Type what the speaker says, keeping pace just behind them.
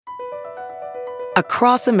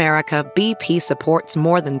Across America, BP supports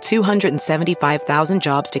more than 275,000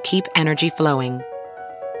 jobs to keep energy flowing.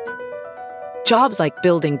 Jobs like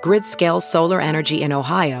building grid-scale solar energy in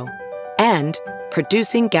Ohio and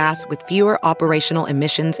producing gas with fewer operational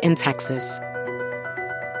emissions in Texas.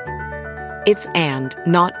 It's and,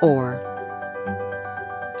 not or.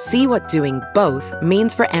 See what doing both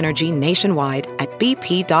means for energy nationwide at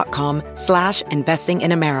bp.com/investing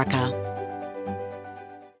in America.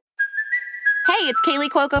 Hey, it's Kaylee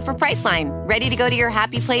Cuoco for Priceline. Ready to go to your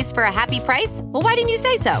happy place for a happy price? Well, why didn't you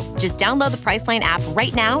say so? Just download the Priceline app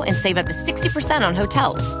right now and save up to 60% on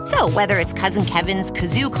hotels. So whether it's Cousin Kevin's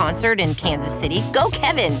Kazoo Concert in Kansas City, go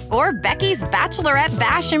Kevin, or Becky's Bachelorette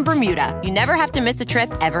Bash in Bermuda, you never have to miss a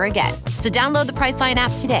trip ever again. So download the Priceline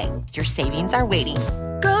app today. Your savings are waiting.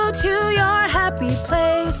 Go to your happy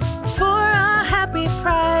place for a happy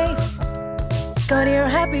price. Go to your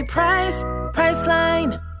happy price,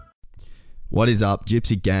 Priceline. What is up,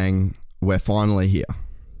 Gypsy Gang? We're finally here.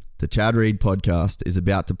 The Chad Reed podcast is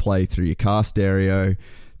about to play through your car stereo,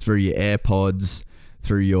 through your AirPods,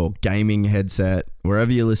 through your gaming headset.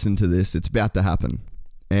 Wherever you listen to this, it's about to happen.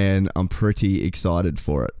 And I'm pretty excited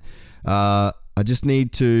for it. I just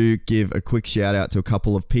need to give a quick shout out to a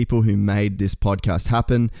couple of people who made this podcast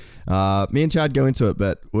happen. Me and Chad go into it,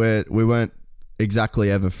 but we weren't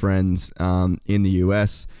exactly ever friends in the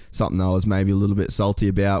US. Something I was maybe a little bit salty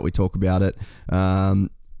about. We talk about it.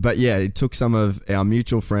 But yeah, it took some of our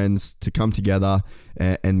mutual friends to come together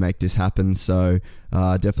and make this happen. So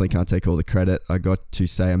I definitely can't take all the credit. I got to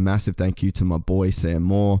say a massive thank you to my boy Sam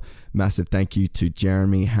Moore. Massive thank you to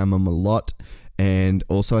Jeremy Hammer-Malott. And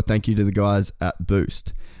also a thank you to the guys at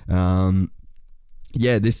Boost. This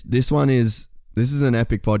one is an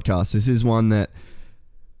epic podcast. This is one that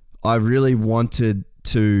I really wanted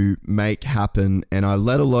to make happen, and I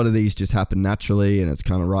let a lot of these just happen naturally, and it's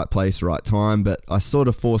kind of right place, right time, but I sort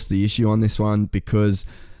of forced the issue on this one because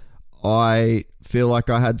I feel like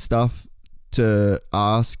I had stuff to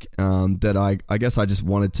ask that I guess I just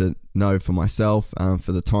wanted to know for myself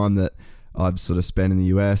for the time that I've sort of spent in the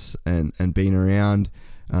US and been around.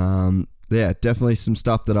 Definitely some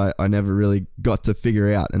stuff that I never really got to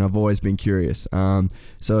figure out, and I've always been curious.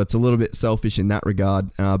 So it's a little bit selfish in that regard.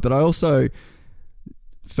 But I also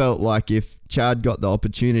felt like if Chad got the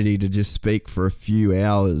opportunity to just speak for a few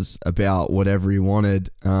hours about whatever he wanted,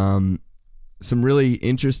 some really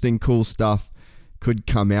interesting, cool stuff could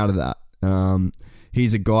come out of that.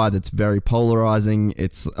 He's a guy that's very polarizing.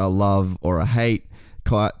 It's a love or a hate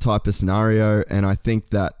type of scenario, and I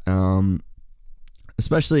think that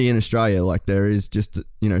especially in Australia, like there is just,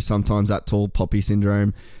 sometimes that tall poppy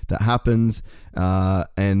syndrome that happens,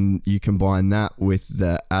 and you combine that with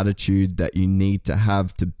the attitude that you need to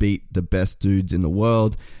have to beat the best dudes in the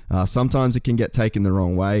world. Sometimes it can get taken the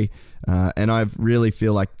wrong way, and I really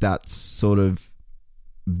feel like that's sort of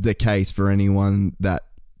the case for anyone that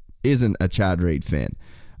isn't a Chad Reed fan.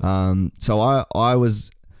 So I was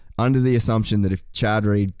under the assumption that if Chad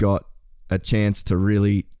Reed got a chance to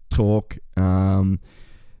really talk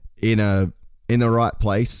in the right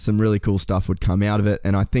place, some really cool stuff would come out of it,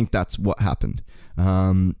 and I think that's what happened.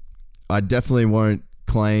 I definitely won't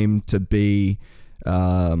claim to be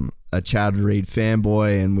a Chad Reed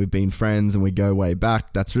fanboy and we've been friends and we go way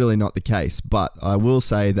back. That's really not the case, but I will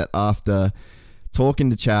say that after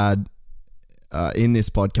talking to Chad in this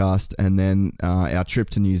podcast, and then our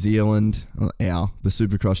trip to New Zealand, the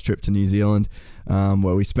Supercross trip to New Zealand,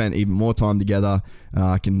 where we spent even more time together,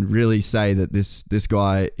 I can really say that this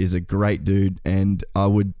guy is a great dude, and I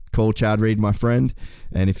would call Chad Reed my friend.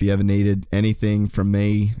 And if he ever needed anything from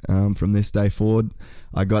me from this day forward,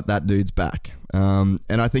 I got that dude's back. And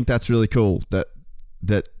I think that's really cool that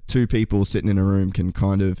two people sitting in a room can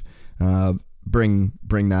kind of bring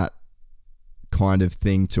that kind of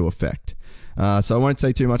thing to effect. So I won't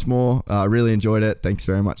say too much more. I really enjoyed it. Thanks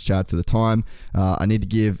very much, Chad, for the time. I need to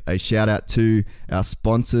give a shout out to our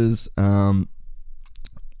sponsors.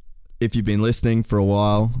 If you've been listening for a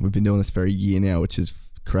while, we've been doing this for a year now, which is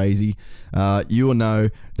crazy. You will know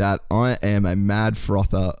that I am a mad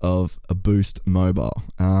frother of a Boost Mobile.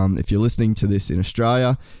 If you're listening to this in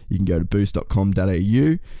Australia, you can go to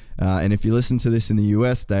boost.com.au. And if you listen to this in the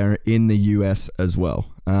US, they are in the US as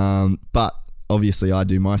well. But obviously, I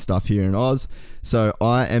do my stuff here in Oz, so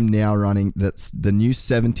I am now running that's the new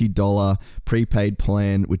 $70 prepaid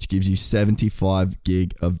plan, which gives you 75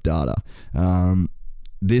 gig of data.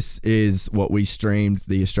 This is what we streamed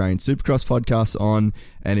the Australian Supercross podcast on,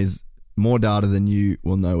 and is more data than you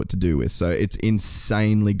will know what to do with. So it's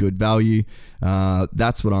insanely good value.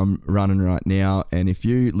 That's what I'm running right now, and if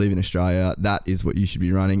you live in Australia, that is what you should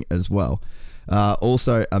be running as well.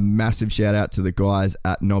 Also, a massive shout out to the guys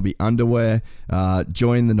at Nobby Underwear.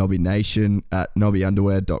 Join the Nobby Nation at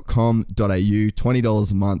nobbyunderwear.com.au.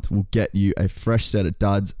 $20 a month will get you a fresh set of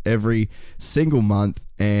duds every single month,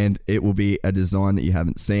 and it will be a design that you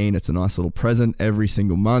haven't seen. It's a nice little present every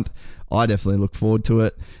single month. I definitely look forward to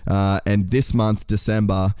it. And this month,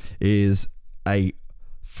 December, is a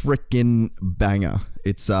freaking banger.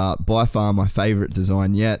 It's by far my favorite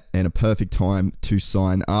design yet, and a perfect time to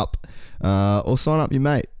sign up or sign up your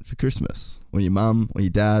mate for Christmas, or your mum or your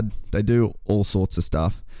dad. They do all sorts of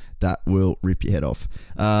stuff that will rip your head off.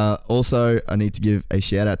 Also, I need to give a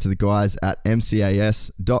shout out to the guys at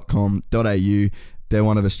mcas.com.au. They're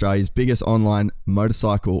one of Australia's biggest online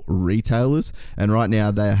motorcycle retailers, and right now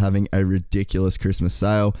they are having a ridiculous Christmas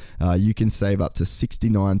sale. You can save up to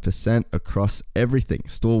 69% across everything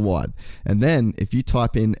store-wide. And then if you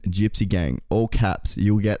type in Gypsy Gang, all caps,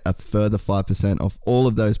 you'll get a further 5% off all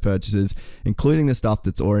of those purchases, including the stuff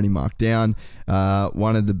that's already marked down.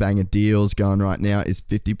 One of the banger deals going right now is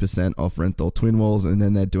 50% off Renthal Twin Walls, and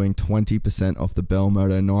then they're doing 20% off the Bell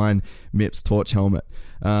Moto 9 MIPS torch helmet.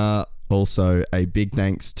 Also, a big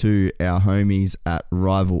thanks to our homies at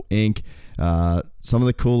Rival Inc. Some of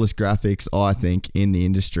the coolest graphics, I think, in the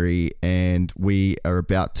industry, and we are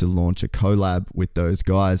about to launch a collab with those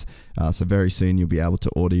guys. So very soon you'll be able to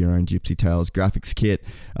order your own Gypsy Tales graphics kit.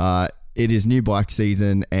 It is new bike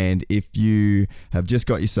season, and if you have just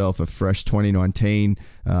got yourself a fresh 2019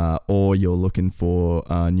 or you're looking for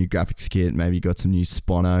a new graphics kit, maybe you got some new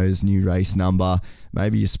sponos, new race number,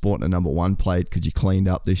 maybe you're sporting a number 1 plate because you cleaned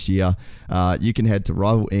up this year, you can head to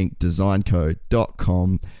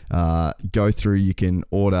rivalinkdesignco.com. Go through, you can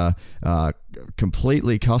order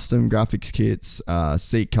completely custom graphics kits,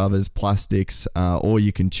 seat covers, plastics, or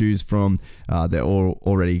you can choose from they're all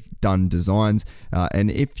already done designs.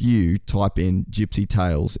 And if you type in Gypsy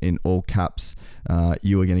Tales in all caps,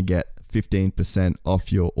 you are going to get 15%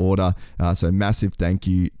 off your order. So massive thank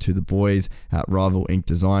you to the boys at Rival Inc.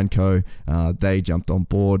 Design Co. They jumped on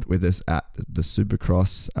board with us at the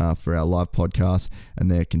Supercross for our live podcast,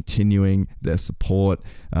 and they're continuing their support.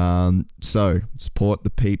 So support the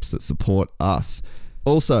peeps that support us.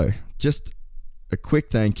 Also, just a quick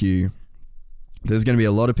thank you. There's going to be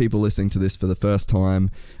a lot of people listening to this for the first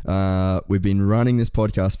time. We've been running this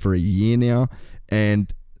podcast for a year now,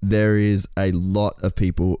 and there is a lot of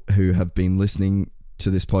people who have been listening to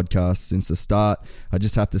this podcast since the start. I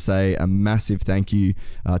just have to say a massive thank you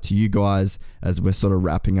to you guys as we're sort of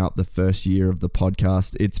wrapping up the first year of the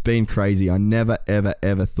podcast. It's been crazy. I never, ever,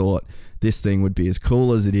 ever thought this thing would be as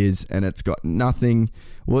cool as it is, and it's got nothing,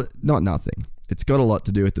 well, not nothing. It's got a lot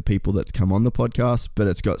to do with the people that's come on the podcast, but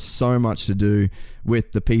it's got so much to do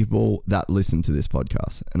with the people that listen to this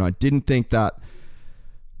podcast. And I didn't think that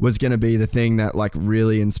was going to be the thing that like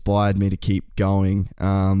really inspired me to keep going.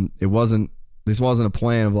 This wasn't a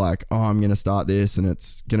plan of like, oh, I'm going to start this and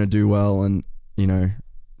it's going to do well. And, you know,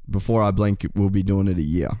 before I blink, we'll be doing it a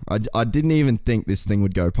year. I didn't even think this thing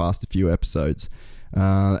would go past a few episodes.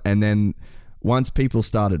 And then once people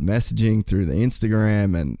started messaging through the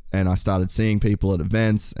Instagram and I started seeing people at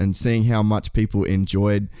events and seeing how much people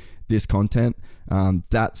enjoyed this content,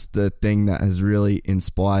 that's the thing that has really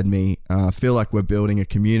inspired me. I feel like we're building a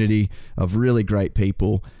community of really great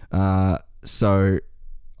people. So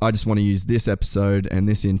I just want to use this episode and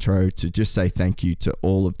this intro to just say thank you to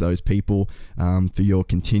all of those people for your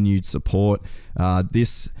continued support.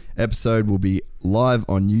 This episode will be live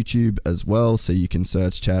on YouTube as well, so you can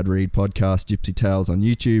search Chad Reed Podcast Gypsy Tales on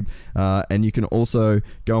YouTube, and you can also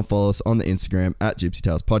go and follow us on the Instagram at Gypsy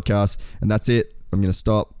Tales Podcast. And that's it. I'm going to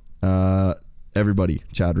stop. Everybody,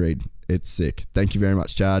 Chad Reed, it's sick. Thank you very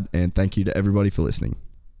much, Chad, and thank you to everybody for listening.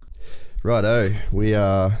 Righto,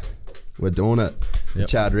 we're doing it. Yep.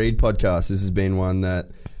 Chad Reed Podcast. This has been one that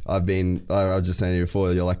I was just saying to you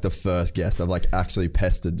before, you're like the first guest I've like actually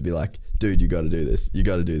pestered to be like, dude, you got to do this. You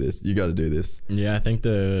got to do this. You got to do this. Yeah, I think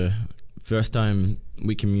the first time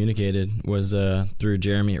we communicated was through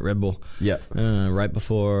Jeremy at Red Bull. Yeah. Right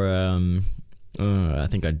before I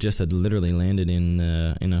think I just had literally landed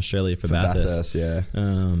in Australia for Bathurst. Yeah.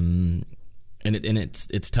 And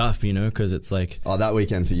it's tough, you know, because it's like, that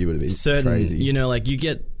weekend for you would have been crazy. You know, like you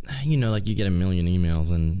get a million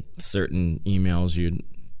emails, and certain emails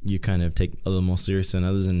you kind of take a little more serious than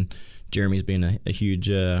others. And Jeremy's been a huge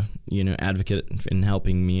advocate in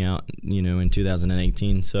helping me out, you know, in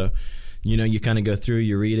 2018. So, you know, you kind of go through,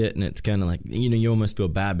 you read it, and it's kind of like, you know, you almost feel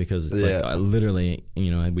bad because it's like I literally,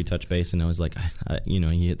 you know, we touched base, and I was like, you know,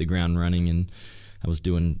 he hit the ground running, and I was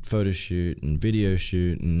doing photo shoot and video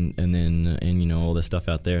shoot and then you know, all this stuff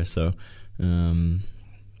out there. So,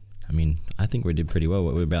 I mean, I think we did pretty well.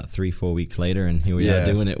 We're about 3-4 weeks later, and here we are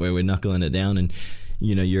doing it, where we're knuckling it down. And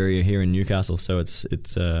you're here in Newcastle, so it's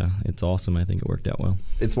awesome. I think it worked out well.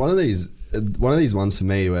 It's one of these ones for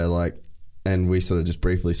me where like, and we sort of just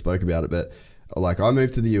briefly spoke about it, but like I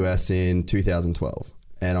moved to the US in 2012.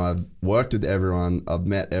 And I've worked with everyone. I've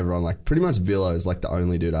met everyone. Like pretty much Villo is like the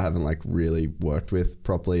only dude I haven't like really worked with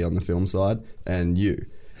properly on the film side, and you.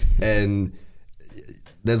 And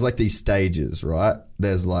there's like these stages, right?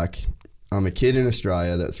 There's like, I'm a kid in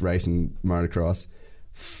Australia that's racing motocross,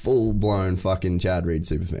 full blown fucking Chad Reed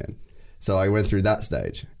superfan. So I went through that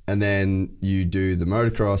stage, and then you do the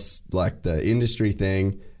motocross, like the industry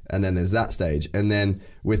thing. And then there's that stage. And then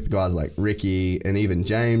with guys like Ricky and even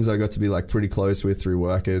James, I got to be like pretty close with through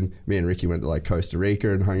working. Me and Ricky went to like Costa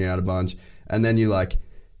Rica and hung out a bunch. And then you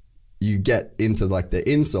get into like the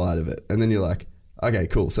inside of it. And then you're like, okay,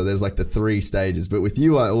 cool. So there's like the 3 stages. But with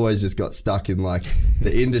you, I always just got stuck in like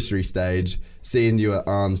the industry stage, seeing you at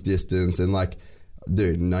arm's distance and like,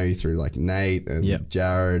 dude, know you through like Nate and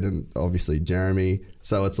Jared and obviously Jeremy.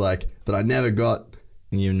 So it's like, but I never got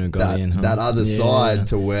that other side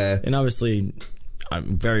to where, and obviously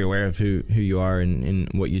I'm very aware of who you are and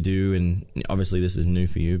what you do, and obviously this is new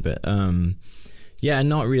for you, but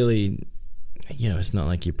not really, it's not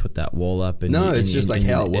like you put that wall up and it's just like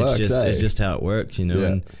how it works. It's just how it works,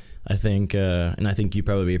 and I think you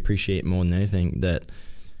probably appreciate more than anything that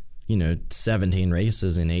 17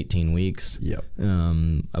 races in 18 weeks,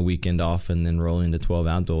 a weekend off, and then roll into 12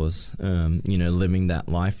 outdoors, living that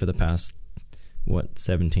life for the past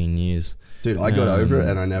 17 years. Dude, I got over it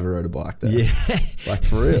and I never rode a bike there. Yeah. Like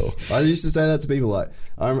for real. I used to say that to people. Like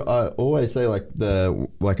I always say like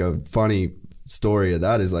a funny story of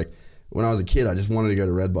that is like when I was a kid, I just wanted to go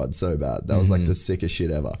to Redbud so bad. That was like the sickest shit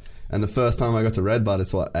ever. And the first time I got to Redbud,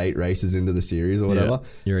 it's 8 races into the series or whatever.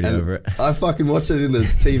 You're already over it. I fucking watched it in the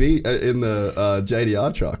TV, in the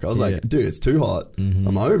JDR truck. I was like, dude, it's too hot.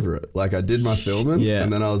 I'm over it. Like I did my filming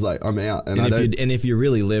and then I was like, I'm out. And if you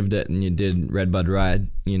really lived it and you did Redbud ride,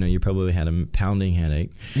 you probably had a pounding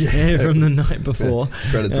headache from the night before.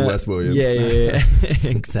 Credit to Wes Williams. Yeah,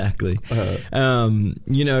 exactly. So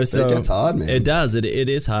it gets hard, man. It does. It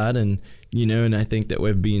is hard, and and I think that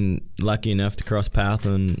we've been lucky enough to cross path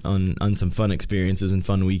on some fun experiences and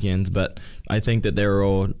fun weekends. But I think that there are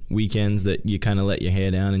all weekends that you kind of let your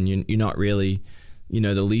hair down, and you're not really,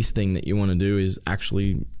 the least thing that you want to do is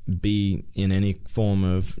actually be in any form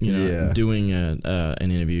of, doing an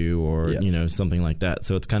interview or, something like that.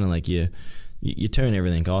 So it's kind of like you turn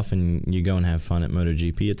everything off and you go and have fun at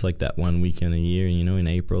MotoGP. It's like that one weekend a year, in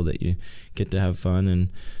April that you get to have fun. And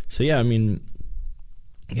so,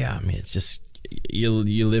 it's just you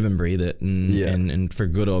live and breathe it, and for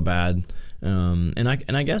good or bad. And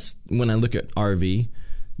I guess when I look at RV,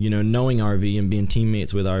 knowing RV and being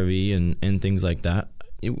teammates with RV and things like that,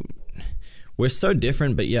 we're so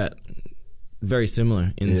different, but yet very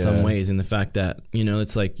similar in some ways. In the fact that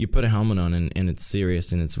it's like you put a helmet on and it's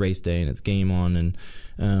serious and it's race day and it's game on,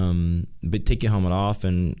 and but take your helmet off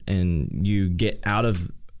and you get out of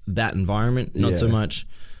that environment. Not so much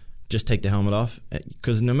just take the helmet off,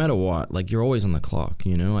 because no matter what, like you're always on the clock.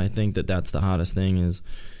 I think that's the hardest thing is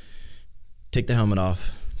take the helmet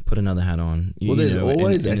off, put another hat on. There's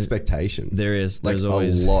always expectation. There's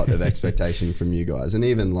always a lot of expectation from you guys, and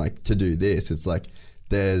even like to do this, it's like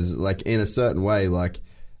there's like in a certain way, like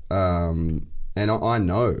and I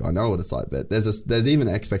know what it's like, but there's even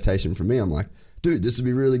an expectation from me. I'm like, dude, this would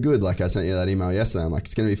be really good. Like I sent you that email yesterday. I'm like,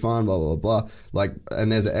 it's gonna be fun, blah blah blah. Like, and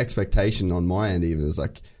there's an expectation on my end even. It's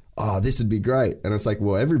like, oh, this would be great. And it's like,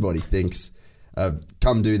 well, everybody thinks,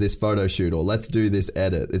 come do this photo shoot or let's do this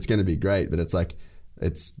edit. It's going to be great. But it's like,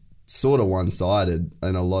 it's sort of one-sided.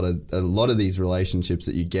 And a lot of these relationships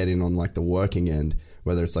that you get in on like the working end,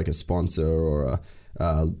 whether it's like a sponsor or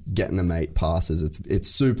getting a mate passes, it's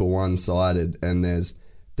super one-sided. And there's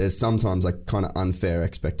sometimes like kind of unfair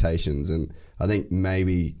expectations. And I think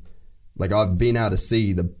maybe, like I've been able to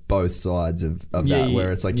see the both sides of that,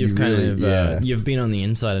 where it's like you've you've been on the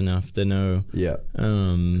inside enough to know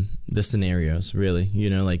the scenarios really.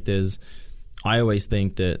 Like I always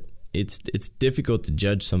think that it's difficult to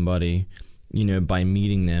judge somebody, by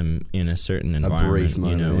meeting them in a certain environment, a brief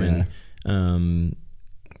moment, and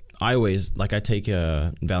I always I take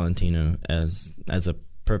Valentino as a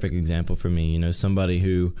perfect example for me. Somebody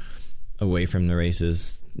who away from the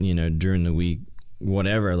races, during the week,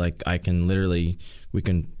 whatever, like we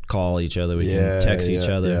can call each other, we can text each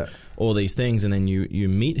other, all these things, and then you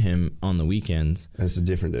meet him on the weekends. It's a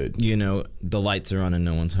different dude. The lights are on and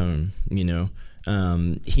no one's home.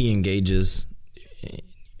 He engages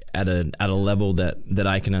at a level that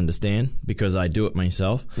I can understand because I do it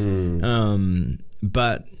myself.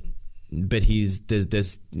 But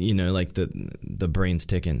there's like the brain's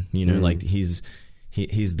ticking, like he's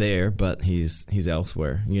there, but he's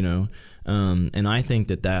elsewhere, and I think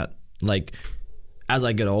that like as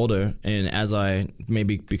I get older and as I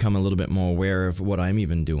maybe become a little bit more aware of what I'm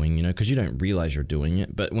even doing, because you don't realize you're doing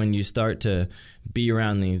it, but when you start to be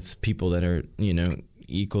around these people that are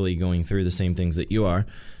equally going through the same things that you are,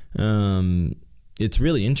 it's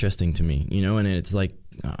really interesting to me, and it's like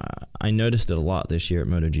I noticed it a lot this year at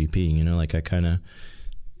MotoGP, like I kind of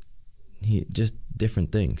just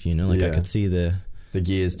different things, I could see the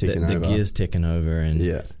gears ticking over. The gears ticking over, and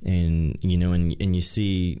and you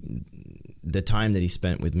see the time that he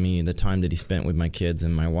spent with me, the time that he spent with my kids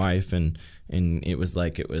and my wife, and it was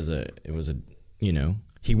like it was a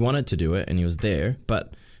he wanted to do it and he was there,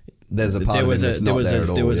 but there's a part of it that's not there at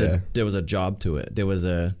all. There was a job to it. There was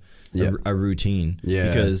a routine. Yeah.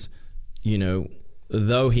 Because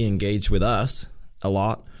though he engaged with us a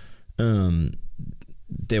lot,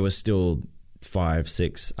 there was still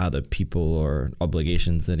 5-6 other people or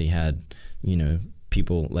obligations that he had,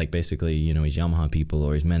 people like basically, his Yamaha people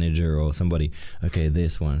or his manager or somebody, okay,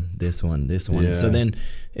 this one. Yeah. So then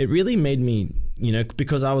it really made me,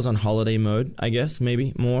 because I was on holiday mode, I guess,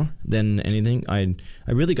 maybe more than anything, I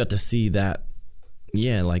really got to see that,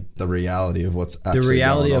 like the reality of what's actually the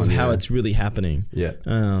reality going on, of how it's really happening. Yeah.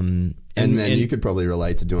 And then you could probably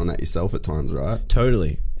relate to doing that yourself at times, right?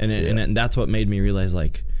 Totally. And that's what made me realize,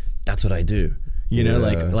 like, that's what I do.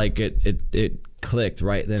 Like it clicked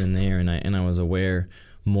right then and there, and I was aware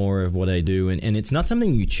more of what I do, and it's not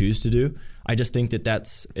something you choose to do. I just think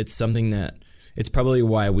it's something that it's probably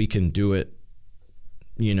why we can do it.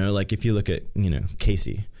 Like if you look at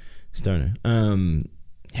Casey Stoner,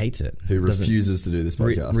 hates it. Who refuses to do this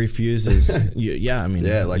podcast? Refuses.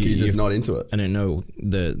 He's just not into it. I don't know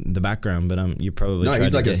the background, but you probably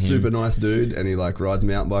he's like a super nice dude, and he like rides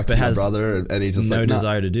mountain bikes with my brother, and he's just no like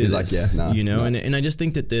desire to do this. He's like, and I just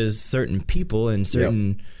think that there's certain people and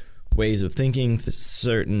certain ways of thinking,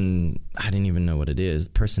 certain I didn't even know what it is,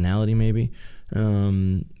 personality maybe,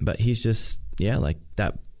 but he's just like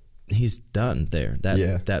that. He's done there.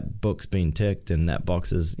 That book's been ticked, and that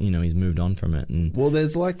box is, he's moved on from it. And well,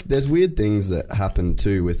 there's weird things that happen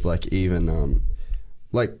too with even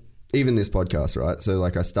this podcast, right? So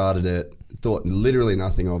like I started it, thought literally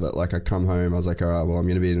nothing of it. Like I come home, I was like, all right, well, I'm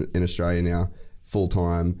going to be in Australia now full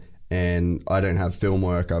time, and I don't have film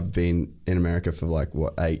work. I've been in America for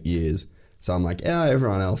 8 years. So I'm like,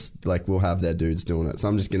 everyone else will have their dudes doing it. So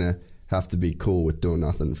I'm just going to have to be cool with doing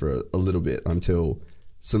nothing for a little bit until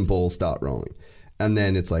some balls start rolling. And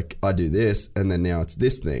then it's like I do this, and then now it's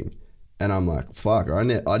this thing, and I'm like, fuck, I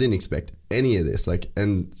didn't expect any of this,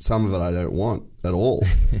 and some of it I don't want at all.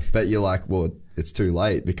 But you're like, well, it's too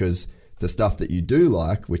late, because the stuff that you do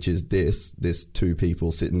like, which is this two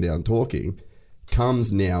people sitting down talking,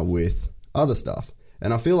 comes now with other stuff.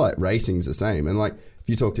 And I feel like racing's the same. And if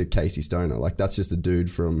you talk to Casey Stoner, that's just a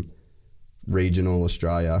dude from regional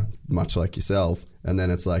Australia, much like yourself, and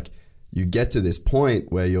then it's like you get to this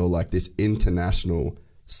point where you're like this international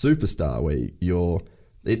superstar where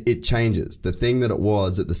it changes. The thing that it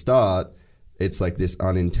was at the start, it's like this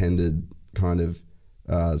unintended kind of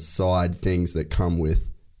side things that come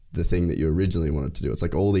with the thing that you originally wanted to do. It's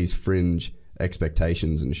like all these fringe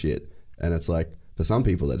expectations and shit. And it's like, for some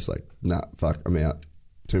people, they're just like, nah, fuck, I'm out.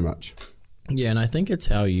 Too much. Yeah, and I think it's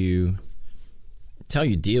how you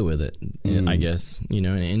deal with it, I guess,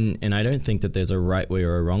 and I don't think that there's a right way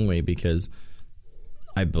or a wrong way, because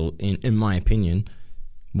in my opinion,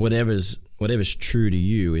 whatever's true to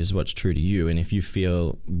you is what's true to you. And if you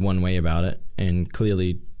feel one way about it, and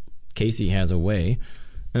clearly Casey has a way,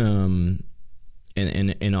 and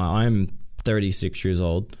I'm 36 years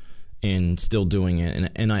old and still doing it,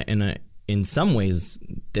 and I in some ways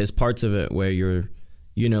there's parts of it where you're,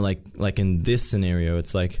 like in this scenario,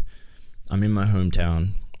 it's like I'm in my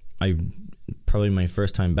hometown. Probably my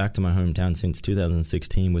first time back to my hometown since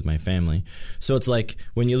 2016 with my family. So it's like,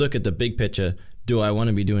 when you look at the big picture, do I want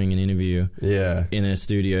to be doing an interview in a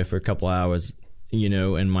studio for a couple hours,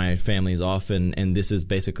 and my family's off, and this is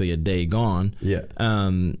basically a day gone? Yeah.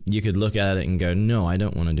 You could look at it and go, no, I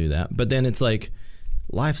don't want to do that. But then it's like,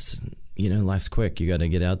 life's quick. You got to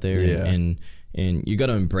get out there and you got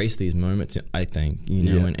to embrace these moments, I think,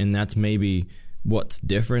 and that's maybe what's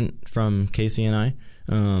different from Casey and I.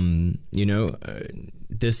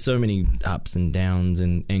 There's so many ups and downs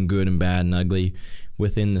and good and bad and ugly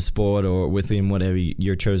within the sport or within whatever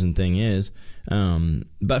your chosen thing is.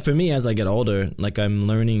 But for me, as I get older, I'm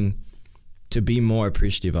learning to be more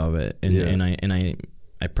appreciative of it, and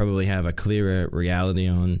I probably have a clearer reality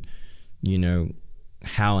on, you know,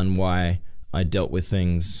 how and why I dealt with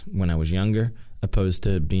things when I was younger, opposed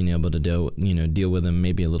to being able to deal with them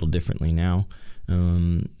maybe a little differently now.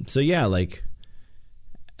 So yeah, like,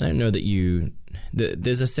 I don't know that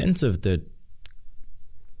there's a sense of the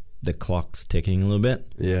clock's ticking a little bit,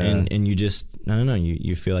 and you just, I don't know,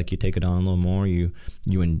 you feel like you take it on a little more. You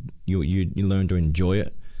learn to enjoy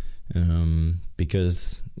it,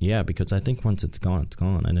 because I think once it's gone, it's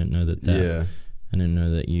gone. I don't know that. I don't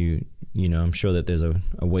know that you know. I'm sure that there's a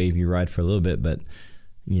wave you ride for a little bit, but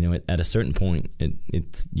you know, at a certain point,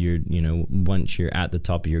 once you're at the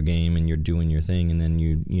top of your game and you're doing your thing, and then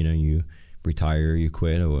you retire, you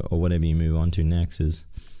quit, or whatever you move on to next is,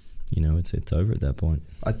 you know, it's over at that point.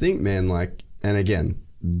 I think, man, like, and again,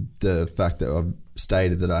 the fact that I've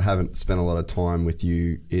stated that I haven't spent a lot of time with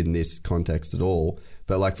you in this context at all,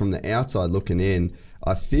 but like from the outside looking in,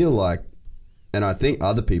 I feel like, and I think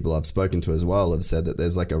other people I've spoken to as well have said that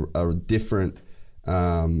there's like a different,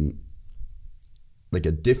 like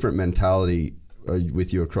a different mentality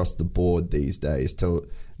with you across the board these days to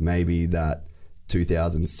maybe that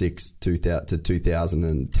 2006 to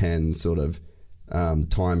 2010 sort of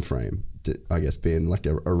time frame, I guess, being like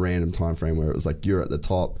a random time frame where it was like you're at the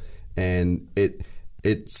top, and it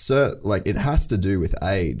has to do with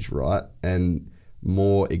age, right? And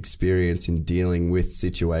more experience in dealing with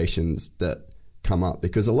situations that come up,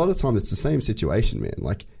 because a lot of time it's the same situation, man.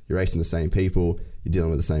 Like, you're racing the same people, you're dealing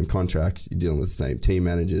with the same contracts, you're dealing with the same team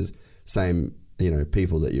managers, same, you know,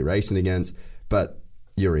 people that you're racing against, but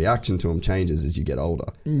your reaction to them changes as you get older.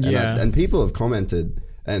 Yeah. And people have commented,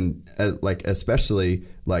 and like, especially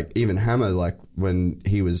like even Hammer, like when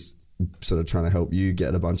he was sort of trying to help you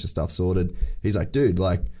get a bunch of stuff sorted, he's like, dude,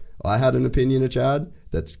 like, I had an opinion of Chad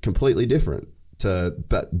that's completely different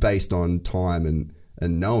but based on time and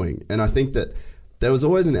knowing. And I think that there was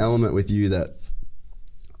always an element with you that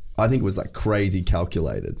I think was like crazy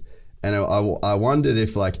calculated. And I wondered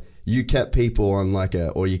if like you kept people on like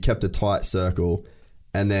or you kept a tight circle,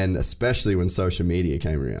 and then especially when social media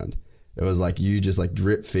came around, it was like you just like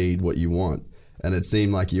drip feed what you want. And it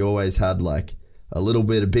seemed like you always had like a little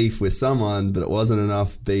bit of beef with someone, but it wasn't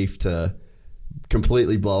enough beef to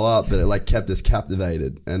completely blow up, but it like kept us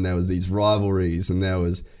captivated. And there was these rivalries, and there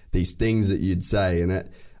was these things that you'd say. And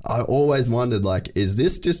I always wondered, like, is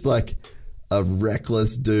this just like a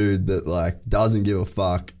reckless dude that like doesn't give a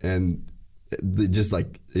fuck and just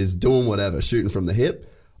like is doing whatever, shooting from the hip?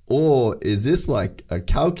 Or is this like a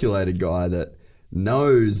calculated guy that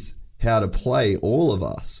knows how to play all of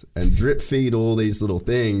us and drip feed all these little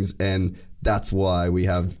things? And that's why we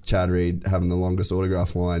have Chad Reed having the longest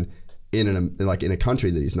autograph line in a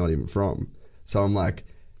country that he's not even from. So I'm like,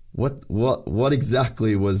 what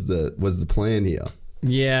exactly was the plan here?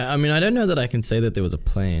 Yeah, I mean, I don't know that I can say that there was a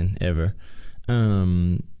plan ever.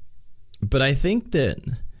 But I think that,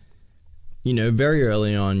 you know, very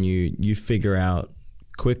early on you figure out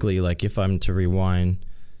quickly, like, if I'm to rewind,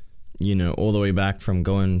 you know, all the way back from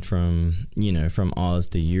going from, you know, from Oz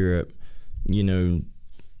to Europe, you know,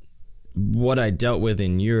 what I dealt with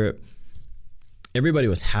in Europe, everybody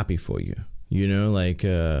was happy for you, you know, like,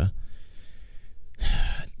 the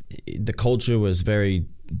culture was very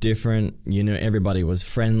different, you know, everybody was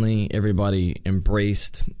friendly, everybody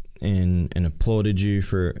embraced and applauded you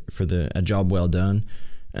for a job well done.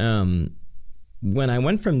 When I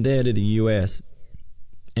went from there to the US,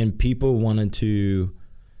 and people wanted to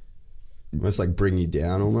almost like bring you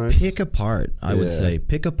down, almost pick apart, I would say,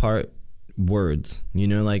 pick apart words, you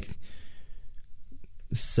know, like,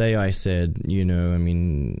 say I said, you know, I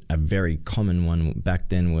mean, a very common one back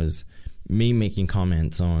then was me making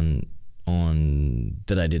comments on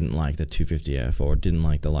that I didn't like the 250F or didn't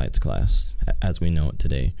like the lights class as we know it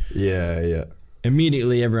today. Yeah.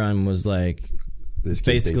 Immediately everyone was like,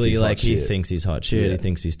 basically like, he thinks he's hot shit, he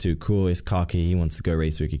thinks he's too cool, he's cocky, he wants to go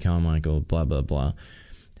race Ricky Carmichael, blah, blah, blah.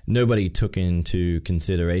 Nobody took into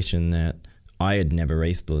consideration that I had never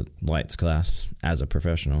raced the lights class as a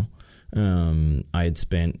professional. I had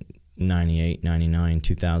spent 98, 99,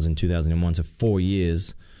 2000, 2001, so 4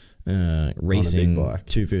 years racing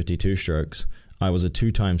 252 strokes. I was a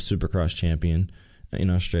 2-time Supercross champion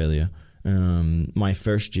in Australia. My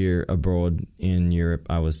first year abroad in Europe,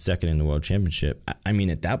 I was second in the world championship. I mean,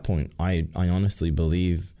 at that point, I honestly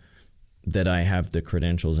believe that I have the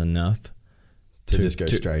credentials enough to just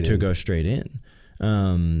go straight in.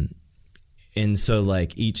 And so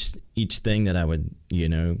like each thing that I would, you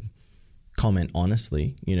know, comment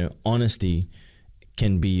honestly, you know, honesty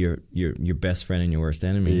can be your best friend and your worst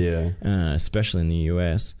enemy, especially in the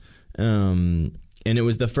US. And it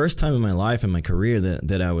was the first time in my life and my career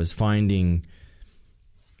that I was finding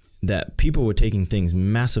that people were taking things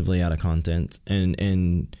massively out of context, and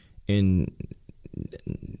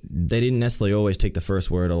they didn't necessarily always take the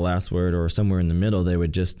first word or last word or somewhere in the middle. They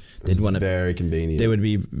would just, they'd want to, very convenient. They would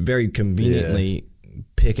be very conveniently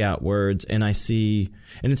pick out words. And I see,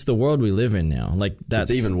 and it's the world we live in now. Like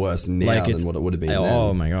that's it's even worse now like than what it would have been then.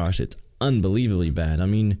 Oh my gosh, it's unbelievably bad. I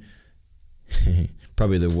mean,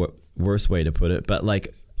 probably the worst way to put it, but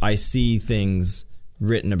like I see things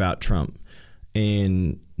written about Trump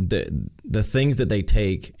and the things that they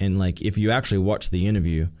take, and like if you actually watch the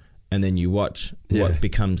interview and then you watch what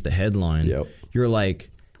becomes the headline, you're like,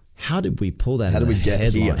 how did we pull that? How did we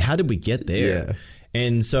get here? How did we get there? Yeah.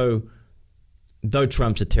 And so, though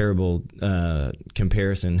Trump's a terrible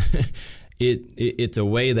comparison, it's a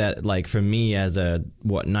way that, like, for me as a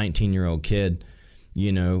 19-year-old kid,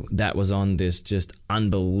 you know, that was on this just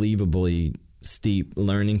unbelievably steep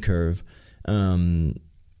learning curve.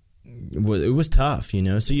 It was tough, you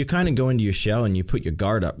know. So you kind of go into your shell and you put your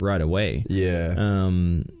guard up right away. Yeah.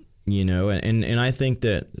 You know, and I think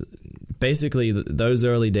that basically those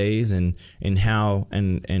early days and how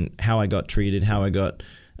I got treated, how I got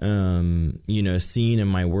you know, seen, and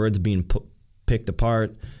my words being picked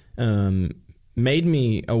apart, made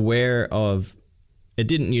me aware of it.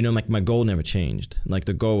 Didn't, you know, like my goal never changed. Like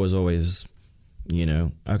the goal was always, you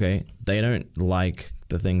know, okay, they don't like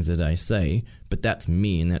the things that I say, but that's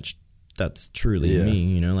me, and that's truly me.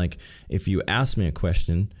 You know, like if you ask me a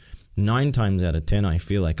question, 9 times out of 10, I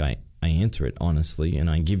feel like I answer it honestly, and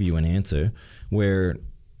I give you an answer, where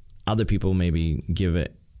other people maybe give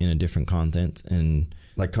it in a different content and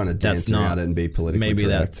like kind of dance around it and be politically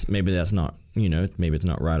correct. Maybe that's not, you know, maybe it's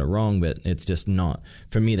not right or wrong, but it's just not,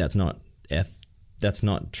 for me, that's not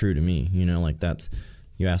true to me. You know, like that's,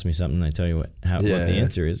 you ask me something and I tell you what the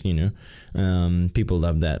answer is, you know. People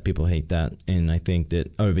love that, people hate that, and I think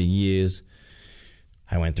that over years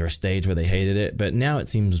I went through a stage where they hated it, but now it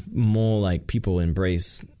seems more like people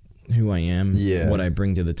embrace who I am, what I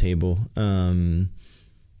bring to the table,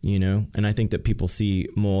 you know, and I think that people see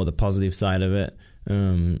more the positive side of it.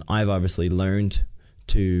 I've obviously learned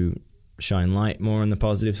to shine light more on the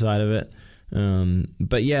positive side of it.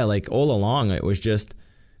 But yeah, like all along, it was just,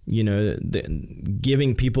 you know,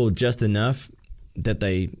 giving people just enough that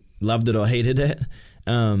they loved it or hated it.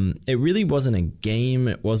 It really wasn't a game.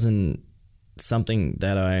 It wasn't something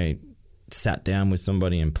that I sat down with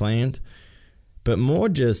somebody and planned, but more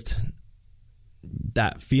just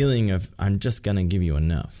that feeling of, I'm just going to give you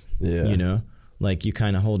enough, you know, like you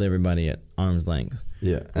kind of hold everybody at arm's length.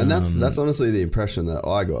 Yeah. And that's honestly the impression that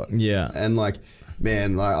I got. Yeah. And like,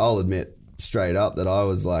 man, like I'll admit straight up that I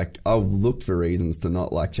was like, I looked for reasons to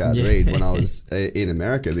not like Chad Reed when I was in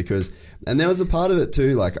America, because, and there was a part of it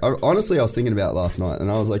too, like honestly I was thinking about it last night,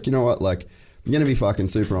 and I was like, you know what, like I'm going to be fucking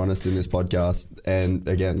super honest in this podcast. And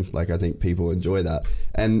again, like I think people enjoy that.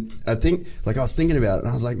 And I think, like I was thinking about it and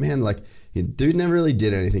I was like, man, like dude never really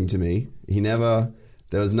did anything to me.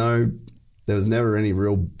 There was never any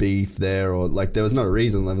real beef there, or like there was no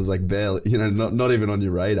reason. There was like barely, you know, not even on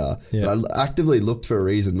your radar. Yeah. But I actively looked for a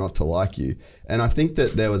reason not to like you. And I think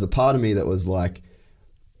that there was a part of me that was like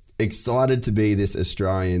excited to be this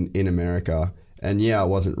Australian in America. And yeah, I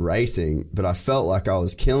wasn't racing, but I felt like I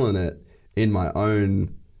was killing it in my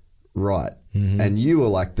own right. Mm-hmm. And you were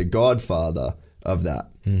like the godfather of that.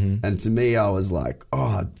 Mm-hmm. And to me, I was like,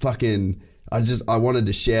 oh, I wanted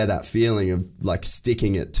to share that feeling of like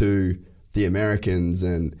sticking it to the Americans,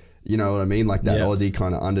 and you know what I mean? Like that Aussie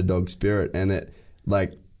kind of underdog spirit. And it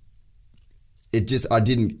like, it just, I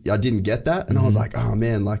didn't get that. And I was like, oh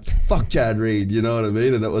man, like fuck Chad Reed, you know what I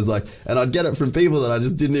mean? And it was like, and I'd get it from people that I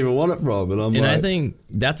just didn't even want it from. And I think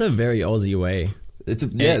that's a very Aussie way. It's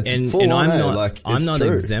full on, I'm not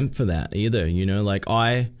exempt for that either. You know, like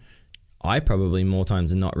I probably more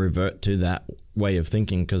times than not revert to that way of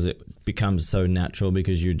thinking, because it becomes so natural,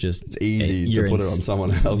 because it's easy to put it on someone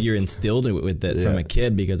else. You're instilled with it from a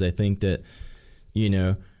kid, because I think that, you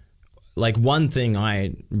know, like one thing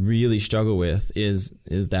I really struggle with is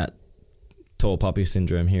that tall poppy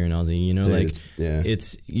syndrome here in Aussie. You know, dude,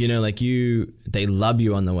 it's you know, like they love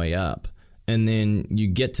you on the way up, and then you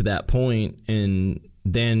get to that point, and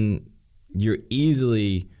then they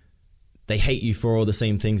hate you for all the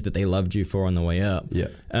same things that they loved you for on the way up. Yeah.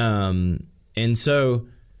 And so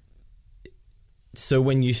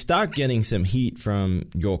when you start getting some heat from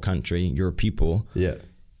your country, your people,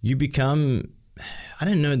 you become, I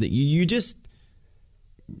don't know, that you just,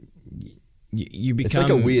 you become. It's like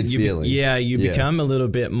a weird feeling. You become a little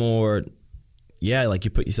bit more, like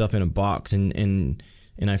you put yourself in a box, and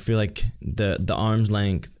I feel like the arm's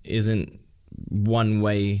length isn't one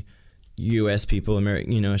way US people,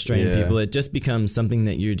 Australian people. It just becomes something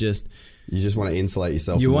that you just want to insulate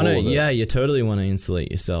yourself. You want to, you totally want to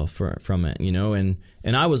insulate yourself from it, And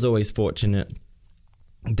I was always fortunate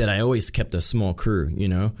that I always kept a small crew,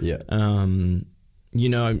 Yeah.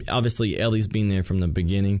 Obviously Ellie's been there from the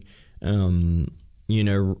beginning. Right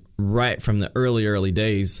from the early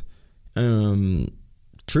days.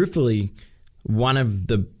 Truthfully, one of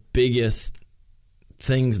the biggest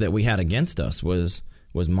things that we had against us was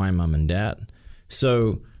my mom and dad.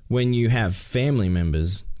 So when you have family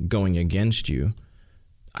members going against you,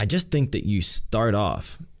 I just think that you start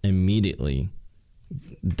off immediately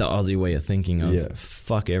the Aussie way of thinking of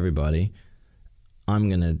fuck everybody. I'm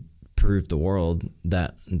going to prove the world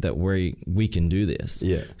that we can do this.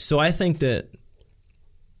 Yeah. So I think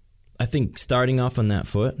starting off on that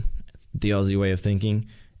foot, the Aussie way of thinking,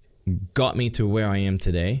 got me to where I am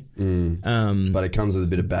today. But it comes with a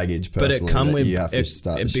bit of baggage personally you have to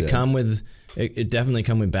start to share. It definitely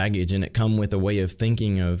come with baggage, and it come with a way of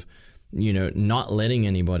thinking of, not letting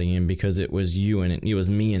anybody in because it was you and it was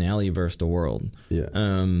me and Ellie versus the world. Yeah.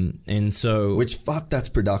 And so... Which, that's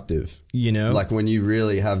productive. Like when you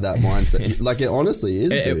really have that mindset. Like it honestly is,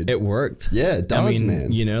 dude. It worked. Yeah, it does,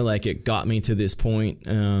 man. Like it got me to this point.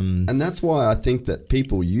 And that's why I think that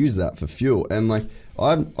people use that for fuel. And like,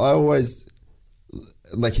 I always...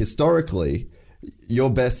 Like historically, your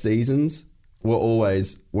best seasons were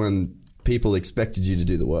always when people expected you to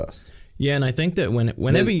do the worst. Yeah, and I think that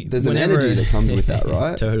whenever there's an energy that comes with that,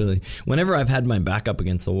 right? Totally. Whenever I've had my back up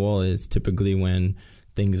against the wall is typically when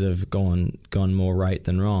things have gone more right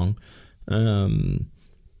than wrong. And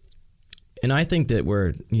I think that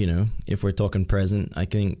we're, if we're talking present, I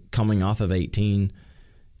think coming off of 18,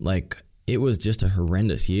 like it was just a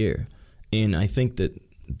horrendous year. And I think that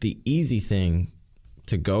the easy thing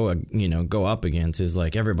to go up against is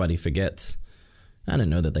like everybody forgets. I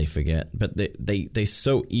don't know that they forget, but they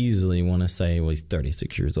so easly want to say, well, he's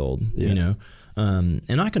 36 years old, and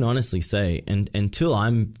I can honestly say, and until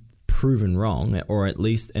I'm proven wrong, or at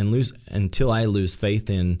least until I lose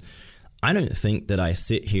faith in, I don't think that I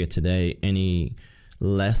sit here today any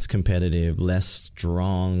less competitive, less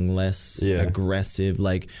strong, less aggressive,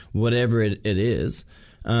 like whatever it is,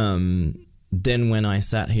 than when I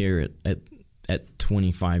sat here at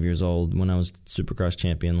 25 years old, when I was Supercross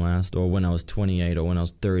champion last, or when I was 28, or when I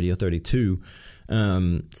was 30 or 32.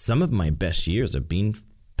 Some of my best years have been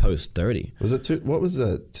post 30. Was it what was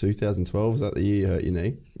that? 2012? Was that the year you hurt your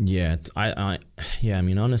knee? Yeah, I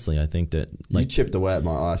mean, honestly, I think that like you chipped away at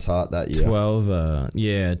my ice heart that year.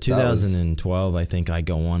 2012. I think I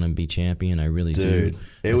go on and be champion. I really do. Dude,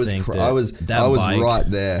 it was. I was right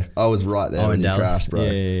there. I was right there when you crashed, bro.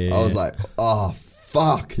 Yeah. I was like, oh.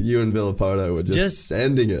 Fuck, you and Villapoto were just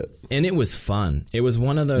sending it. And it was fun. It was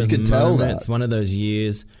one of those moments, tell that. One of those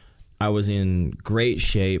years I was in great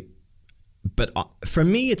shape. But for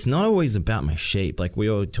me, it's not always about my shape. Like we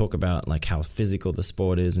all talk about like how physical the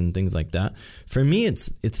sport is and things like that. For me, it's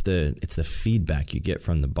the feedback you get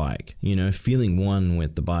from the bike, feeling one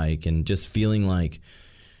with the bike and just feeling like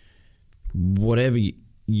whatever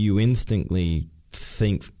you instantly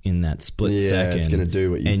think in that split second. It's going to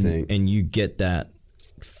do what you think. And you get that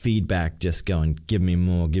feedback just going, give me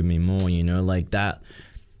more, like that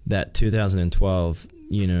 2012,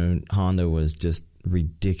 Honda was just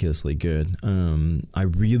ridiculously good. I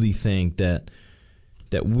really think that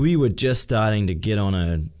we were just starting to get on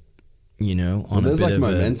a, on a bit like of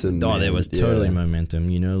momentum. There was totally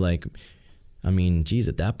momentum, like, I mean, geez,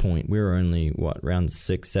 at that point we were only round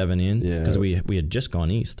 6-7 in because we had just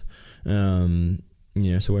gone east. So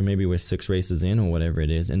we're 6 races in or whatever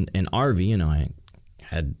it is, and RV and I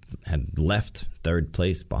had left third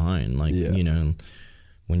place behind. Like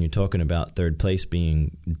when you're talking about third place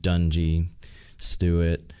being Dungey,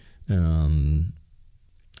 Stewart, I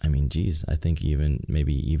mean, geez, I think even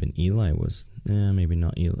Eli was. Maybe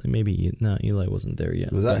not Eli. Eli wasn't there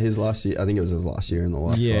yet. Was that his last year? I think it was his last year in the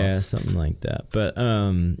last class. Yeah, something like that. But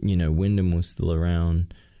Wyndham was still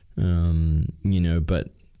around. But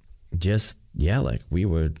just like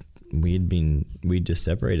we'd just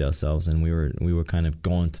separated ourselves, and we were kind of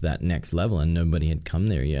going to that next level, and nobody had come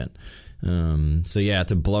there yet.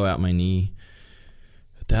 To blow out my knee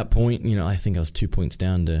at that point, I think I was 2 points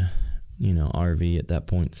down to RV at that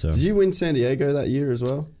point. So did you win San Diego that year as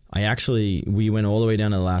well? We went all the way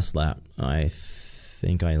down to the last lap. I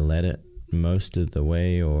think I led it most of the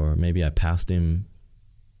way, or maybe I passed him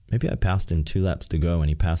 2 laps to go, and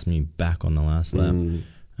he passed me back on the last lap.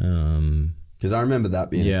 Because I remember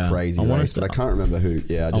that being a crazy race, but I can't remember who.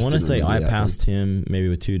 Yeah, I want to say I passed him maybe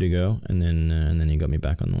with 2 to go, and then he got me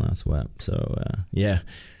back on the last lap. So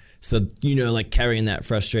so, you know, like carrying that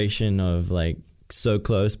frustration of like so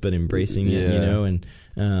close, but embracing it, you know, and,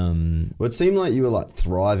 well, it seemed like you were like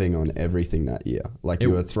thriving on everything that year. Like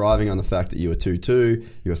you were thriving on the fact that you were 2-2.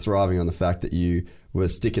 You were thriving on the fact that you were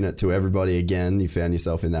sticking it to everybody again. You found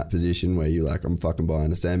yourself in that position where you're like, I'm fucking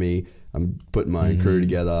buying a semi. I'm putting my own crew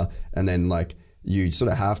together. And then like you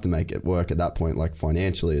sort of have to make it work at that point, like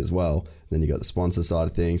financially as well. Then you got the sponsor side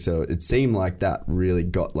of things. So it seemed like that really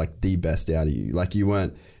got like the best out of you. Like you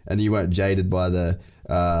weren't jaded by the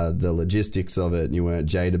logistics of it, and you weren't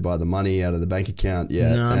jaded by the money out of the bank account.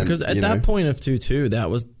 Yeah, no, because at that point of 2-2, that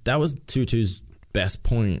was 2-2's best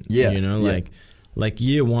point. Yeah, you know, like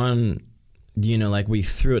year one, you know, like we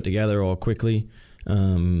threw it together all quickly.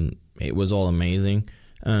 It was all amazing.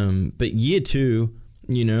 But year two,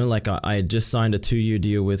 you know, like I had just signed a 2-year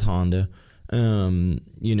deal with Honda.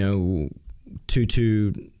 You know,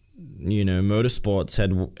 2-2. You know, Motorsports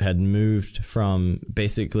had moved from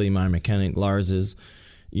basically my mechanic Lars's,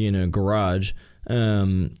 you know, garage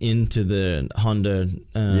into the Honda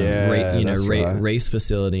race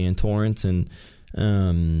facility in Torrance, and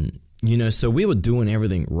you know, so we were doing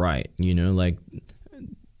everything right. You know, like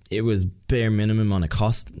it was bare minimum on a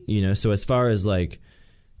cost. You know, so as far as how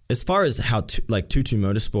 2-2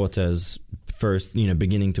 Motorsports as first, you know,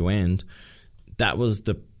 beginning to end, that was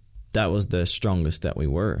the strongest that we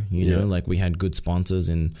were, you know, like we had good sponsors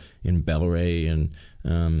in Bel-Ray, and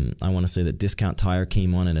I want to say that Discount Tire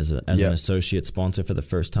came on it as an associate sponsor for the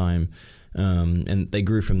first time, and they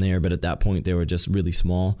grew from there, but at that point they were just really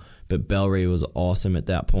small. But Bel-Ray was awesome at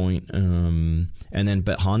that point,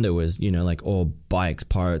 but Honda was, you know, like all bikes,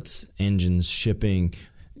 parts, engines, shipping,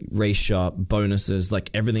 race shop, bonuses, like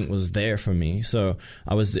everything was there for me. So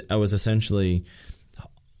I was essentially,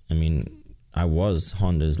 I was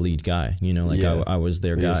Honda's lead guy, you know, like I was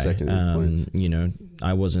their guy. You know,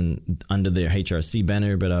 I wasn't under their HRC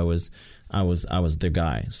banner, but I was their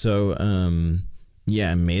guy. So,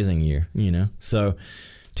 amazing year, you know. So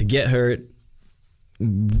to get hurt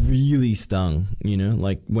really stung, you know,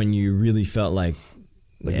 like when you really felt like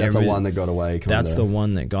that's the one that got away. That's the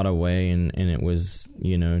one that got away, and it was,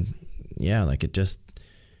 you know, like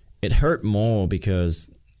it hurt more because,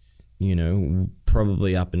 you know,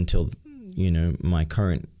 probably up until, you know, my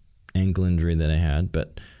current ankle injury that I had,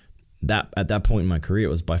 but that at that point in my career,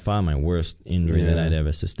 it was by far my worst injury that I'd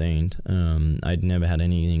ever sustained. I'd never had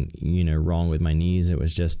anything, you know, wrong with my knees. It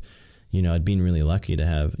was just, you know, I'd been really lucky to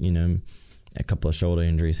have, you know, a couple of shoulder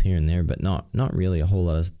injuries here and there, but not really a whole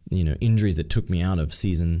lot of, you know, injuries that took me out of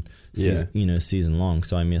season long.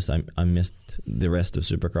 So I missed the rest of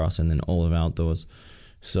Supercross and then all of outdoors.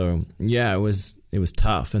 So yeah, it was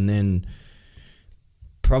tough. And then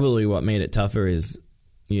probably what made it tougher is,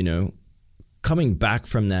 you know, coming back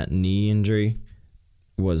from that knee injury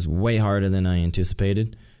was way harder than I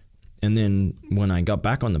anticipated. And then when I got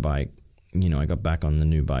back on the bike, you know, I got back on the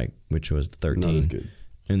new bike, which was the 13. That was good.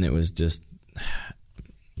 And it was just,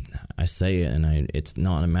 I say it, and it's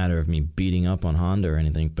not a matter of me beating up on Honda or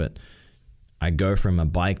anything, but I go from a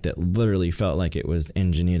bike that literally felt like it was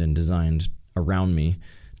engineered and designed around me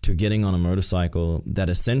to getting on a motorcycle that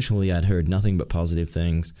essentially I'd heard nothing but positive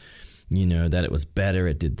things, you know, that it was better,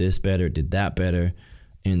 it did this better, it did that better,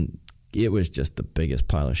 and it was just the biggest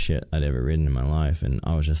pile of shit I'd ever ridden in my life. And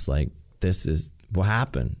I was just like, this is what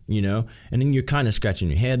happened, you know? And then you're kind of scratching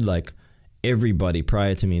your head, like everybody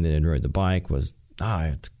prior to me that had rode the bike was,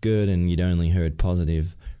 it's good, and you'd only heard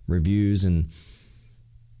positive reviews, and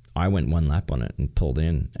I went one lap on it and pulled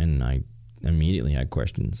in, and I immediately had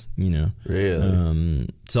questions, you know. Really?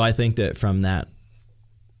 So I think that from that,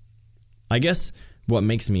 I guess what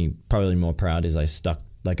makes me probably more proud is I stuck.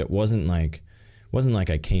 Like it wasn't like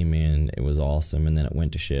I came in, it was awesome, and then it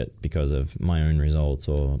went to shit because of my own results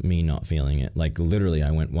or me not feeling it. Like literally,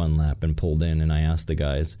 I went one lap and pulled in, and I asked the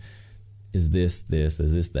guys, "Is this? Is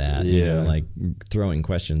this that?" Yeah. You know, like throwing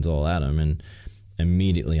questions all at them, and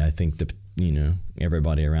immediately I think that, you know,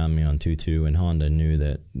 everybody around me on 2-2 and Honda knew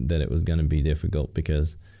that it was going to be difficult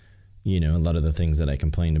because, you know, a lot of the things that I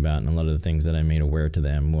complained about and a lot of the things that I made aware to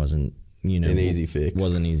them wasn't, you know, an easy fix.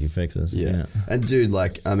 Wasn't easy fixes. Yeah. You know? And dude,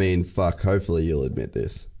 like, I mean, fuck, hopefully you'll admit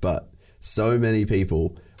this, but so many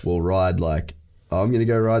people will ride like, I'm going to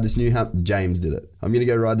go ride this new James did it. I'm going to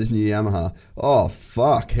go ride this new Yamaha. Oh,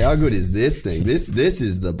 fuck. How good is this thing? This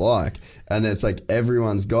is the bike. And it's like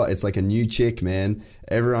it's like a new chick, man.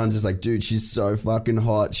 Everyone's just like, dude, she's so fucking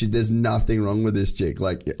hot. There's nothing wrong with this chick.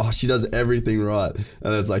 Like, she does everything right.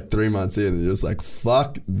 And it's like 3 months in and you're just like,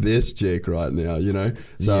 fuck this chick right now, you know?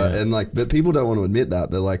 So, and like, but people don't want to admit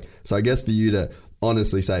that. They're like, so I guess for you to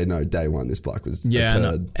honestly say, no, day one, this bike was a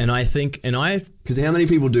turd. And I think, because how many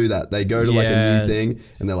people do that? They go to like a new thing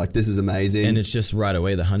and they're like, this is amazing. And it's just right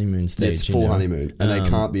away the honeymoon stage. It's full honeymoon and they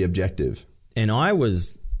can't be objective. And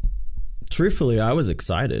truthfully, I was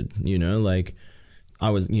excited, like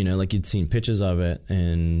like you'd seen pictures of it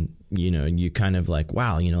and, you kind of like,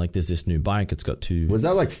 wow, like there's this new bike. It's got two. Was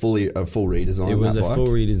that like a full redesign? It was a bike? full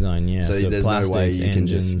redesign, yeah. So there's no way you can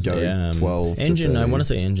just go 12 engine, to 13. I want to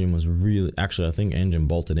say engine was really, actually, I think engine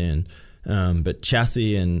bolted in. But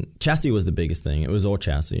chassis was the biggest thing. It was all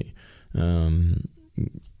chassis.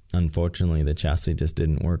 Unfortunately, the chassis just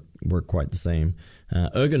didn't work quite the same.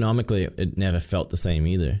 Ergonomically, it never felt the same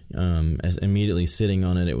either. As immediately sitting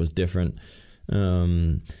on it, it was different.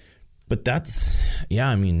 But that's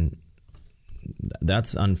the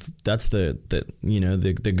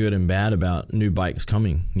good and bad about new bikes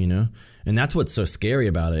coming, and that's what's so scary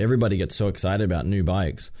about it. Everybody gets so excited about new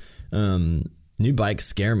bikes. New bikes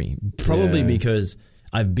scare me, probably because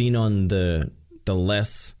I've been on the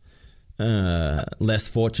less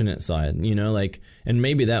fortunate side, and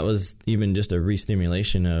maybe that was even just a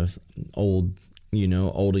re-stimulation of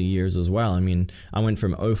older years as well. I mean, I went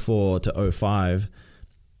from 04 to 05,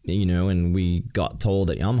 and we got told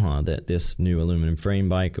at Yamaha that this new aluminum frame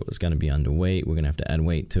bike, it was going to be underweight. We're going to have to add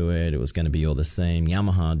weight to it. It was going to be all the same.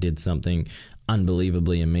 Yamaha did something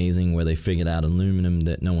unbelievably amazing where they figured out aluminum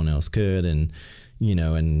that no one else could, and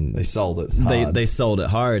and they sold it hard. They sold it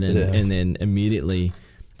hard, and then immediately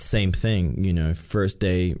same thing. First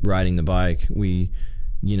day riding the bike, we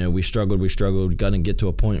struggled, got to get to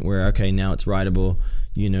a point where, okay, now it's rideable.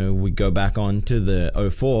 We go back on to the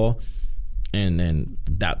 04, and then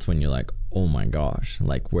that's when you're like, oh my gosh,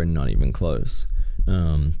 like we're not even close.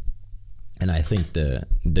 And I think the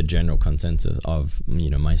general consensus of,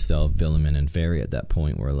 myself, Villeman, and Ferry at that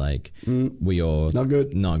point were like, we all not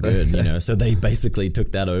good, So they basically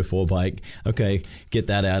took that 04 bike, okay, get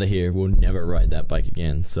that out of here. We'll never ride that bike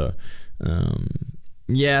again. So,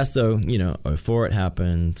 so 04 it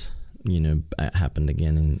happened. It happened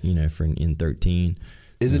again in 13.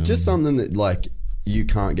 Is it just something that like you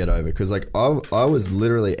can't get over? Because like I was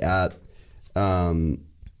literally at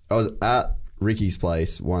Ricky's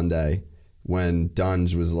place one day when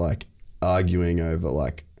Dunge was like arguing over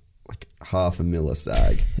like half a mil a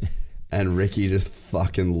sag, and Ricky just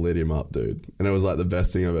fucking lit him up, dude. And it was like the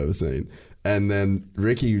best thing I've ever seen. And then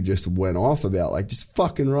Ricky just went off about like, just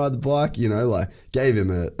fucking ride the bike, like gave him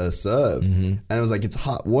a serve. Mm-hmm. And it was like, it's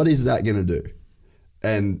hot. What is that going to do?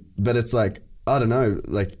 But it's like, I don't know,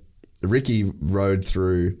 like Ricky rode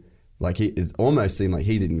through, like it almost seemed like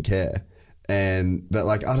he didn't care. But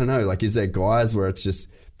like, I don't know, like is there guys where it's just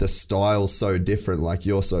the style's so different, like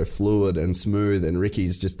you're so fluid and smooth and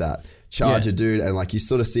Ricky's just that charger dude. And like you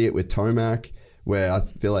sort of see it with Tomac, where I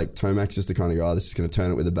feel like Tomac's just the kind of guy that's just going to turn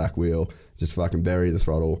it with the back wheel, just fucking bury the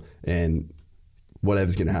throttle, and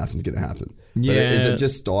whatever's going to happen is going to happen. Yeah. But is it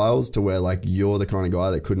just styles to where like you're the kind of guy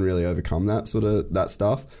that couldn't really overcome that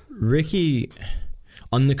stuff? Ricky,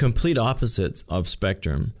 on the complete opposites of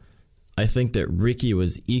spectrum, I think that Ricky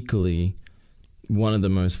was equally one of the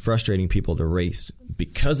most frustrating people to race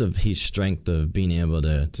because of his strength of being able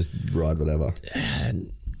to just ride whatever,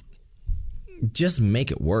 just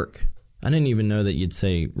make it work. I didn't even know that you'd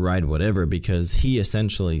say ride whatever, because he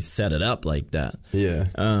essentially set it up like that. Yeah.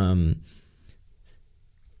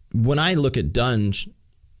 When I look at Dunge,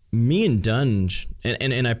 me and Dunge,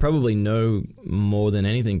 and I probably know more than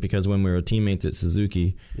anything because when we were teammates at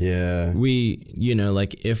Suzuki, we,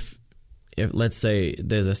 like if let's say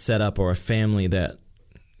there's a setup or a family that,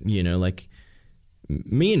 like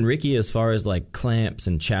me and Ricky, as far as like clamps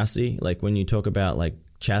and chassis, like when you talk about like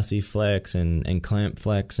chassis flex and clamp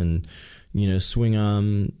flex and swing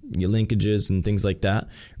arm, your linkages and things like that,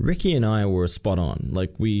 Ricky and I were spot on.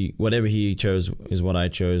 Like whatever he chose is what I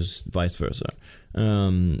chose, vice versa.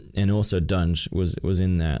 And also Dunge was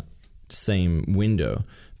in that same window.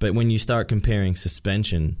 But when you start comparing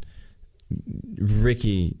suspension,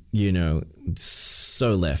 Ricky,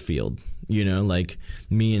 so left field. Like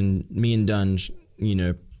me and Dunge,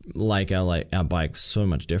 like our bikes so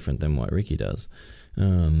much different than what Ricky does.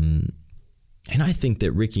 And I think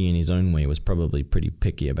that Ricky in his own way was probably pretty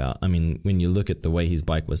picky about, I mean, when you look at the way his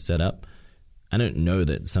bike was set up, I don't know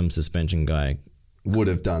that some suspension guy would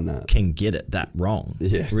have done that, can get it that wrong.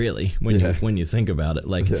 Yeah. Really, when you think about it,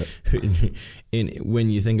 like when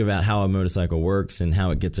you think about how a motorcycle works and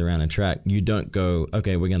how it gets around a track, you don't go,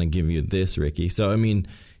 okay, we're going to give you this, Ricky. So I mean,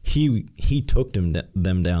 he took them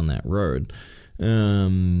down that road.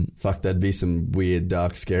 Fuck, that'd be some weird,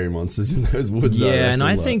 dark, scary monsters in those woods. Yeah, and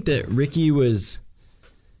I think that Ricky was,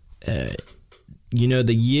 the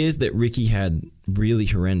years that Ricky had really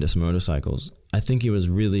horrendous motorcycles. I think he was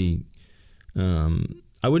really,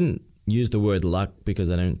 I wouldn't use the word luck because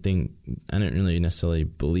I don't really necessarily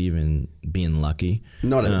believe in being lucky.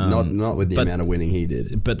 Not with the amount of winning he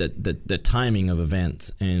did. But the timing of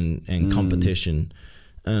events and competition.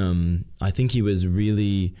 I think he was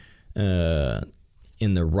really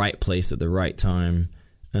in the right place at the right time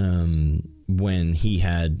when he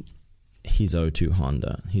had his 02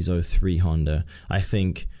 Honda, his 03 Honda. I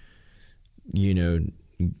think,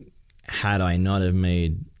 had I not have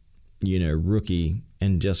made, rookie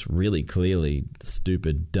and just really clearly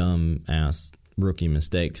stupid, dumb ass rookie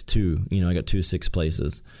mistakes too. I got 2 6th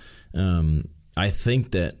places. I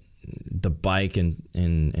think that the bike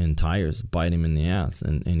and tires bite him in the ass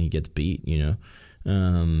and he gets beat,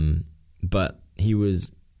 but he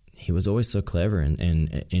was always so clever and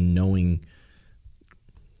in knowing,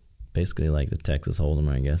 basically like the Texas Hold'em,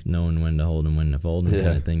 I guess, knowing when to hold and when to fold and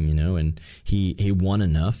kind of thing, and he won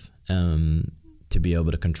enough to be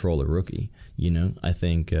able to control a rookie, I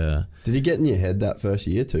think. Did he get in your head that first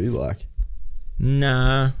year too? Like,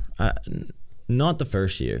 nah, not the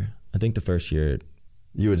first year. I think the first year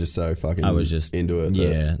you were just so fucking. I was just into it.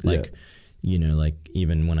 Yeah, like like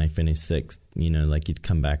even when I finished 6th, like you'd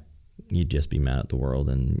come back, you'd just be mad at the world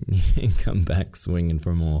and come back swinging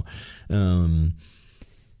for more. The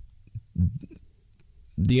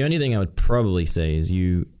only thing I would probably say is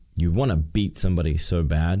you want to beat somebody so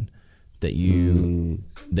bad that you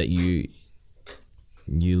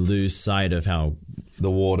lose sight of how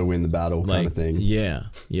the war to win the battle kind of thing. Yeah.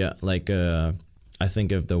 Like I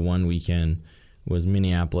think of the one weekend was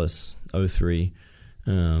Minneapolis 03.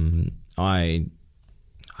 I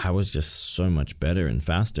was just so much better and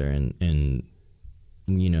faster and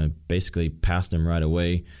basically passed him right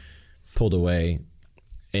away, pulled away,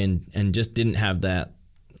 and just didn't have that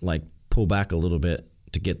like pull back a little bit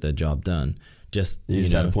to get the job done. You just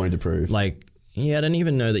had a point to prove. Like, I didn't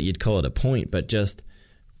even know that you'd call it a point, but just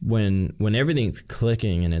when everything's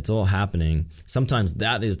clicking and it's all happening, sometimes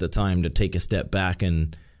that is the time to take a step back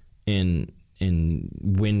and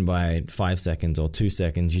win by 5 seconds or 2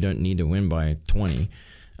 seconds. You don't need to win by 20.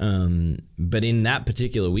 But in that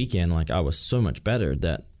particular weekend, like, I was so much better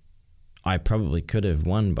that I probably could have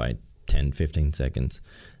won by 10, 15 seconds.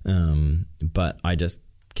 But I just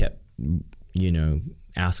kept,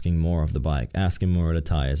 asking more of the bike, asking more of the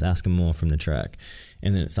tires, asking more from the track.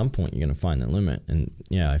 And then at some point you're going to find the limit. And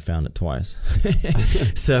I found it twice.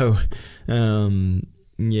 So,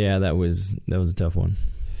 that was a tough one.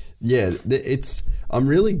 Yeah, I'm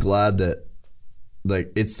really glad that,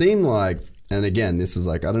 like, it seemed like, and again, this is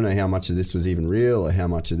like, I don't know how much of this was even real or how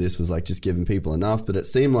much of this was like just giving people enough, but it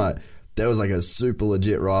seemed like there was like a super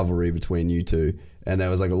legit rivalry between you two. And there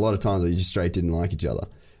was like a lot of times that you just straight didn't like each other.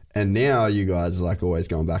 And now you guys are like always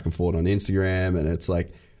going back and forth on Instagram. And it's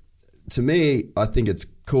like, to me, I think it's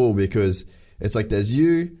cool because it's like there's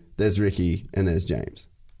you, there's Ricky, and there's James.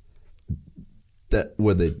 That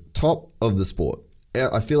were the top of the sport.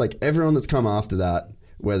 I feel like everyone that's come after that,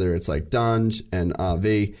 whether it's like Dunge and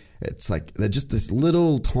RV, it's like they're just this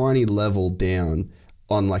little tiny level down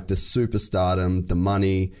on like the superstardom, the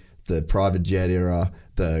money, the private jet era,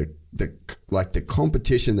 the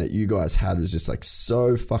competition that you guys had was just like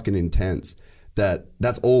so fucking intense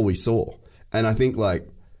that's all we saw. And I think like,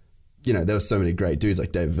 there were so many great dudes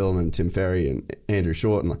like David Villeman, Tim Ferry, and Andrew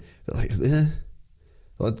Short, and I just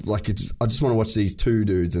want to watch these 2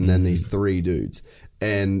 dudes and then these 3 dudes.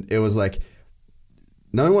 And it was like,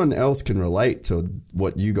 no one else can relate to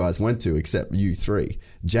what you guys went to except you 3.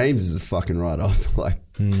 James is a fucking write-off. Like,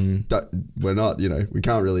 we're not, we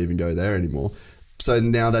can't really even go there anymore. So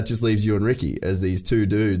now that just leaves you and Ricky as these 2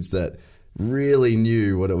 dudes that really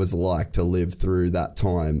knew what it was like to live through that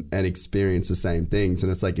time and experience the same things.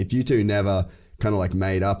 And it's like, if you 2 never kind of like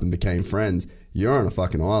made up and became friends, you're on a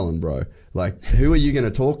fucking island, bro. Like, who are you going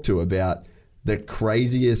to talk to about the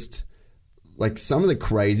craziest, like some of the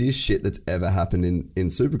craziest shit that's ever happened in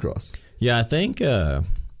Supercross? Yeah, I think, I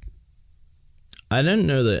don't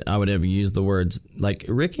know that I would ever use the words, like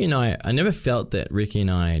Ricky and I never felt that Ricky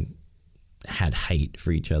and I had hate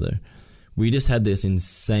for each other. We just had this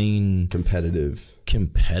insane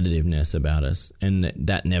competitiveness about us, and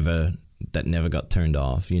that never got turned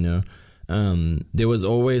off. There was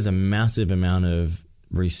always a massive amount of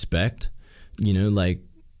respect. Like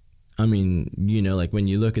when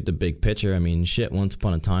you look at the big picture, once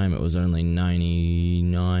upon a time it was only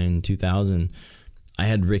 99, 2000. I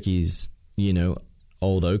had Ricky's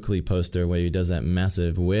old Oakley poster where he does that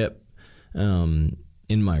massive whip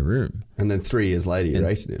in my room. And then 3 years later, you're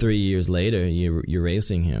racing him. 3 years later, you're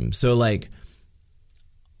racing him. So, like,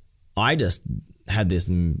 I just had this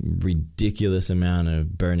ridiculous amount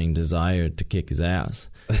of burning desire to kick his ass.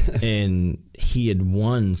 And he had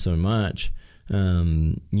won so much.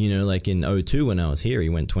 Like in 2002 when I was here, he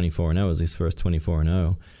went 24-0. It was his first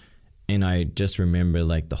 24-0. And I just remember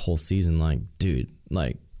like the whole season, like, dude,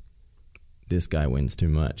 like this guy wins too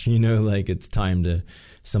much. Like it's time to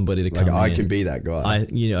somebody to come in. I can be that guy.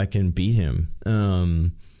 I can beat him.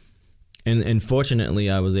 And fortunately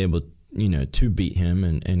I was able, to beat him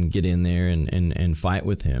and get in there and fight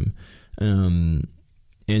with him. And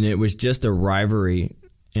it was just a rivalry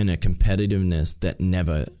and a competitiveness that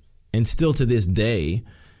never, and still to this day,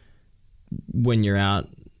 when you're out,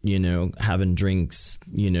 having drinks,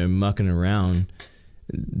 mucking around,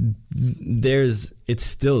 it's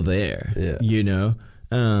still there.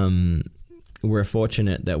 We're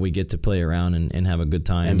fortunate that we get to play around and have a good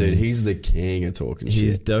time. And dude, he's the king of talking shit.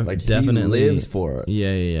 He's definitely he lives for it.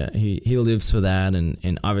 Yeah. He lives for that,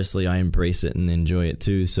 and obviously I embrace it and enjoy it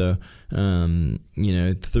too. So, through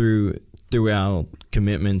our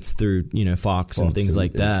commitments, through Fox and things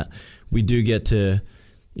like that, we do get to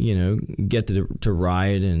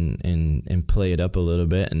ride and play it up a little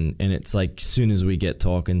bit, and it's like soon as we get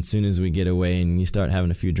talking, soon as we get away and you start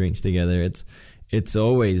having a few drinks together, it's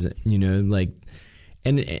always you're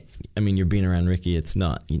being around Ricky, it's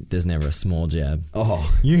not, there's never a small jab.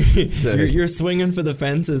 You're swinging for the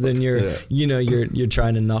fences, and you're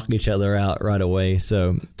trying to knock each other out right away.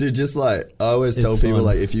 So dude, just like I always tell people, fun.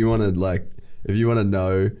 Like if you want to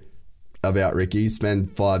know about Ricky,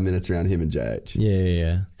 spend 5 minutes around him and JH.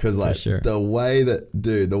 Yeah. Because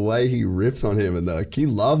the way he rips on him, and he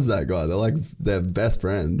loves that guy. They're best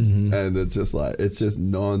friends, and it's just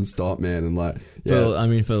non-stop, man. And one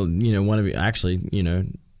of you, actually,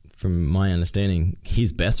 from my understanding,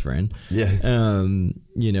 his best friend. Yeah. An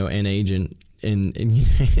agent. And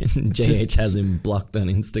JH has him blocked on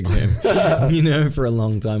Instagram, for a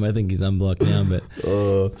long time. I think he's unblocked now, but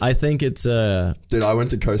I think it's... Dude, I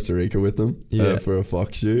went to Costa Rica with them for a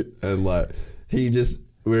Fox shoot, and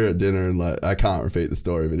we were at dinner, and I can't repeat the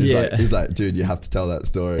story, but he's like, dude, you have to tell that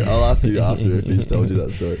story. I'll ask you after if he's told you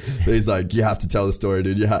that story. But he's like, you have to tell the story,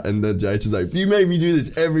 dude. And then JH is like, you make me do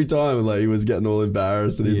this every time. And he was getting all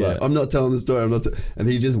embarrassed, and he's like, I'm not telling the story. And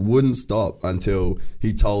he just wouldn't stop until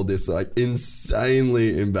he told this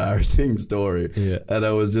insanely embarrassing story. Yeah. And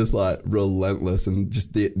it was just relentless, and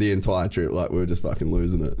just the entire trip, we were just fucking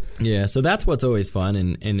losing it. Yeah. So that's what's always fun.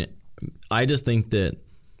 And I just think that,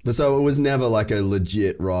 but so it was never a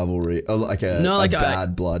legit rivalry, or a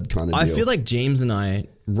bad blood kind of deal. I feel like James and I,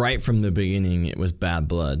 right from the beginning, it was bad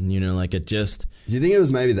blood. It just... Do you think it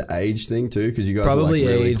was maybe the age thing too? Because you guys probably are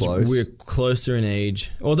really age. Close. We're closer in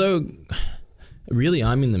age. Although, really,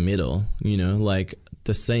 I'm in the middle.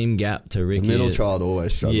 The same gap to Ricky. The middle child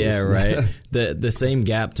always struggles. Yeah, right. The same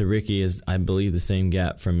gap to Ricky is, I believe, the same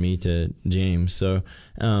gap from me to James. So,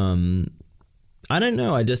 I don't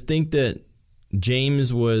know. I just think that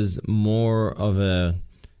James was more of a,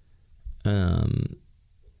 I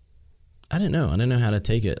don't know how to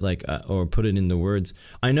take it, or put it into words.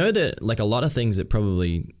 I know that a lot of things that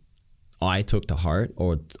probably I took to heart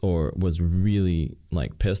or was really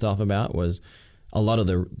pissed off about was a lot of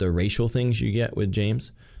the racial things you get with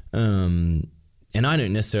James. And I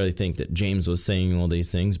don't necessarily think that James was saying all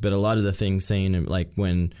these things, but a lot of the things saying,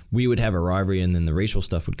 when we would have a rivalry and then the racial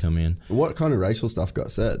stuff would come in. What kind of racial stuff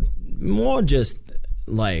got said? More just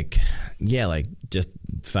just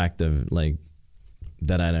fact of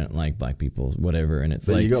that I don't like black people, whatever. And it's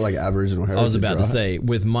you got Aboriginal heritage. I was about to say,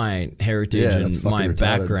 with my heritage and my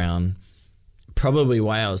background, probably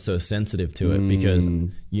why I was so sensitive to it, because,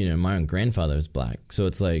 my own grandfather was black. So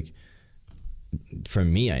it's for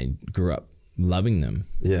me, I grew up loving them.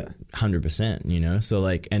 Yeah. 100%, So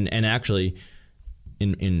and actually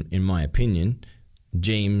in my opinion,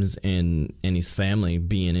 James and his family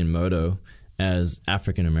being in moto as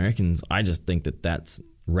African Americans, I just think that that's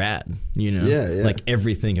rad, Yeah.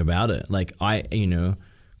 Everything about it.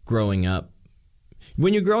 Growing up,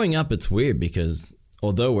 when you're growing up, it's weird because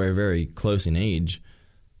although we're very close in age,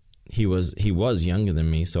 he was younger than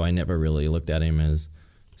me, so I never really looked at him as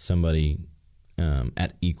somebody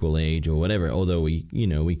at equal age or whatever. Although we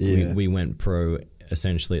went pro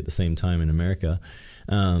essentially at the same time in America.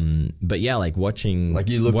 But yeah, watching,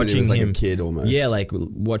 you looked at him as a kid almost. Yeah,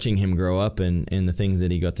 watching him grow up and the things that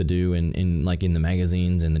he got to do and in the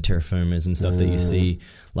magazines and the terraformers and stuff that you see.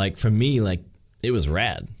 For me, it was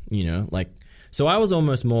rad, so I was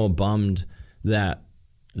almost more bummed that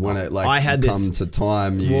when it I had come this, to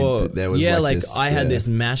time, there was this, I had this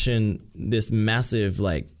massive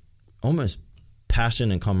almost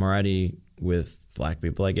passion and camaraderie with black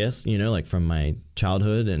people, I guess, from my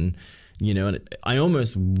childhood, and you know, and I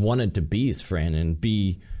almost wanted to be his friend and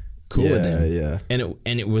be cool with him. Yeah.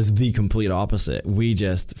 And it was the complete opposite. We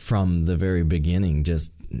just, from the very beginning,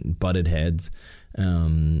 just butted heads.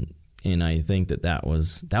 And I think that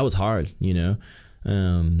was hard, you know.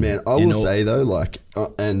 Man, I will say though, like,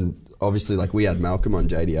 and obviously, like, we had Malcolm on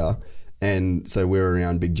JDR, and so we were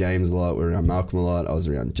around Big James a lot, we were around Malcolm a lot, I was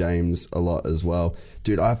around James a lot as well.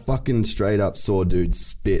 Dude, I fucking straight up saw dudes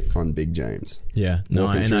spit on Big James. Yeah.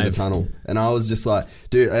 Walking through the tunnel. And I was just like,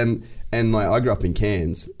 dude, and like, I grew up in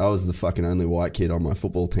Cairns. I was the fucking only white kid on my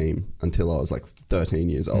football team until I was like 13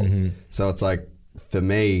 years old. So it's like, for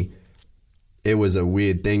me, it was a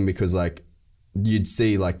weird thing because like, you'd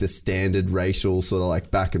see like the standard racial sort of like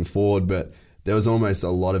back and forward, but there was almost a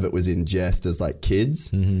lot of it was in jest as like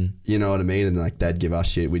kids, you know what I mean? And like they'd give us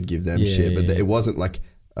shit, we'd give them shit, but it wasn't like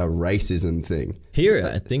a racism thing. Here,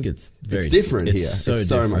 I think it's very different. It's here. It's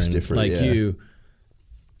so much different.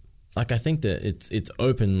 Like I think that it's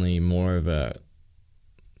openly more of a,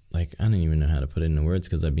 like, I don't even know how to put it into words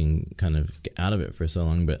because I've been kind of out of it for so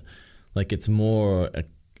long, but like it's more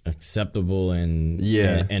acceptable and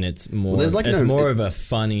it's more there's like more of a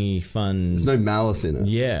fun. There's no malice in it.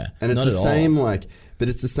 Yeah, and it's the same like, but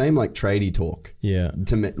it's the same like tradie talk. Yeah,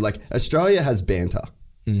 to me, like Australia has banter,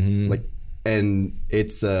 like, and it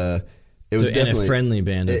was definitely a friendly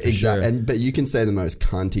banter. Exactly, sure. But you can say the most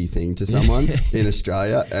cunty thing to someone in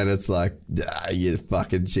Australia, and it's like, you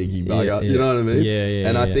fucking cheeky bugger. You know what I mean? Yeah.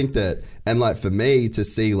 And I think that, and like for me to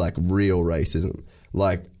see like real racism,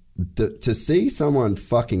 like. To see someone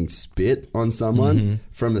fucking spit on someone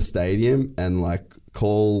from a stadium and like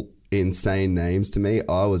call insane names to me,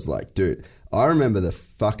 I was like, dude, I remember the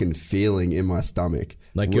fucking feeling in my stomach.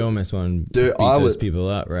 Like you almost want to beat those people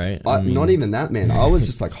up, right? I mean, not even that, man. I was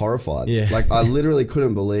just like horrified. Yeah. Like I literally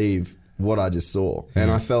couldn't believe what I just saw,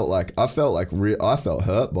 and I felt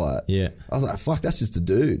hurt by it. Yeah, I was like, fuck, that's just a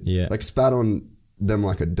dude. Yeah, like spat on them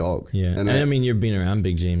like a dog. Yeah, and I mean, you've been around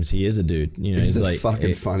Big James. He is a dude. You know, he's the like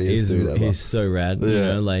fucking funniest dude ever. He's so rad. Yeah. You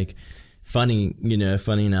know, like funny. You know,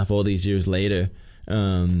 funny enough. All these years later,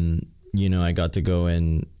 you know, I got to go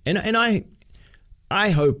and I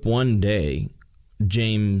hope one day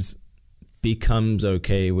James becomes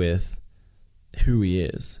okay with who he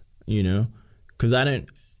is. You know, because I don't.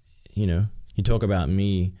 You know, you talk about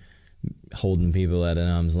me holding people at an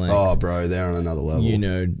arm's length. Oh, bro, they're on another level. You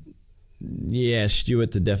know. Yeah,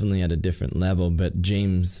 Stuart's definitely at a different level, but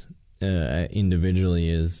James individually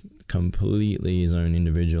is completely his own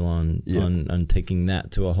individual on taking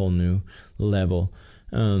that to a whole new level.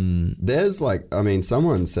 There's like, I mean,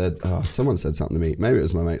 someone said something to me. Maybe it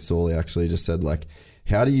was my mate Sawley actually. Just said like,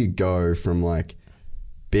 how do you go from like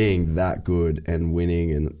being that good and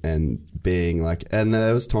winning and being like, and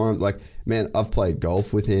there was times like, man, I've played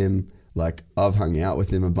golf with him. Like, I've hung out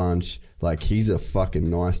with him a bunch. Like, he's a fucking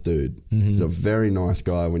nice dude. He's a very nice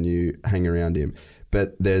guy when you hang around him.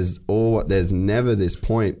 But there's never this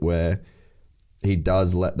point where he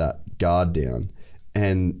does let that guard down.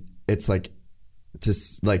 And it's like to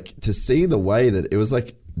see the way that it was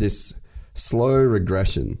like this slow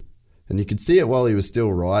regression. And you could see it while he was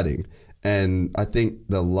still riding. And I think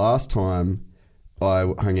the last time I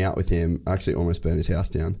hung out with him, I actually almost burned his house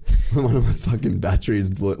down. One of my fucking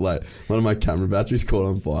batteries blew, like one of my camera batteries caught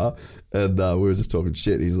on fire, and we were just talking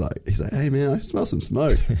shit. He's like, hey man, I smell some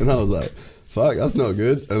smoke, and I was like, fuck, that's not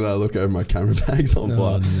good. And I look over, my camera bag's on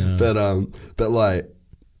fire. No. But like,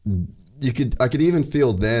 I could even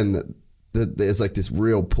feel then that there's like this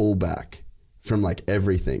real pullback from like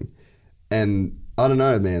everything, and I don't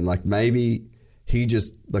know, man. Like maybe. He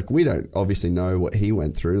just, like, we don't obviously know what he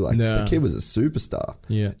went through. Like, the kid was a superstar.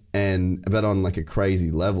 Yeah. But on, like, a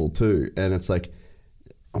crazy level, too. And it's like,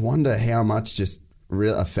 I wonder how much just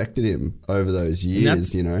really affected him over those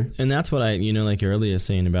years, you know? And that's what I, you know, like earlier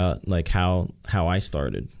saying about, like, how I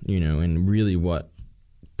started, you know, and really what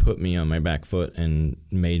put me on my back foot and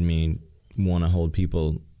made me want to hold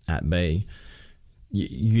people at bay.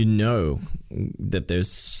 You know that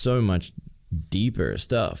there's so much deeper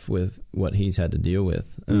stuff with what he's had to deal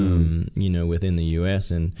with, you know, within the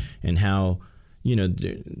U.S. and how, you know,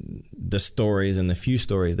 the stories and the few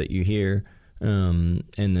stories that you hear, and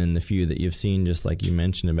then the few that you've seen, just like you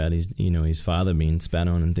mentioned about his father being spat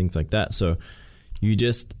on and things like that. So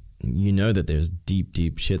you know that there's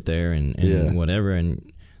deep shit there and whatever.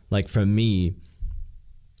 And like for me,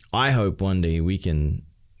 I hope one day we can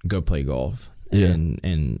go play golf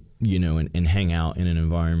and you know, and hang out in an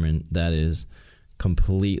environment that is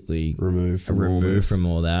completely removed from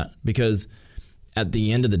all that. Because at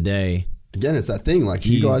the end of the day, again, it's that thing, like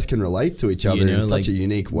you guys can relate to each other in such a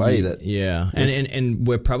unique way that... Yeah, and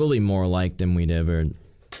we're probably more alike than we'd ever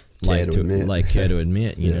care to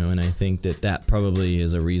admit, you know, and I think that probably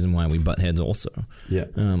is a reason why we butt heads also,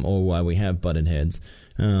 or why we have butted heads.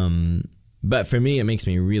 But for me, it makes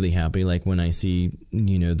me really happy, like when I see,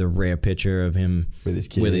 you know, the rare picture of him with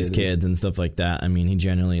his kids and stuff like that. I mean, he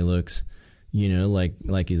generally looks, you know,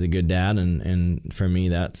 like he's a good dad, and for me,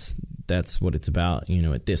 that's what it's about, you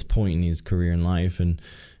know, at this point in his career and life. And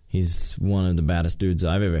he's one of the baddest dudes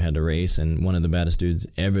I've ever had to race, and one of the baddest dudes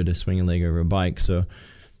ever to swing a leg over a bike. So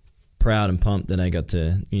proud and pumped that I got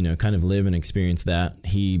to, you know, kind of live and experience that.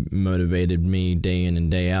 He motivated me day in and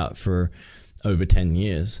day out for over 10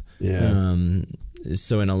 years. Yeah.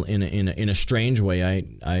 So in a strange way,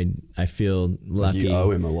 I feel lucky. Like you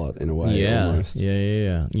owe him a lot in a way. Yeah. Almost.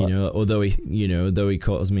 Yeah. You know, although he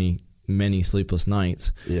caused me many sleepless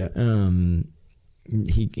nights. Yeah.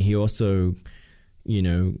 He also, you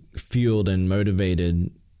know, fueled and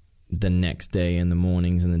motivated the next day and the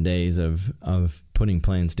mornings and the days of putting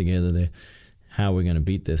plans together to how we're going to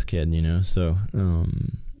beat this kid, you know. So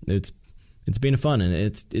it's been fun, and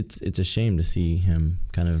it's a shame to see him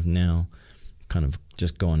kind of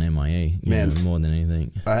just going MIA, you know, more than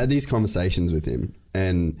anything. I had these conversations with him,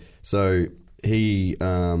 and so he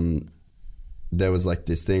there was like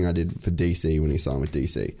this thing I did for DC when he signed with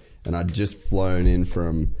DC, and I'd just flown in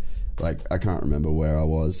from, like, I can't remember where I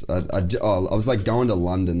was. I was like going to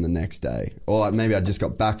London the next day, or like maybe I just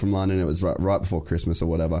got back from London. It was right before Christmas or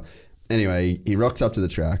whatever. Anyway, he rocks up to the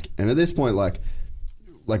track, and at this point, like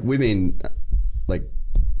we've been like,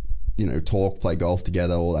 you know, play golf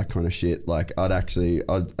together, all that kind of shit. Like I'd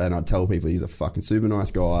tell people he's a fucking super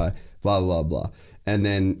nice guy, blah blah blah. And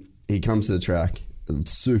then he comes to the track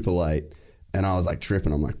super late. And I was like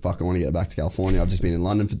tripping. I'm like, fuck, I want to get back to California. I've just been in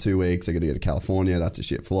London for 2 weeks. I got to go to California. That's a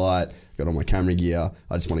shit flight. Got all my camera gear.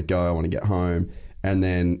 I just want to go. I want to get home. And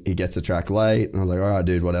then he gets the track late. And I was like, all right,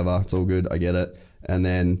 dude, whatever. It's all good. I get it. And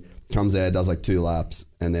then comes there, does like 2 laps.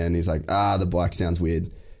 And then he's like, the bike sounds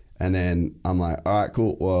weird. And then I'm like, all right,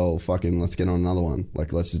 cool. Well, fucking let's get on another one.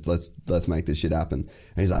 Like, let's make this shit happen. And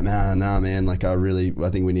he's like, nah, man. Like, I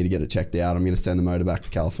think we need to get it checked out. I'm going to send the motor back to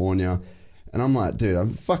California. And I'm like, dude,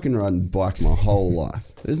 I've fucking ridden bikes my whole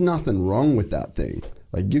life. There's nothing wrong with that thing.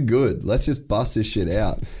 Like, you're good. Let's just bust this shit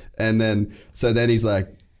out. And then he's like,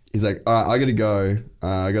 all right, I got to go.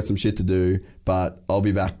 I got some shit to do, but I'll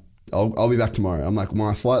be back. I'll be back tomorrow. I'm like,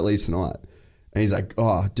 my flight leaves tonight. And he's like,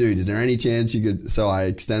 oh, dude, is there any chance you could? So I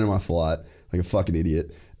extended my flight like a fucking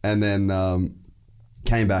idiot. And then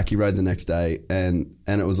came back. He rode the next day, and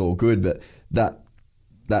it was all good. But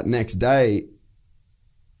that next day,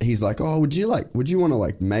 he's like, oh, would you want to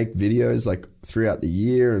like make videos like throughout the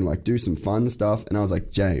year and like do some fun stuff? And I was like,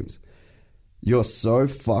 James, you're so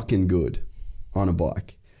fucking good on a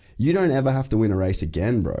bike. You don't ever have to win a race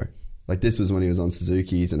again, bro. Like, this was when he was on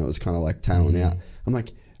Suzuki's and it was kind of like tailing out. I'm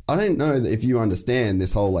like, I don't know if you understand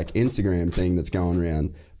this whole like Instagram thing that's going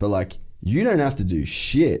around, but like, you don't have to do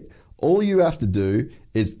shit. All you have to do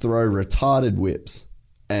is throw retarded whips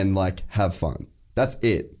and like have fun. That's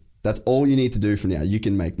it. That's all you need to do from now. You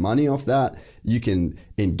can make money off that. You can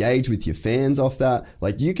engage with your fans off that.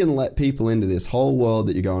 Like, you can let people into this whole world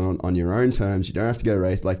that you're going on your own terms. You don't have to go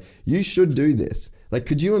race. Like, you should do this. Like,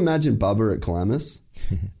 could you imagine Bubba at Calamus?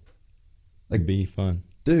 Like, be fun.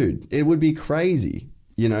 Dude, it would be crazy,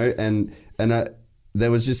 you know? And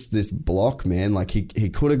there was just this block, man. Like, he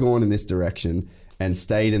could have gone in this direction and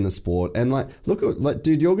stayed in the sport. And like, look, like,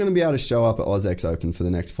 dude, you're going to be able to show up at AusX Open for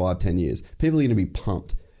the next 5-10 years. People are going to be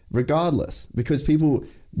pumped. Regardless, because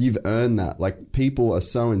you've earned that. Like, people are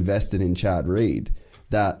so invested in Chad Reed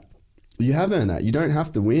that you have earned that. You don't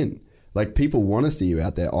have to win. Like, people want to see you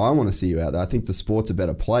out there. I want to see you out there. I think the sport's a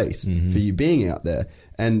better place for you being out there.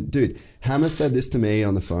 And dude, Hammer said this to me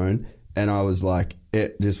on the phone, and I was like,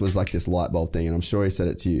 it just was like this light bulb thing. And I'm sure he said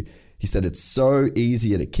it to you. He said, it's so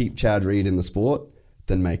easier to keep Chad Reed in the sport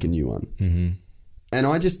than make a new one. Mm-hmm. And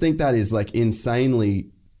I just think that is like insanely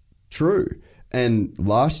true. And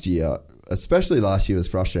last year, especially last year, was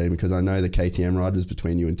frustrating because I know the KTM ride was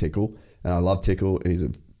between you and Tickle, and I love Tickle, and he's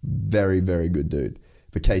a very, very good dude.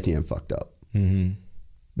 But KTM fucked up. Mm-hmm.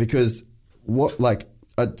 Because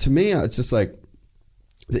to me, it's just like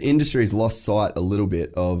the industry's lost sight a little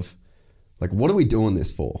bit of like, what are we doing this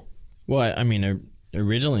for? Well, I mean,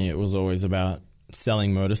 originally it was always about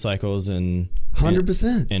selling motorcycles and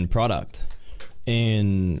 100% and product,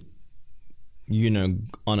 and you know,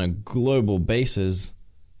 on a global basis,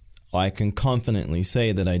 I can confidently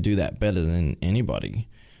say that I do that better than anybody.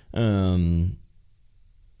 At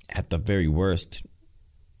the very worst,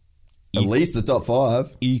 at least the top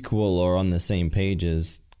 5, equal or on the same page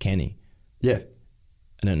as Kenny. Yeah,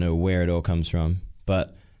 I don't know where it all comes from,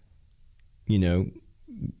 but you know,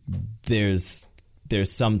 there's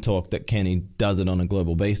some talk that Kenny does it on a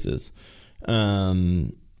global basis. I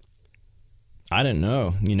don't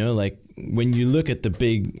know, like when you look at the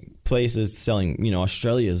big places selling,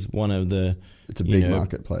 Australia's one of the... It's a big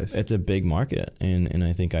marketplace. It's a big market, and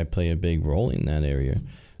I think I play a big role in that area.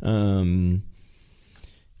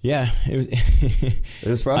 It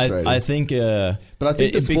was frustrating. I think, but I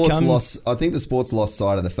think the sport's lost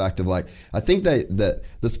sight of the fact of I think that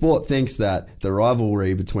the sport thinks that the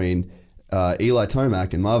rivalry between Eli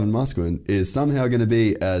Tomac and Marvin Musquin is somehow going to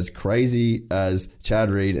be as crazy as Chad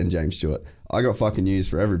Reed and James Stewart. I got fucking news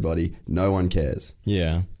for everybody. No one cares.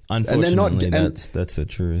 Yeah. Unfortunately, that's the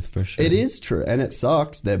truth for sure. It is true, and it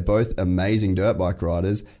sucks. They're both amazing dirt bike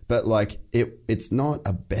riders, but it's not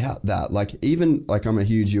about that. Even I'm a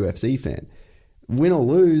huge UFC fan. Win or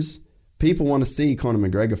lose, people want to see Conor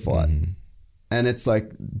McGregor fight, and it's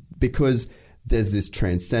because there's this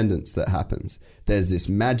transcendence that happens. There's this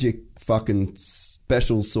magic fucking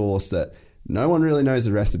special sauce that no one really knows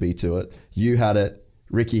the recipe to it. You had it,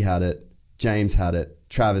 Ricky had it, James had it,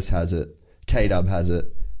 Travis has it, K-Dub has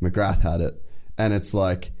it, McGrath had it, and it's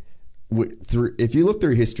if you look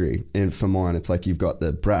through history, and for mine, it's you've got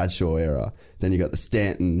the Bradshaw era, then you got the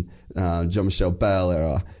Stanton, Jean-Michel Bale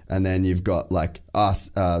era, and then you've got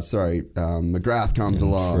McGrath comes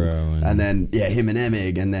along, and then him and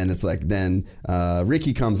Emig, and then it's then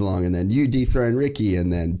Ricky comes along, and then you dethrone Ricky,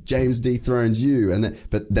 and then James dethrones you,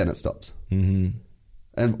 but then it stops. Mm-hmm.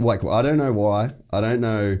 And I don't know why, I don't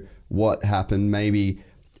know what happened. Maybe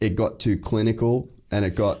it got too clinical. And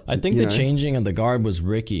it got... I think the changing of the guard was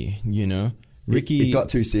Ricky, Ricky... It got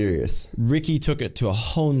too serious. Ricky took it to a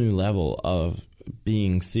whole new level of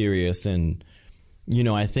being serious. And,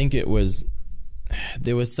 I think it was...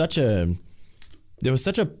 There was such a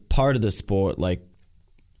part of the sport, I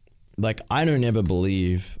don't ever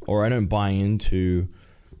believe, or I don't buy into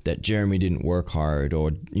that Jeremy didn't work hard,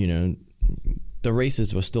 or, the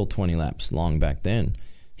races were still 20 laps long back then.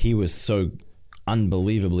 He was so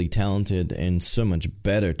unbelievably talented and so much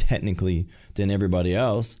better technically than everybody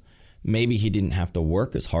else. Maybe he didn't have to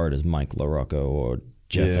work as hard as Mike LaRocco or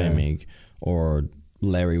Jeff Emig or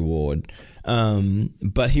Larry Ward,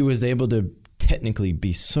 but he was able to technically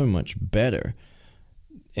be so much better.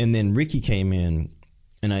 And then Ricky came in,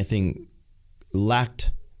 and I think lacked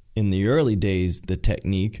in the early days the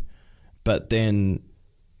technique, but then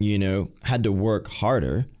had to work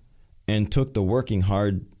harder and took the working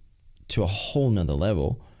hard to a whole nother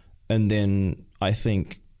level. And then I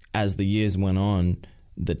think as the years went on,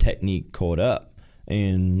 the technique caught up,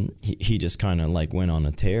 and he just kind of went on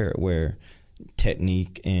a tear where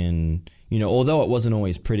technique and, although it wasn't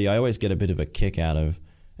always pretty, I always get a bit of a kick out of,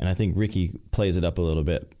 and I think Ricky plays it up a little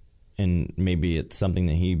bit, and maybe it's something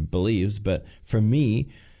that he believes, but for me,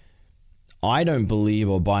 I don't believe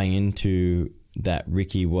or buy into that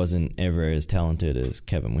Ricky wasn't ever as talented as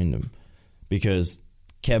Kevin Windham, because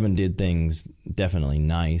Kevin did things definitely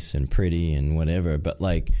nice and pretty and whatever, but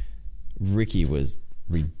Ricky was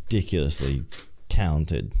ridiculously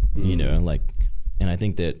talented, and I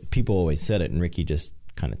think that people always said it, and Ricky just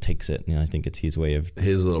kind of takes it, and I think it's his way of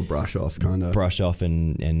his little brush off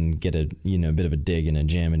and get a bit of a dig and a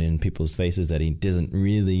jam it in people's faces that he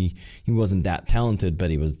wasn't that talented, but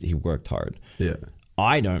he worked hard. Yeah,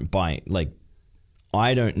 I don't buy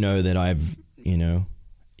I don't know that I've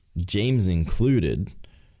James included.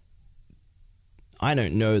 I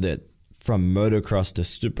don't know that from motocross to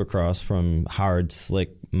supercross, from hard,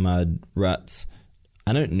 slick, mud, ruts,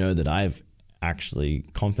 I don't know that I've actually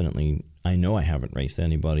confidently, I know I haven't raced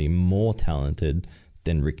anybody more talented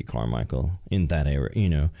than Ricky Carmichael in that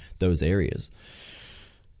area, those areas.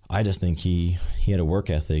 I just think he had a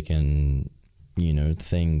work ethic and,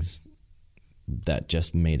 things that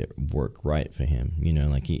just made it work right for him.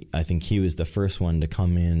 I think he was the first one to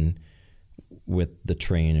come in with the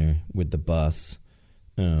trainer, with the bus,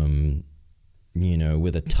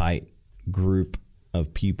 with a tight group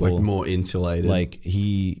of people, more insulated.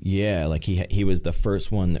 He was the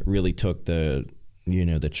first one that really took the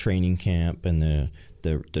training camp and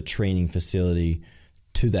the training facility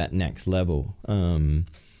to that next level.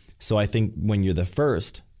 So I think when you're the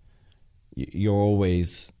first, you're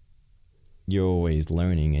always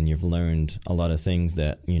learning, and you've learned a lot of things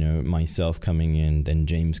that myself coming in, then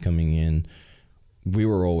James coming in, we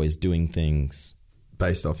were always doing things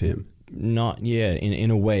based off him. In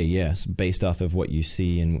a way, yes, based off of what you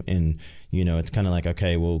see, and it's kind of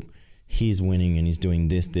okay, well, he's winning and he's doing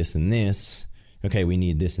this and this, okay, we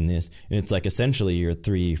need this and this, and it's essentially you're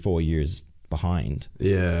 3-4 years behind.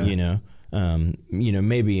 Yeah,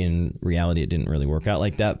 Maybe in reality it didn't really work out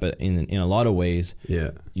like that, but in a lot of ways,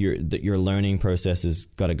 your learning process has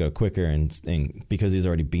got to go quicker, and because he's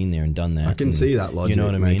already been there and done that. I can see that logic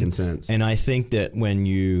making sense. And I think that when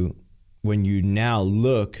you now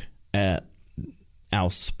look at our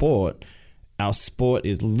sport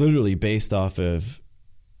is literally based off of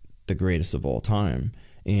the greatest of all time,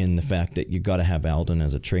 in the fact that you got to have Alden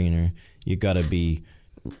as a trainer, you got to be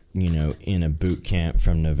in a boot camp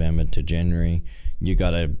from November to January. You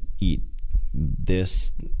got to eat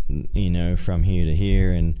this, from here to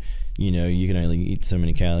here, and you can only eat so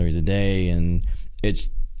many calories a day. And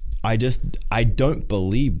I don't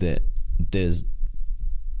believe that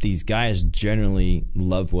these guys generally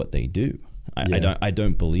love what they do. I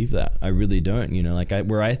don't believe that. I really don't.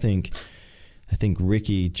 I think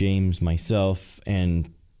Ricky, James, myself,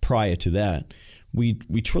 and prior to that, we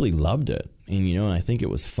truly loved it. And I think it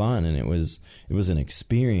was fun, and it was an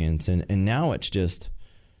experience, and now it's just,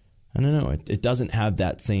 I don't know, it doesn't have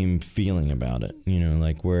that same feeling about it,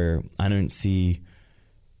 where I don't see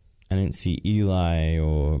Eli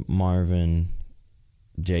or Marvin,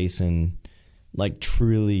 Jason,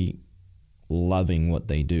 truly loving what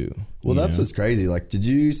they do. Well, that's what's crazy. Did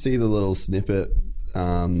you see the little snippet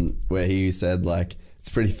where he said, it's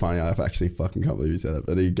pretty funny, I actually fucking can't believe he said it,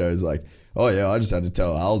 but he goes oh yeah, I just had to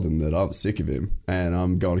tell Alden that I was sick of him and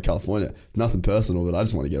I'm going to California. Nothing personal, but I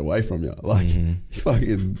just want to get away from you.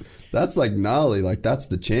 Fucking, that's gnarly. That's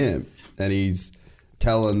the champ. And he's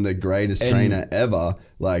telling the greatest trainer ever,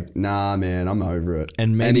 nah, man, I'm over it.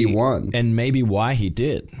 And he won. And maybe why he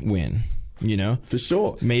did win, For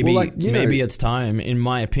sure. Maybe it's time, in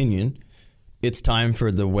my opinion, it's time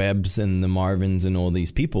for the Webbs and the Marvins and all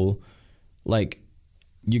these people,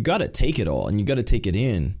 you got to take it all, and you got to take it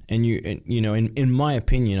in. And in my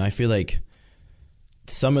opinion, I feel like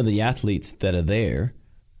some of the athletes that are there,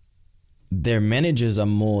 their managers are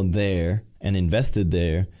more there and invested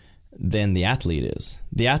there than the athlete is.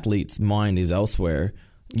 The athlete's mind is elsewhere,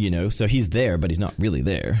 so he's there, but he's not really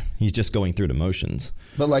there. He's just going through the motions.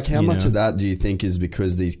 But how much of that do you think is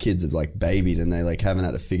because these kids have babied and they haven't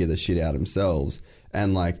had to figure the shit out themselves?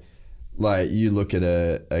 And you look at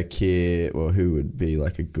a kid, or who would be a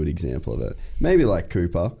good example of it? Maybe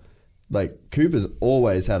Cooper. Cooper's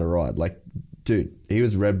always had a ride. Dude, he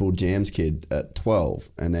was Red Bull Jams kid at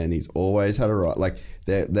 12, and then he's always had a ride.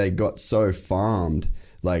 They got so farmed.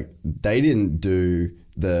 They didn't do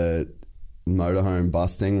the motorhome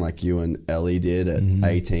busting like you and Ellie did at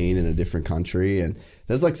 18 in a different country. And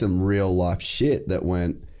there's some real life shit that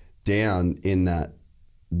went down in that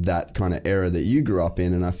kind of era that you grew up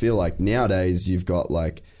in. And I feel nowadays you've got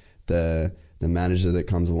the manager that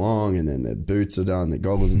comes along, and then the boots are done, the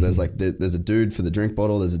goggles. There's there's a dude for the drink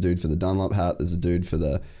bottle, there's a dude for the Dunlop hat, there's a dude for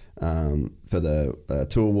the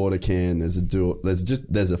tool water can, there's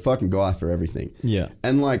a fucking guy for everything. Yeah.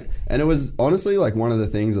 And and it was honestly one of the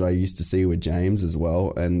things that I used to see with James as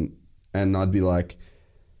well. And I'd be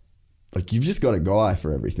you've just got a guy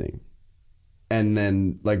for everything. And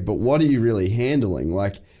then but what are you really handling?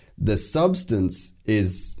 The substance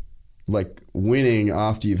is winning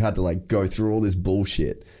after you've had to go through all this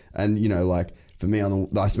bullshit. And for me,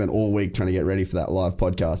 I spent all week trying to get ready for that live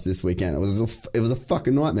podcast this weekend. It was a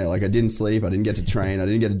fucking nightmare. I didn't sleep, I didn't get to train, I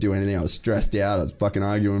didn't get to do anything. I was stressed out, I was fucking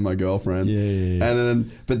arguing with my girlfriend. Yeah.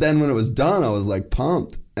 But then when it was done, I was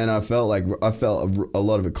pumped. And I felt a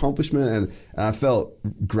lot of accomplishment, and I felt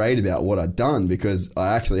great about what I'd done, because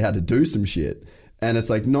I actually had to do some shit. And it's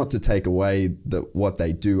not to take away what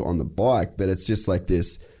they do on the bike, but it's just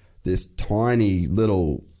this tiny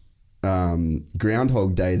little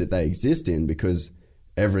Groundhog Day that they exist in, because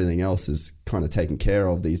everything else is kind of taken care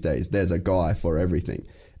of these days. There's a guy for everything.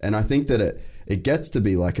 And I think that it gets to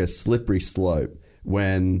be a slippery slope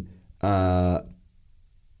when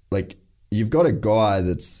you've got a guy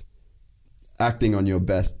that's acting on your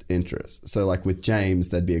best interest. So with James,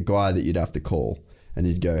 there'd be a guy that you'd have to call, and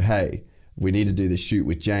you'd go, hey, we need to do this shoot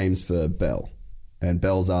with James for Bell. And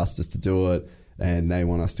Bell's asked us to do it, and they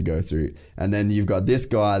want us to go through. And then you've got this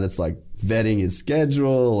guy that's vetting his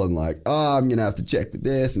schedule, and I'm going to have to check with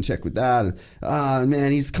this and check with that. And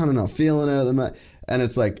man, he's kind of not feeling it at the moment. And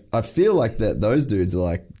it's I feel that those dudes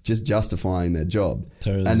are just justifying their job.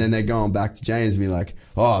 Totally. And then they're going back to James and be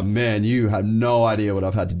oh man, you have no idea what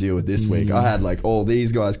I've had to deal with this week. I had all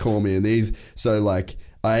these guys call me, and these, so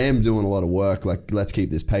I am doing a lot of work. Let's keep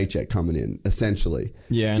this paycheck coming in, essentially.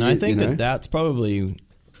 Yeah. And I think that's probably,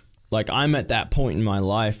 I'm at that point in my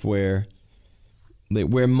life where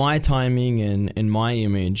my timing and my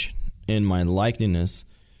image and my likeness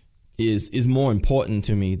is more important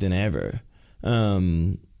to me than ever.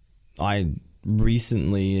 I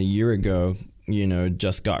recently, a year ago,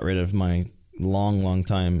 just got rid of my long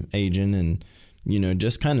time agent and,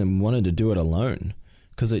 just kind of wanted to do it alone.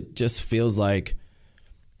 Because it just feels like,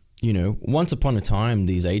 once upon a time,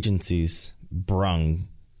 these agencies brung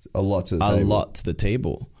a lot to the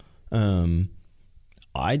table. And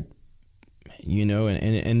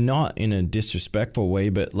not in a disrespectful way,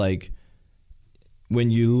 but like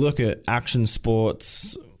when you look at action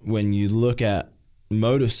sports, when you look at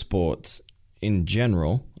motorsports in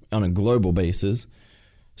general on a global basis,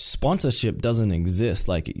 sponsorship doesn't exist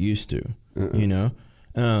like it used to,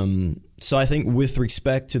 So I think with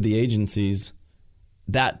respect to the agencies,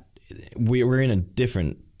 that we're in a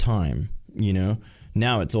different time,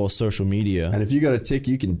 Now it's all social media. And if you got a tick,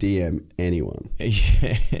 you can DM anyone.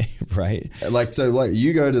 Right. Like, so like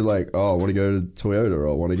you go to I want to go to Toyota or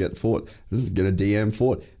I want to get Ford. This is going to DM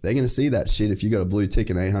Ford. They're going to see that shit if you got a blue tick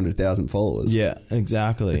and 800,000 followers. Yeah,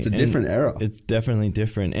 exactly. It's a different era. It's definitely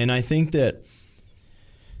different. And I think that,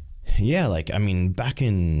 back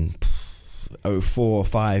in 04 or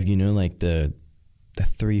 05, like the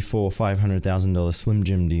 $300,000, $400,000, $500,000 Slim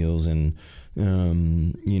Jim deals and,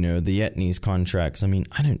 the Etnies contracts. I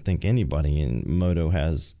don't think anybody in moto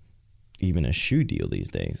has even a shoe deal these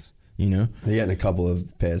days, You're getting a couple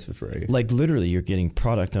of pairs for free. Like literally you're getting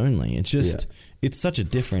product only. It's just, It's such a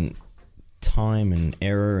different time and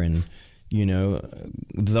era and,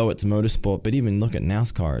 though it's motorsport, but even look at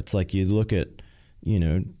NASCAR. It's like you look at,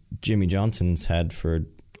 Jimmy Johnson's had for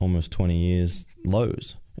almost 20 years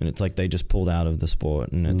Lowe's. And it's like they just pulled out of the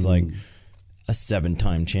sport. And it's like a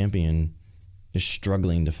 7-time champion is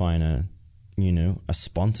struggling to find a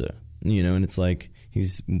sponsor, and it's like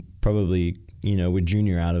he's probably, with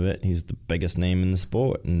Junior out of it, he's the biggest name in the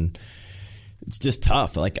sport. And it's just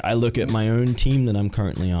tough. Like I look at my own team that I'm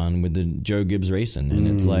currently on with the Joe Gibbs Racing, and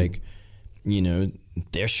it's like,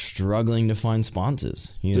 they're struggling to find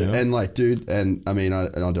sponsors, And I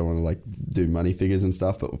don't want to do money figures and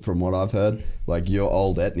stuff, but from what I've heard, like your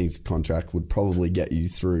old Etnies contract would probably get you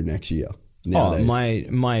through next year. Nowadays.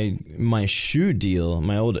 Oh, my shoe deal,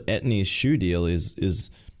 my old Etnies shoe deal is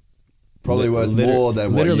probably worth more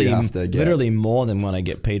than what you have to get. Literally more than what I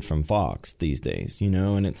get paid from Fox these days,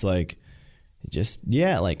 and it's like,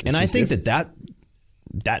 and I think that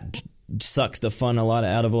sucks the fun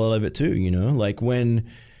out of a lot of it too, like when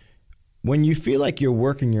you feel like you're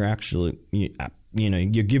working your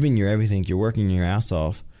you're giving your everything, you're working your ass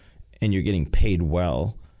off and you're getting paid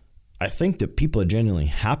well, I think that people are genuinely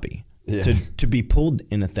happy to be pulled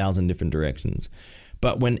in 1,000 different directions.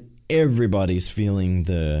 But when everybody's feeling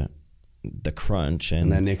the crunch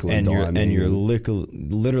and you're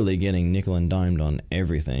literally getting nickel and dimed on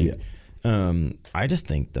everything, I just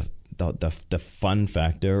think the fun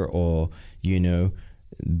factor, or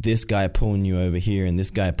this guy pulling you over here and this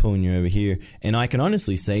guy pulling you over here, and I can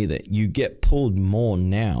honestly say that you get pulled more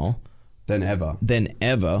now than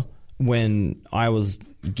ever. When I was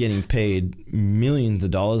getting paid millions of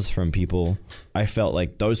dollars from people, I felt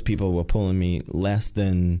like those people were pulling me less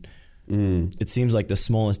than. It seems like the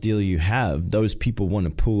smallest deal you have, those people want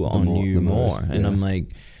to pull on you more. And I'm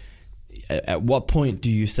like, at what point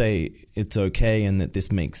do you say it's okay and that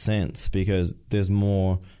this makes sense? Because there's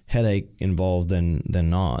more headache involved than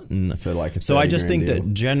not. And for like a so I just think deal.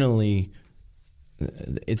 that generally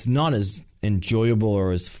it's not as enjoyable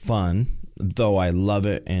or as fun, though I love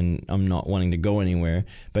it and I'm not wanting to go anywhere.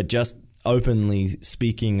 But just openly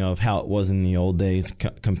speaking of how it was in the old days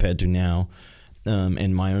compared to now,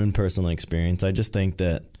 and my own personal experience, I just think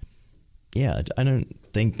that, I don't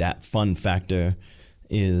think that fun factor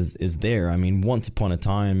is there. I mean, once upon a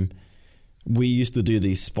time, we used to do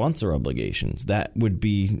these sponsor obligations that would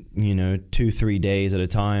be, 2-3 days at a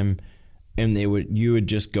time, and you would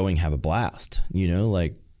just go and have a blast,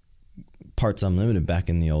 like Parts Unlimited back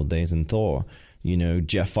in the old days in Thor.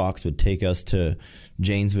 Jeff Fox would take us to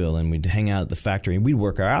Janesville and we'd hang out at the factory and we'd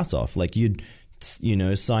work our ass off. Like you'd,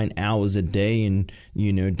 sign hours a day and,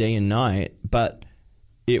 day and night. But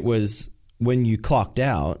it was when you clocked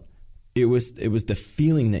out, it was the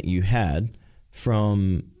feeling that you had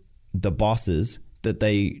from the bosses that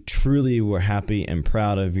they truly were happy and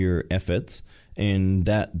proud of your efforts, and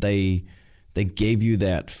that they gave you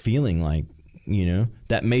that feeling, like,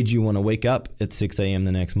 that made you want to wake up at 6 a.m.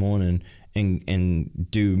 the next morning and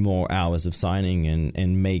do more hours of signing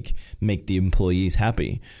and make the employees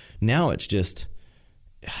happy. Now it's just,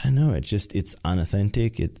 I don't know, it's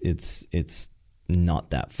unauthentic. It's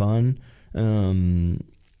not that fun.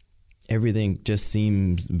 Everything just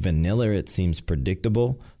seems vanilla. It seems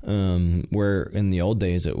predictable. Where in the old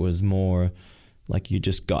days it was more, like you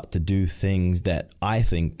just got to do things that I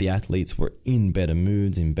think the athletes were in better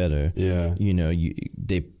moods, in better, you know, you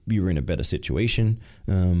were in a better situation,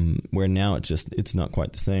 where now it's not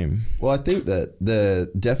quite the same. Well, I think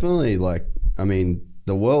that definitely like, I mean,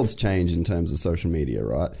 the world's changed in terms of social media,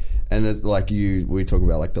 right? And it's like we talk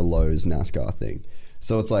about like the Lowe's NASCAR thing.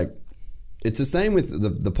 So it's like, it's the same with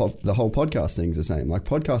the whole podcast thing's the same. Like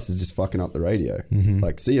podcast is just fucking up the radio.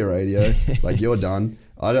 Like, see your radio, like you're done.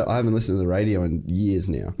 I haven't listened to the radio in years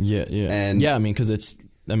now. Yeah. And I mean, because it's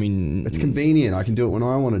convenient. I can do it when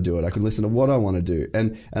I want to do it. I can listen to what I want to do.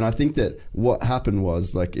 And I think that what happened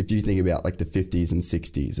was, like, if you think about like the 50s and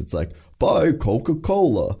 60s, it's like, buy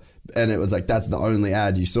Coca-Cola. And it was like, that's the only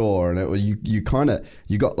ad you saw. And it was, you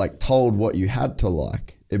got like told what you had to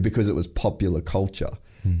like because it was popular culture.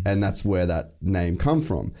 And that's where that name come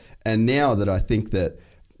from. And now that I think that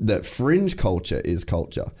fringe culture is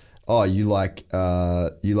culture. Oh, you like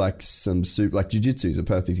some soup, like jiu-jitsu is a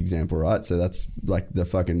perfect example, right? So that's like the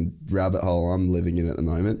fucking rabbit hole I'm living in at the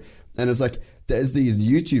moment. And it's like, there's these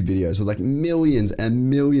YouTube videos with like millions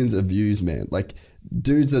and millions of views, man. Like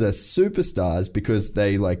dudes that are superstars because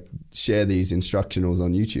they like share these instructionals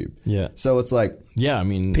on YouTube. Yeah. So it's like, yeah, I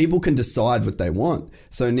mean, people can decide what they want.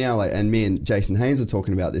 So now, like, and me and Jason Haynes were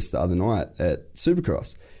talking about this the other night at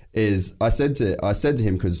Supercross. I said to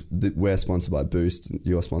him, because we're sponsored by Boost,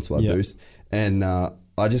 you're sponsored by Boost, and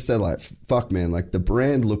I just said, like, fuck, man, like the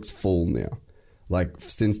brand looks full now. Like,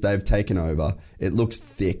 since they've taken over, it looks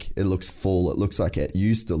thick, it looks full, it looks like it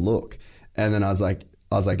used to look. And then I was like,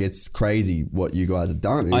 it's crazy what you guys have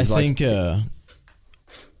done. I think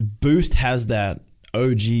Boost has that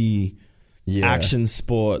OG action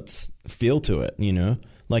sports feel to it, you know?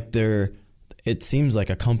 Like it seems like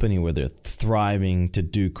a company where they're thriving to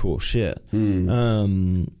do cool shit.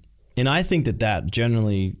 And I think that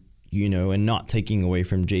generally, you know, and not taking away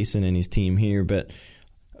from Jason and his team here, but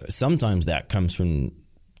sometimes that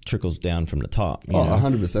trickles down from the top. You know?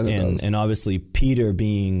 100% it does. And obviously Peter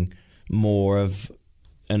being more of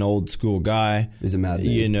an old school guy, is a madman,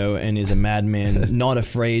 you know, and is a madman, not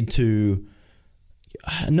afraid to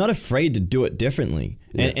do it differently.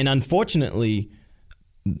 Yeah. And unfortunately,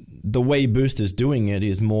 the way Boost is doing it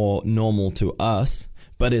is more normal to us,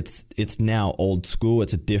 but it's now old school.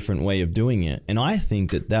 It's a different way of doing it. And I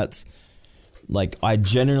think that's like, I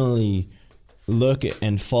generally look at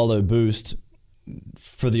and follow Boost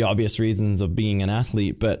for the obvious reasons of being an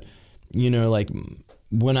athlete. But, you know, like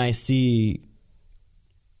when I see,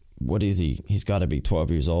 what is he? He's got to be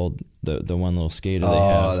 12 years old. The one little skater they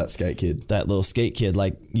have. Oh, that skate kid. That little skate kid.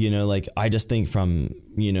 Like, you know, like I just think from,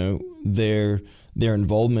 you know, their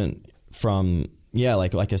involvement from,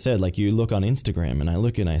 like I said, like you look on Instagram and I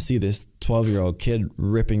look and I see this 12-year-old kid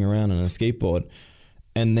ripping around on a skateboard,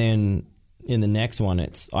 and then in the next one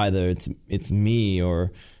it's either it's me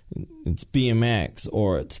or it's BMX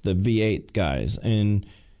or it's the V8 guys, and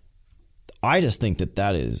I just think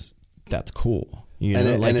that's cool. You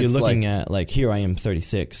know, like you're looking at, like, here I am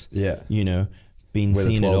 36. Yeah. You know, being with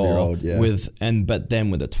seen it all but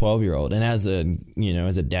then with a 12-year-old, and as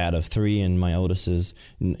a dad of 3, and my oldest is,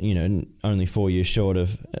 you know, only 4 years short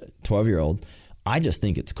of 12-year-old, I just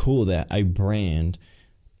think it's cool that a brand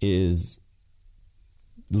is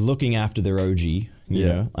looking after their OG. You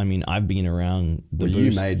know, I mean, I've been around the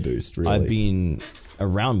Boost. You made Boost, really. I've been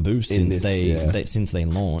around Boost since they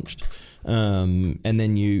launched. And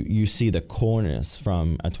then you see the coolness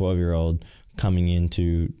from a 12-year-old coming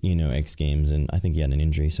into, you know, X Games, and I think he had an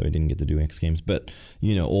injury, so he didn't get to do X Games, but,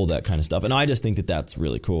 you know, all that kind of stuff. And I just think that's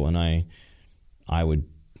really cool, and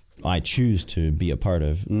I choose to be a part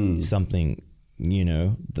of something, you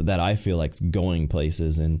know, that I feel like's going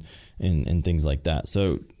places and things like that.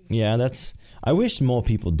 So yeah, I wish more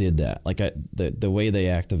people did that. Like the way they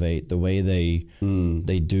activate, the way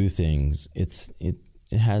they do things,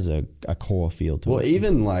 it has a core feel to it. Well,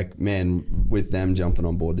 even like, man, with them jumping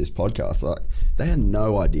on board this podcast, like they had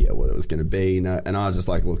no idea what it was going to be. And I was just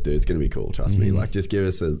like, look, dude, it's going to be cool. Trust me. Like, just give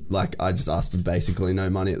us I just asked for basically no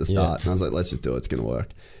money at the start. And I was like, let's just do it. It's going to work.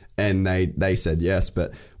 And they said yes.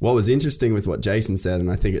 But what was interesting with what Jason said,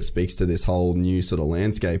 and I think it speaks to this whole new sort of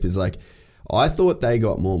landscape, is like, I thought they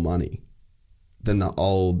got more money than the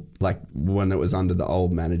old, like when it was under the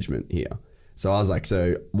old management here. So I was like,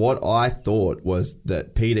 so what I thought was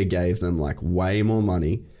that Peter gave them like way more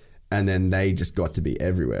money, and then they just got to be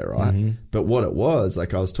everywhere, right? But what it was,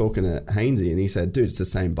 like I was talking to Hainsey and he said, dude, it's the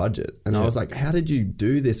same budget. And I was like, how did you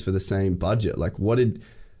do this for the same budget? Like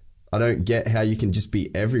I don't get how you can just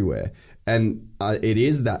be everywhere. And it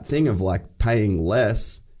is that thing of like paying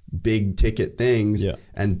less, big ticket things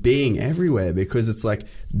and being everywhere, because it's like,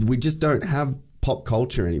 we just don't have pop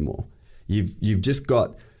culture anymore. You've just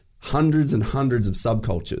got hundreds and hundreds of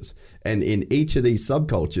subcultures, and in each of these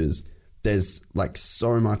subcultures, there's like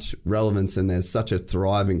so much relevance, and there's such a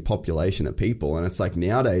thriving population of people. And it's like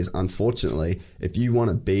nowadays, unfortunately, if you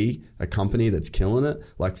want to be a company that's killing it,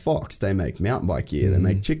 like Fox, they make mountain bike gear, they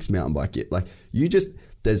make chicks mountain bike gear. Like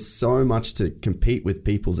there's so much to compete with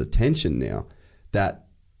people's attention now that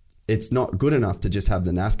it's not good enough to just have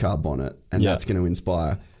the NASCAR bonnet and that's going to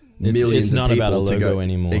inspire millions of people to go. It's not about a logo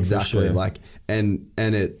anymore. Exactly. Sure. Like, and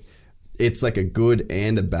it's like a good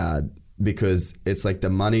and a bad, because it's like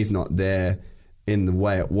the money's not there in the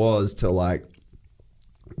way it was to like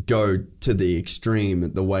go to the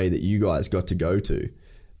extreme the way that you guys got to go to.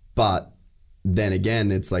 But then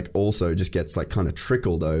again, it's like also just gets like kind of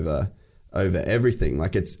trickled over everything.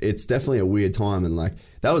 Like it's definitely a weird time. And like,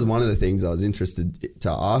 that was one of the things I was interested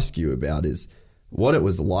to ask you about, is what it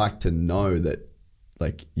was like to know that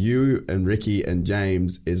like you and Ricky and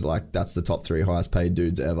James is like, that's the top 3 highest paid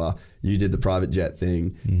dudes ever. You did the private jet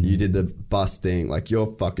thing. You did the bus thing. Like, your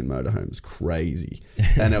fucking motorhome's crazy.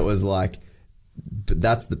 And it was like, but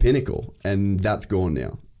that's the pinnacle, and that's gone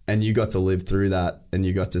now. And you got to live through that, and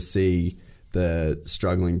you got to see the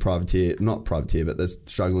struggling privateer, not privateer, but the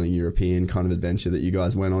struggling European kind of adventure that you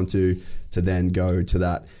guys went on to then go to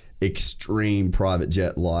that extreme private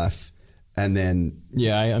jet life. And then,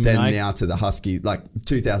 now to the Husky, like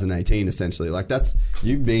 2018, essentially. Like, that's,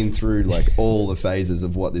 you've been through like all the phases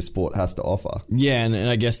of what this sport has to offer. Yeah, and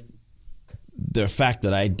I guess the fact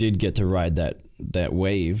that I did get to ride that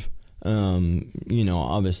wave,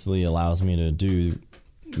 obviously allows me to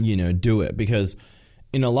do it, because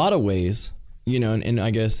in a lot of ways, and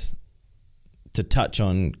I guess to touch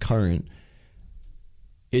on current,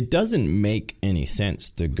 it doesn't make any sense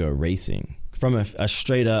to go racing from a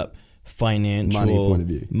straight up financial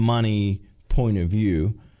money point of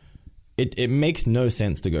view. It makes no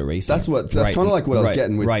sense to go racing. That's kind of like what I was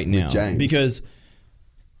getting with James, because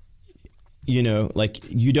like,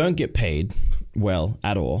 you don't get paid well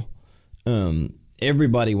at all.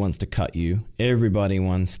 Everybody wants to cut you. Everybody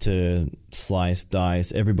wants to slice,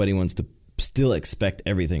 dice. Everybody wants to still expect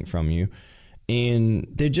everything from you. And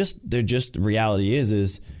they're just reality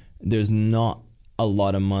is there's not a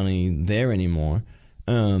lot of money there anymore.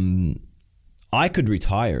 I could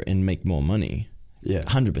retire and make more money. Yeah.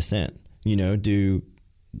 100%. Do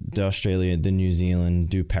the Australia, the New Zealand,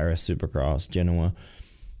 do Paris Supercross, Genoa,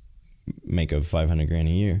 make over $500,000 a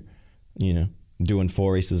year, doing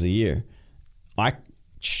 4 races a year. I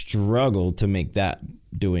struggle to make that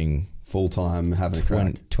doing full time, having a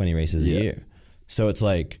crack 20 races a year. So it's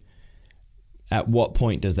like, at what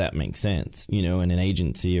point does that make sense? In an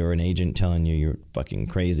agency or an agent telling you you're fucking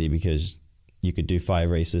crazy because you could do 5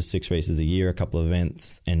 races, 6 races a year, a couple of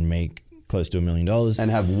events, and make close to $1 million.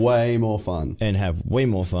 And have way more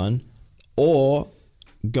fun. Or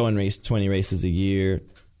go and race 20 races a year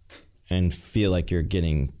and feel like you're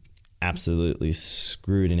getting absolutely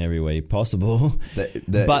screwed in every way possible.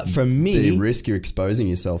 But for me, the risk you're exposing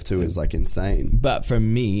yourself to is like insane. But for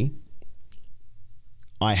me,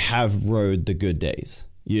 I have rode the good days,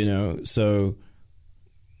 so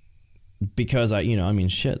because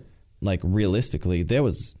like, realistically, there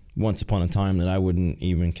was once upon a time that I wouldn't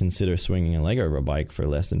even consider swinging a leg over a bike for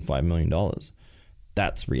less than $5 million.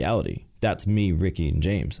 That's reality. That's me, Ricky, and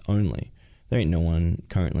James only. There ain't no one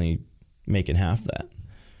currently making half that.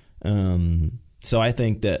 So I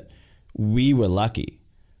think that we were lucky,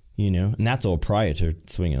 and that's all prior to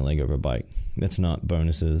swinging a leg over a bike. That's not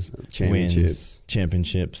bonuses, wins,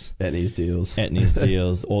 championships, Etnies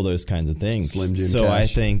deals, all those kinds of things. Slim Jim so cash. I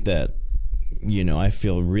think that, I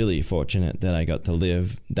feel really fortunate that I got to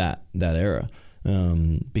live that era,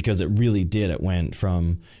 because it really did. It went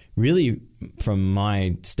from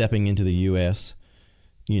my stepping into the US,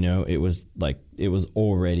 it was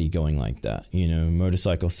already going like that.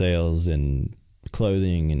 Motorcycle sales and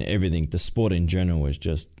clothing and everything. The sport in general was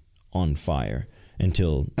just on fire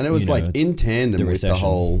until, and it was in tandem with the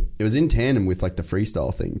whole. It was in tandem with like the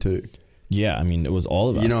freestyle thing too. Yeah, it was all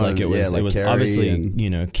of us. It was Kerry obviously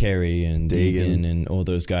and Kerry and Deegan and all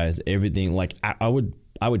those guys. Everything, like, I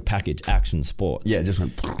would package action sports. Yeah, just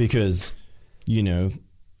went because we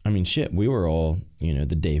were all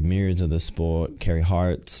the Dave Mears of the sport, Kerry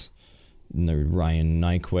Hartz, Ryan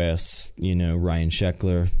Nyquist, Ryan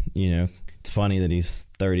Sheckler. It's funny that he's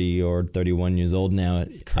 30 or 31 years old now.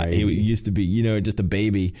 It's crazy. He used to be just a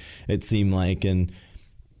baby, it seemed like. And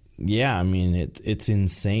yeah, it's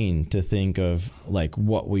insane to think of like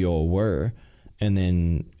what we all were, and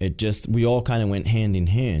then we all kind of went hand in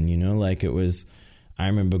hand, like it was. I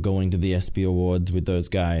remember going to the SB Awards with those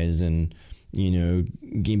guys, and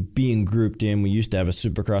being grouped in. We used to have a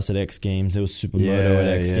Supercross at X Games. There was Supermoto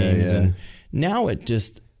at X Games. And now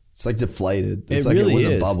it's like deflated. It's it like really it was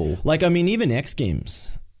is. a bubble. Like, I mean, even X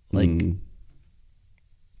Games, like,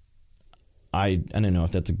 I don't know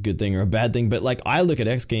if that's a good thing or a bad thing, but like, I look at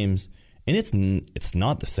X Games and it's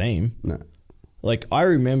not the same. No. Like, I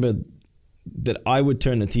remember that I would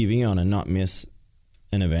turn the TV on and not miss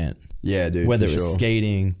an event. Yeah, dude. Whether for it was sure.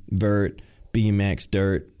 skating, vert, BMX,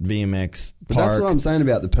 dirt, VMX, But park. that's what I'm saying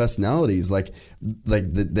about the personalities.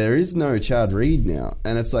 There is no Chad Reed now,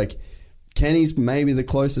 and it's like Kenny's maybe the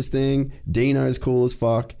closest thing. Dino's cool as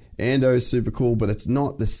fuck. Ando's super cool, but it's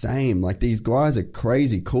not the same. Like, these guys are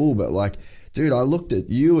crazy cool, but like, dude, I looked at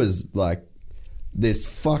you as like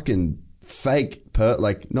this fucking fake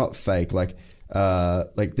not fake, like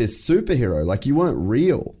this superhero. Like, you weren't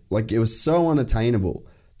real. Like, it was so unattainable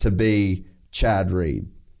to be Chad Reed.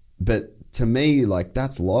 But to me, like,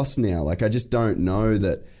 that's lost now. Like, I just don't know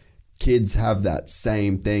that kids have that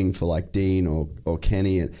same thing for like Dean or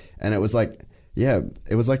Kenny. And it was like, yeah,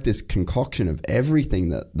 it was like this concoction of everything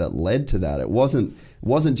that led to that. It wasn't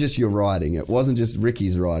just your riding. It wasn't just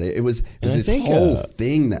Ricky's riding. It was this whole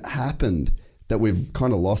thing that happened that we've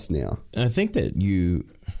kind of lost now. And I think that you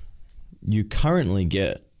currently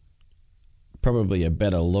get probably a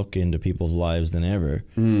better look into people's lives than ever.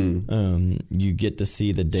 You get to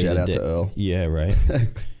see the day. Shout out to Earl. Yeah, right.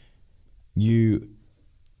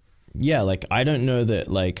 Like, I don't know that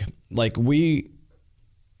like we,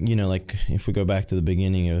 like, if we go back to the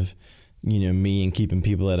beginning of, me and keeping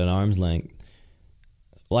people at an arm's length,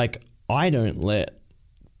 like,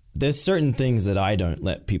 there's certain things that I don't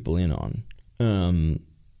let people in on.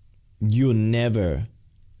 You'll never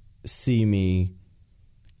see me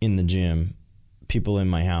in the gym, people in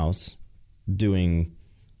my house doing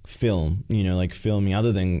film, like filming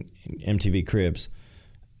other than MTV Cribs.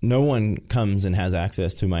 No one comes and has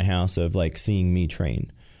access to my house of like seeing me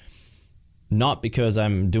train. Not because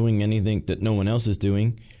I'm doing anything that no one else is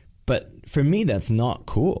doing, but for me, that's not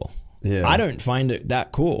cool. Yeah. I don't find it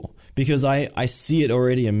that cool because I see it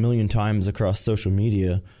already a million times across social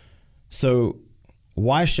media. So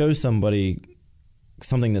why show somebody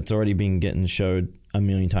something that's already been getting showed a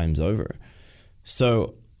million times over?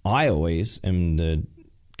 So I always am the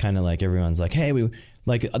kind of like, everyone's like, hey, we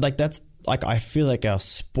like that's like, I feel like our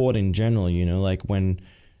sport in general, like when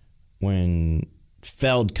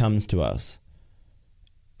Feld comes to us,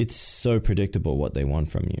 it's so predictable what they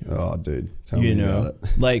want from you. Oh, dude, tell me about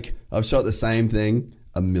it. Like, I've shot the same thing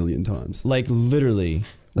a million times. Like, literally,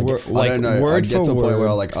 I don't know. Word I get to a for point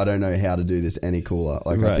word. where I don't know how to do this any cooler.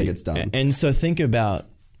 Like, Right. I think it's done. And so think about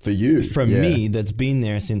For you. me, that's been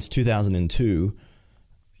there since 2002,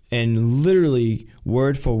 and literally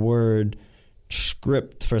word for word,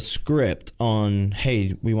 script for script on,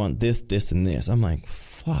 hey, we want this, this, and this. I'm like,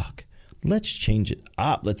 fuck, let's change it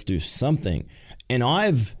up. Let's do something. And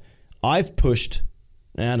I've pushed.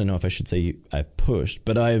 I don't know if I should say I've pushed,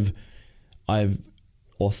 but I've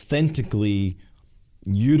authentically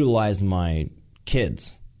utilized my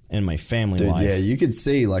kids and my family life. Yeah, you could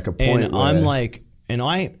see like a point. And where I'm like,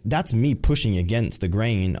 that's me pushing against the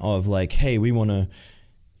grain of like, hey, we want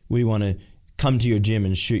to come to your gym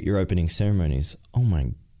and shoot your opening ceremonies. Oh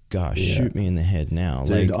my gosh, shoot me in the head now.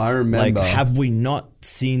 Dude, I remember. Like, have we not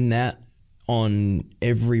seen that on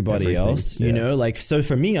everybody else? Yeah. Like, so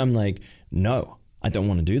for me, I'm like, no, I don't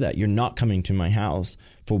want to do that. You're not coming to my house,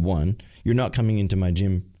 for one. You're not coming into my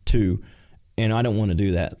gym, 2. And I don't want to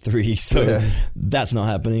do that, 3. So that's not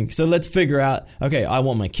happening. So let's figure out, okay, I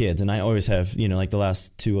want my kids. And I always have, like the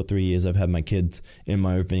last 2 or 3 years, I've had my kids in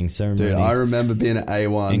my opening ceremonies. Dude, I remember being at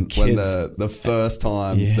A1 when the first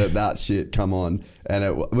time that shit come on.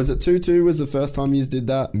 And was it 2-2 was the first time you did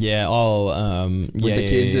that? Yeah. With the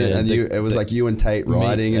kids and it was like you and Tate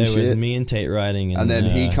riding and shit. It was me and Tate riding. And then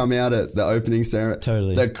he come out at the opening ceremony.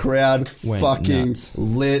 Totally. The crowd Went fucking nuts.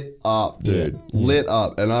 lit up, dude. Yeah. Lit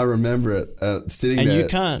up. And I remember it sitting and there. You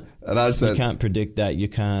can't predict that. You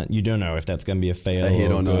don't know if that's going to be a fail, a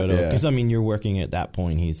hit or good. Not. Because, you're working at that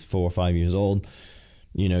point. He's 4 or 5 years old.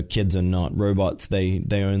 Kids are not robots. They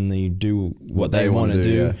only do what they want to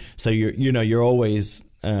do. Yeah. So you're always,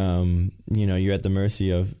 you're at the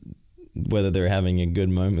mercy of whether they're having a good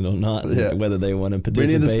moment or not, whether they want to participate.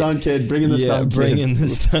 Bring in the stunt kid. Bring in the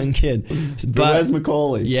stunt kid. But where's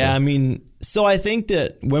Macaulay? Yeah, so I think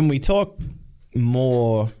that when we talk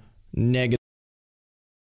more negative,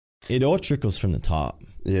 it all trickles from the top.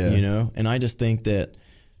 Yeah. And I just think that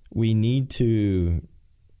we need to,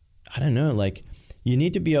 I don't know, like, you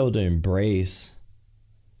need to be able to embrace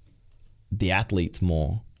the athletes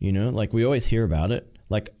more, like we always hear about it.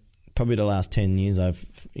 Like, probably the last 10 years,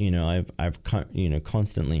 I've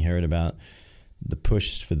constantly heard about the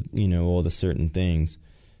push for, all the certain things.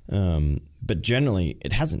 But generally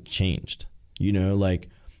it hasn't changed, like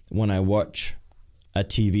when I watch a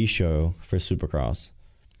TV show for Supercross,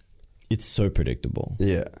 it's so predictable.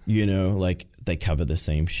 Yeah. Like they cover the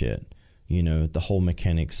same shit. The whole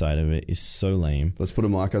mechanic side of it is so lame. Let's put a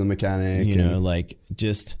mic on the mechanic.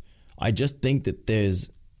 I just think that there's,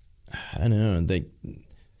 I don't know, that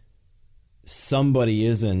somebody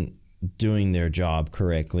isn't doing their job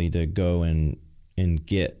correctly to go and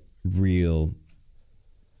get real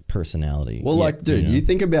personality. Well, dude, you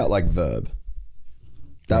think about Verb.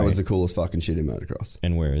 That was the coolest fucking shit in motocross.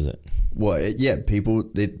 And where is it? Well,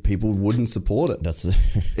 people wouldn't support it.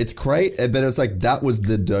 It's great, but it's that was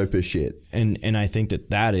the dopest shit. And I think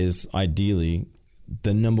that is ideally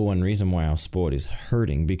the number one reason why our sport is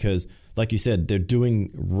hurting, because like you said, they're doing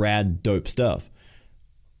rad dope stuff.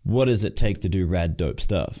 What does it take to do rad dope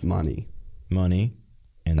stuff? Money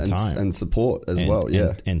and time and support as well.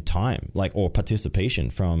 Yeah, and time, or participation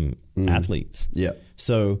from athletes. Yeah.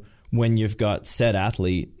 So when you've got said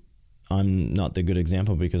athlete, I'm not the good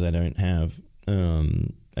example because I don't have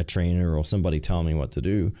a trainer or somebody telling me what to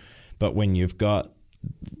do. But when you've got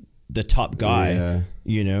the top guy,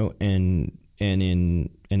 and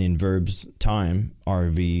in Verb's time,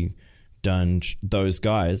 RV, Dunge, those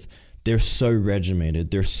guys, they're so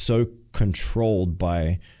regimented. They're so controlled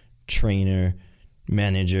by trainer,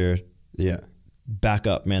 manager,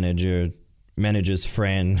 backup manager, manager's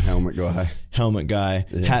friend, helmet guy,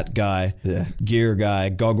 hat guy, gear guy,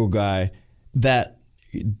 goggle guy, that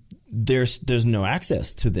there's no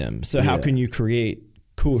access to them. So how can you create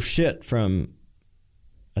cool shit from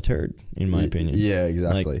a turd, in my opinion? Yeah,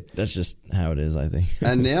 exactly. That's just how it is, I think.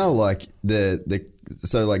 And now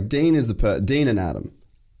Dean and Adam,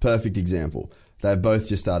 perfect example. They've both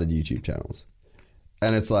just started YouTube channels.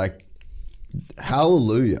 And it's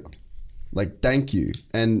hallelujah. Thank you.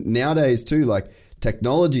 And nowadays too,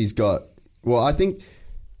 technology's got, I think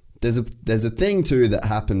there's a thing too that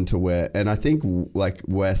happened to where, and I think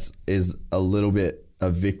Wes is a little bit a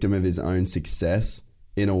victim of his own success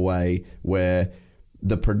in a way where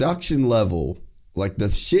the production level, the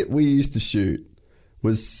shit we used to shoot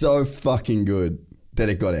was so fucking good that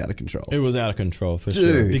it got out of control. It was out of control for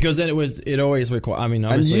sure. Because then it always required,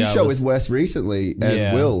 obviously. And you shot with Wes recently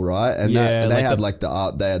and Will, right? And they had the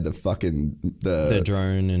art, they had the fucking, the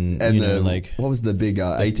drone and what was the big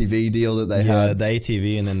ATV deal that they had? Yeah, the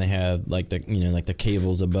ATV, and then they had the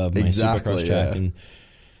cables above my Supercross track. And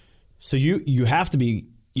so you have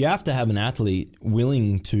to have an athlete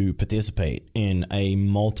willing to participate in a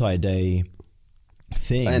multi-day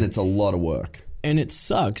thing. And it's a lot of work. And it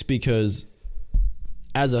sucks because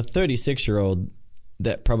as a 36-year-old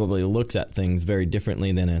that probably looks at things very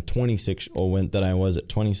differently than a 26 that I was at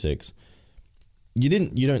 26,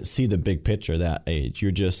 you don't see the big picture that age.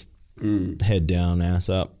 You're just head down, ass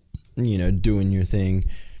up, doing your thing.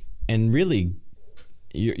 And really,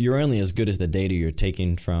 you're only as good as the data you're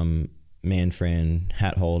taking from man friend,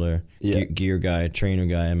 hat holder, gear guy, trainer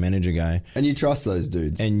guy, manager guy. And you trust those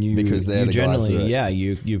dudes. And because they're the guys that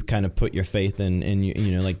you kind of put your faith in, and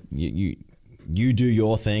you do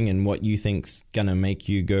your thing and what you think's gonna make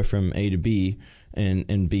you go from A to B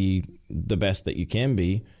and be the best that you can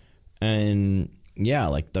be. And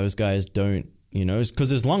those guys don't,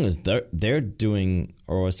 because as long as they're doing,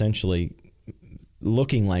 or essentially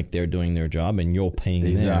looking like they're doing their job and you're paying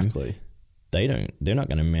them, they're not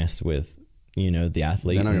gonna mess with, the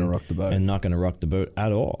athlete. They're not gonna rock the boat. And not gonna rock the boat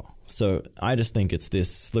at all. So I just think it's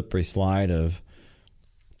this slippery slide of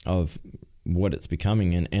what it's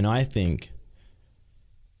becoming. And I think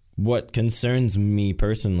what concerns me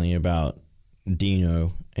personally about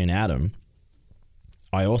Dino and Adam,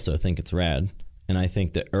 I also think it's rad. And I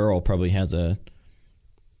think that Earl probably has and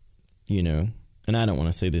I don't want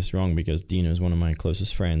to say this wrong because Dino's one of my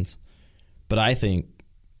closest friends, but I think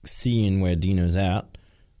seeing where Dino's at,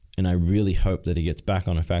 and I really hope that he gets back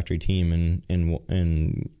on a factory team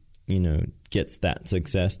and gets that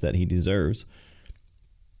success that he deserves.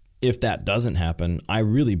 If that doesn't happen, I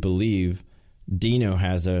really believe Dino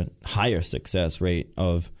has a higher success rate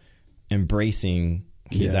of embracing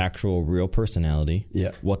his actual real personality.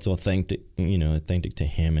 Yeah. What's authentic to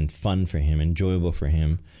him and fun for him, enjoyable for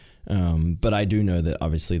him. But I do know that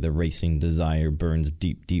obviously the racing desire burns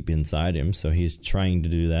deep, deep inside him. So he's trying to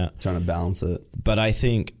do that. Trying to balance it. But I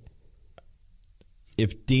think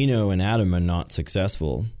if Dino and Adam are not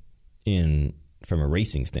successful from a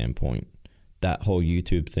racing standpoint, that whole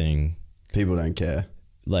YouTube thing. People don't care.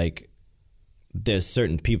 There's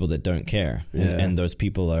certain people that don't care. Yeah. And those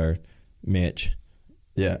people are Mitch,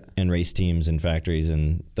 Yeah. And race teams and factories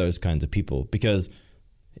and those kinds of people, because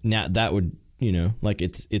now that would, you know, like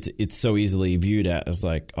it's so easily viewed as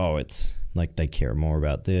like, oh, it's like they care more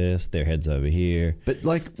about this, their head's over here. But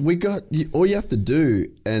like all you have to do,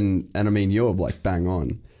 and I mean, you're like bang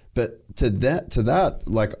on, but to that,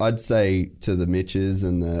 like I'd say to the Mitches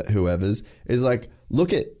and the whoever's is like,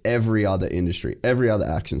 look at every other industry, every other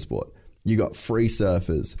action sport. You got free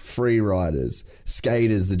surfers, free riders,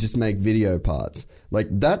 skaters that just make video parts. Like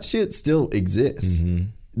that shit still exists. Mm-hmm.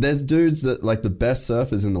 There's dudes that like the best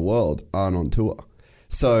surfers in the world aren't on tour.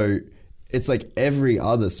 So it's like every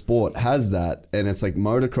other sport has that. And it's like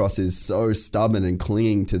motocross is so stubborn and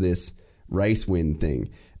clinging to this race win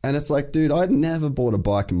thing. And it's like, dude, I'd never bought a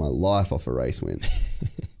bike in my life off a race win.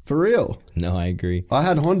 For real. No, I agree. I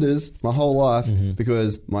had Hondas my whole life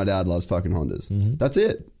because my dad loves fucking Hondas. Mm-hmm. That's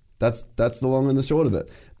it. That's the long and the short of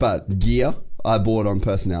it. But gear, I bought on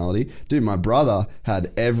personality. Dude, my brother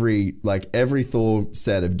had every Thor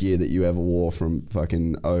set of gear that you ever wore from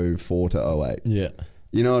fucking 04 to 08. Yeah.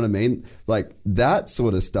 You know what I mean? Like that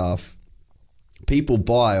sort of stuff, people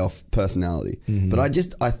buy off personality. Mm-hmm. But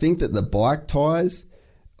I think that the bike ties,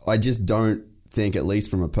 I just don't think, at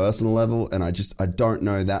least from a personal level, and I don't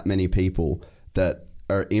know that many people that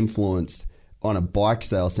are influenced on a bike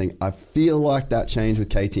sales thing. I feel like that changed with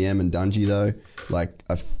KTM and Dungey though. Like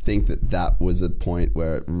I think that was a point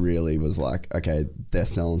where it really was like, okay, they're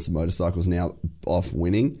selling some motorcycles now off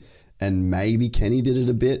winning. And maybe Kenny did it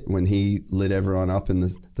a bit when he lit everyone up in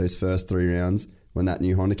those first 3 rounds when that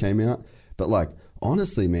new Honda came out. But like,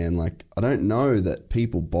 honestly, man, like I don't know that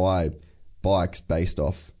people buy bikes based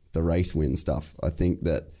off the race win stuff. I think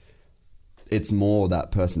that it's more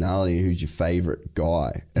that personality, who's your favorite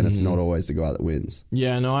guy, and it's not always the guy that wins.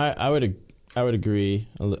 Yeah, no, I would agree.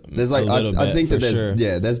 There's like I think that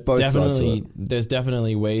there's both sides to it. There's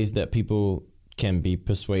definitely ways that people can be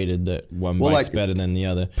persuaded that one bike's better than the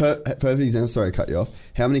other. Perfect example. Sorry, to cut you off.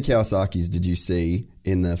 How many Kawasaki's did you see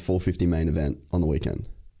in the 450 main event on the weekend?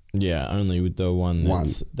 Yeah, only with the one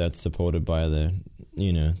that's supported by the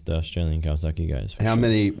Australian Kawasaki guys.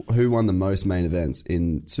 Who won the most main events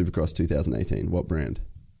in Supercross 2018? What brand?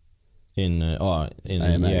 In the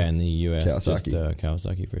US, Kawasaki. Just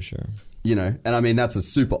Kawasaki for sure. You know, and I mean that's a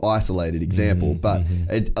super isolated example, but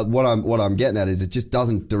what I'm getting at is it just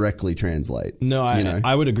doesn't directly translate. No,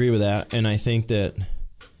 I would agree with that, and I think that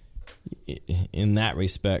in that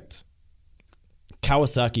respect,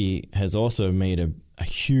 Kawasaki has also made a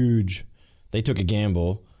huge. They took a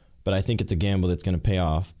gamble, but I think it's a gamble that's going to pay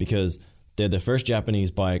off because they're the first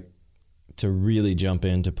Japanese bike to really jump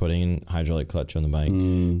into putting hydraulic clutch on the bike.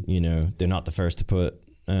 You know, they're not the first to put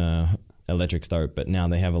electric start, but now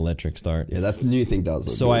they have electric start. Yeah, that new thing does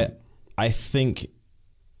look so good.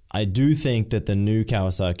 I do think that the new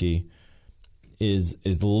Kawasaki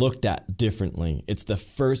is looked at differently. It's the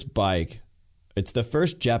first bike, it's the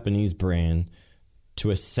first Japanese brand to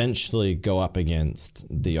essentially go up against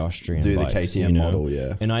the Austrian bikes, the KTM model,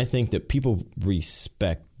 yeah. And I think that people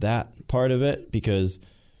respect that part of it because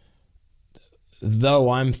though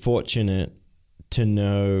I'm fortunate to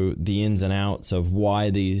know the ins and outs of why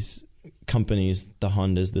these companies, the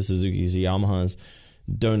Hondas, the Suzukis, the Yamahas,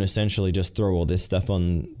 don't essentially just throw all this stuff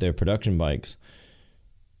on their production bikes,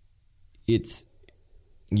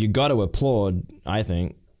 you got to applaud, I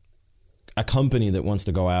think, a company that wants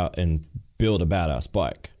to go out and build a badass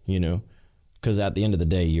bike, you know, because at the end of the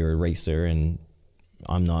day, you're a racer and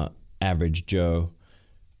I'm not average Joe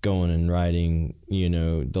going and riding, you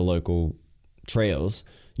know, the local trails,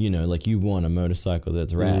 you know, like you want a motorcycle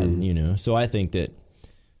that's rad, you know. So I think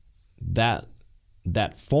that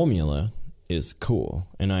formula is cool,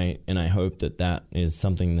 and I hope that is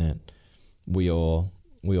something that we all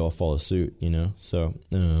follow suit, you know. So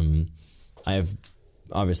I have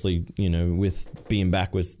obviously, you know, with being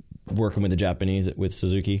back with working with the Japanese with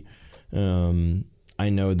Suzuki, I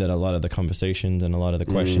know that a lot of the conversations and a lot of the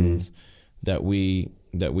questions that we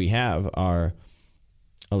have are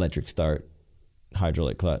electric start,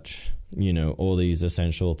 hydraulic clutch, you know, all these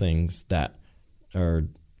essential things that are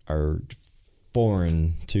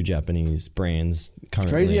foreign to Japanese brands currently.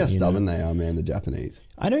 It's crazy how stubborn they are, man, the Japanese.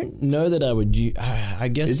 I don't know that I would I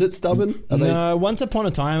guess. Is it stubborn? No, once upon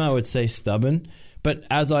a time I would say stubborn, but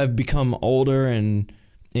as I've become older and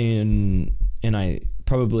I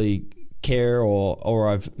probably care or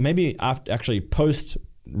I've actually post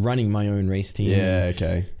running my own race team. Yeah,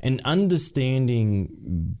 okay. And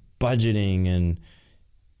understanding budgeting and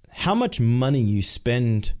how much money you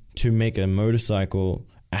spend to make a motorcycle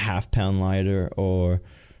a half-pound lighter or,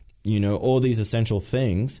 you know, all these essential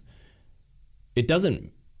things, it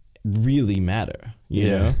doesn't really matter, you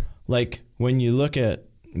know? Like when you look at,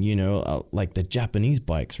 like the Japanese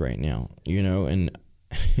bikes right now, and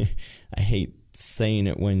I hate saying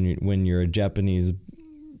it when you're a Japanese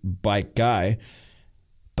bike guy,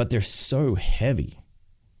 but they're so heavy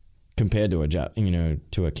compared to a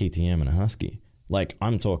KTM and a Husky. Like,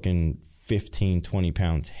 I'm talking 15, 20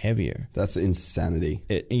 pounds heavier. That's insanity.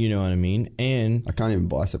 You know what I mean? And I can't even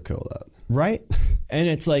bicep curl that. Right? And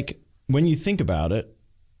it's like, when you think about it,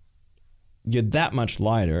 you're that much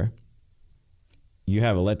lighter. You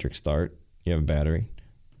have electric start. You have a battery.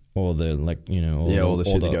 All the, all the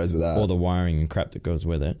shit that goes with that. All the wiring and crap that goes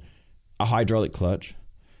with it. A hydraulic clutch.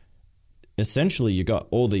 Essentially, you got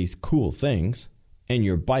all these cool things, and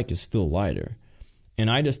your bike is still lighter. And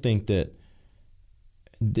I just think that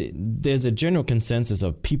there's a general consensus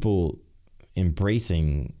of people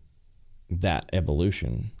embracing that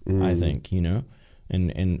evolution, I think, and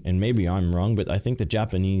maybe I'm wrong, but I think the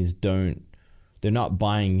Japanese they're not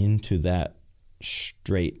buying into that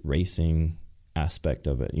straight racing aspect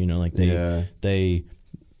of it, like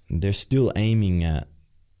they're still aiming at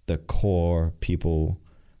the core people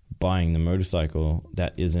buying the motorcycle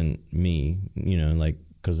that isn't me,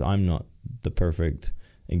 because I'm not the perfect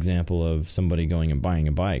example of somebody going and buying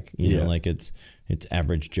a bike, like it's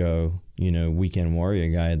average Joe, weekend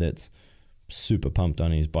warrior guy that's super pumped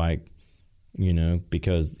on his bike,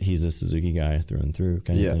 because he's a Suzuki guy through and through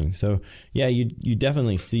kind of thing. So yeah, you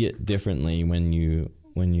definitely see it differently when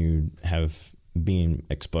you have been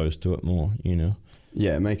exposed to it more,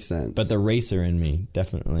 Yeah, it makes sense. But the racer in me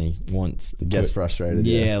definitely wants to get frustrated.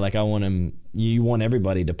 Yeah, like I want him. You want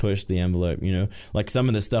everybody to push the envelope, Like some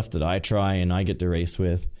of the stuff that I try and I get to race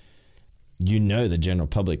with, the general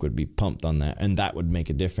public would be pumped on that, and that would make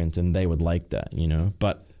a difference, and they would like that,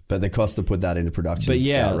 But the cost to put that into production is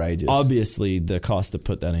outrageous. Obviously, the cost to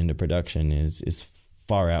put that into production is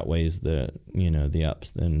far outweighs the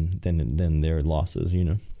ups than their losses,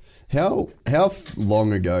 How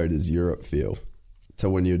long ago does Europe feel? To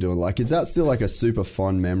when you're doing, like, is that still like a super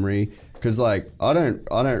fond memory? Because like I don't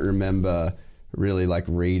remember really like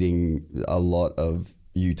reading a lot of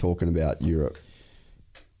you talking about Europe.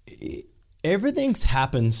 Everything's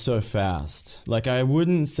happened so fast. Like, I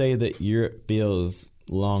wouldn't say that Europe feels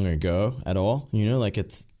long ago at all. Like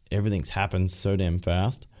everything's happened so damn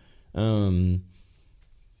fast.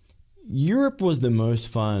 Europe was the most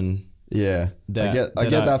fun. Yeah, I get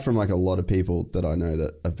that from like a lot of people that I know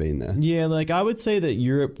that have been there. Yeah, like I would say that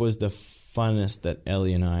Europe was the funnest that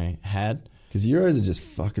Ellie and I had. Because Euros are just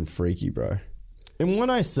fucking freaky, bro. And when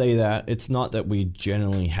I say that, it's not that we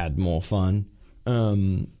generally had more fun.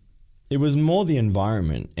 It was more the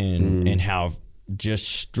environment and how just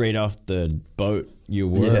straight off the boat you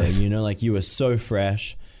were. Like you were so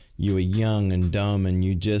fresh, you were young and dumb, and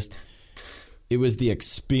it was the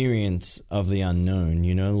experience of the unknown,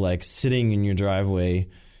 like sitting in your driveway,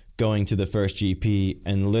 going to the first GP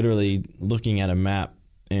and literally looking at a map,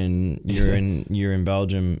 and you're in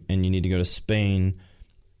Belgium and you need to go to Spain,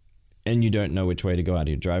 and you don't know which way to go out of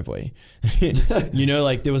your driveway.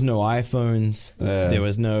 Like there was no iPhones, there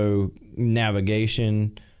was no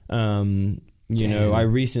navigation. I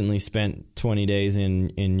recently spent 20 days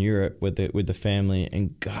in Europe with the family,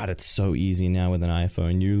 and God, it's so easy now with an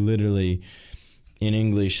iPhone. You literally, in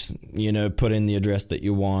English, put in the address that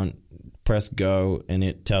you want, press go, and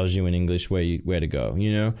it tells you in English where to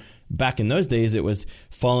go. Back in those days, it was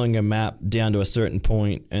following a map down to a certain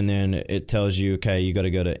point, and then it tells you, okay, you got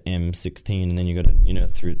to go to M16, and then you got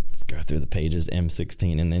to go through the pages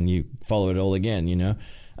M16, and then you follow it all again.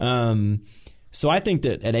 So I think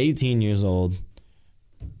that at 18 years old,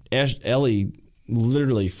 Ellie,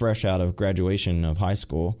 literally fresh out of graduation of high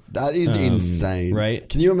school. That is insane. Right?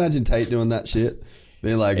 Can you imagine Tate doing that shit?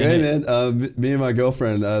 Being like, hey man, me and my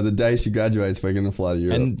girlfriend, the day she graduates, we're going to fly to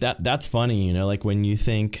Europe. And that's funny, like when you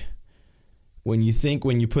put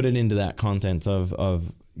it into that context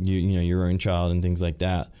of your own child and things like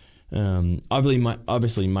that.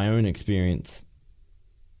 Obviously my own experience,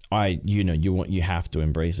 you have to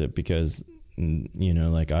embrace it, because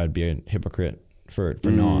like I'd be a hypocrite for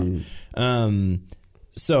not.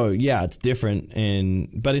 So yeah, it's different,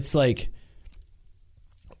 but it's like,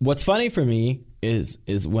 what's funny for me is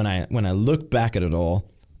when I look back at it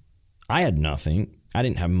all, I had nothing. I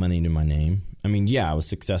didn't have money to my name. I mean, yeah, I was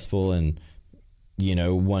successful and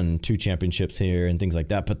won 2 championships here and things like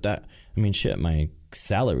that. But my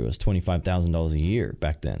salary was $25,000 a year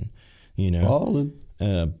back then.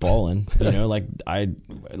 Balling. Like I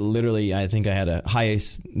think I had a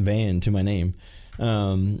highest van to my name.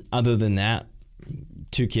 Other than that,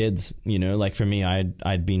 2 kids. Like for me,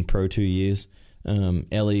 I'd been pro 2 years.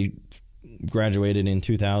 Ellie graduated in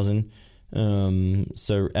 2000.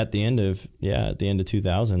 So at the end of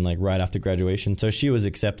 2000, like right after graduation, so she was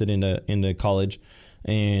accepted into college,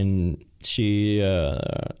 and she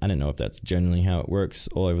I don't know if that's generally how it works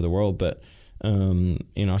all over the world, but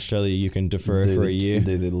in Australia you can defer for a year,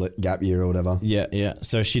 do the gap year or whatever. Yeah.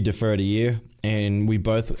 So she deferred a year, and we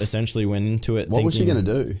both essentially went into it. What was she going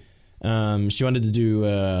to do? She wanted to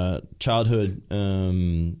do childhood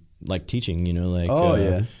like teaching,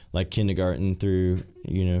 like kindergarten through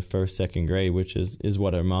first, second grade, which is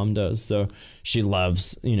what her mom does. So she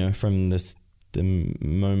loves, from the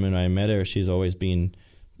moment I met her, she's always been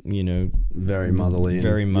very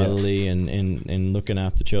motherly and looking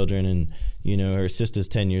after children, and her sister's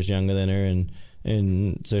 10 years younger than her,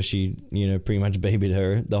 and so she pretty much babied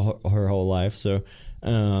her her whole life. So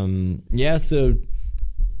so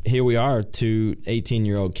here we are, two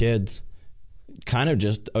 18-year-old kids, kind of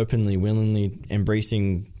just openly, willingly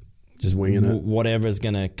embracing, just winging it, whatever's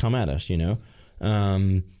gonna come at us.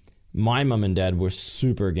 My mom and dad were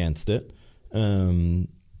super against it.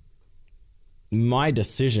 My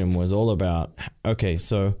decision was all about, okay,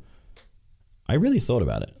 so I really thought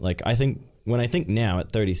about it. Like, when I think now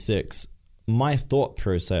at 36, my thought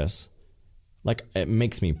process, like, it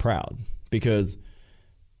makes me proud, because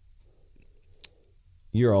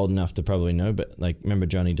you're old enough to probably know, but like, remember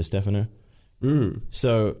Johnny DeStefano?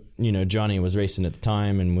 So, Johnny was racing at the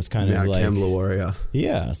time and was kind of like Kembla warrior.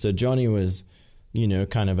 Yeah. So Johnny was,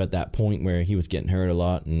 kind of at that point where he was getting hurt a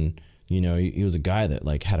lot, and, he was a guy that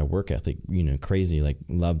like had a work ethic, crazy, like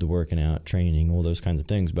loved working out, training, all those kinds of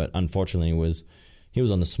things. But unfortunately he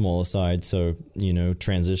was on the smaller side. So,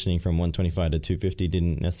 transitioning from 125 to 250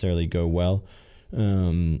 didn't necessarily go well.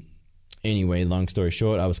 Anyway, long story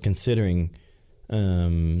short, I was considering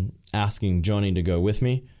asking Johnny to go with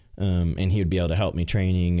me, and he would be able to help me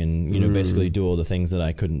training and basically do all the things that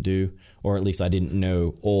I couldn't do, or at least I didn't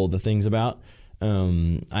know all the things about.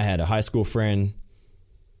 I had a high school friend,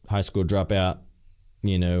 high school dropout.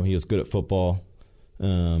 He was good at football.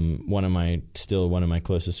 One of my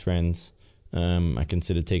closest friends. I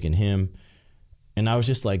considered taking him, and I was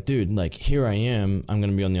just like, dude, like, here I am. I'm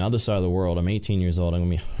gonna be on the other side of the world. I'm 18 years old. I'm gonna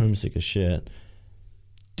be homesick as shit.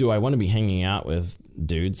 Do I want to be hanging out with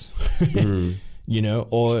dudes?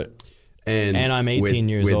 And I'm 18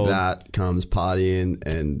 years old. With that comes partying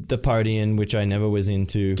and the partying, which I never was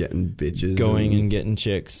into. Getting bitches. Going and getting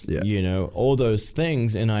chicks, all those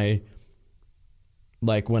things. And I,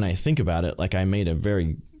 like, when I think about it, like, I made a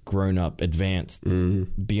very grown up, advanced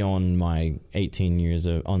beyond my 18 years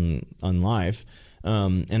on life.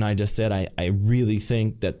 And I just said, I really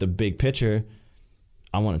think that the big picture,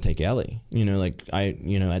 I want to take Ellie.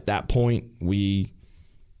 At that point, we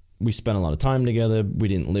spent a lot of time together. We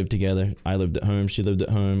didn't live together. I lived at home. She lived at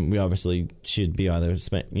home. She'd be either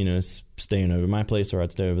staying over my place, or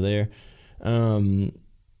I'd stay over there. And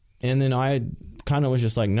then I kind of was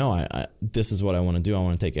just like, no, I this is what I want to do. I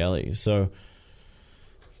want to take Ellie. So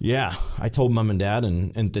yeah, I told mom and dad,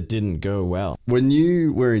 and that didn't go well. When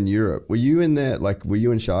you were in Europe, were you and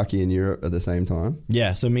Sharky in Europe at the same time?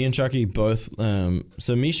 Yeah, so me and Sharky both,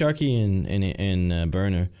 Sharky and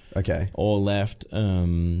Burner, okay, all left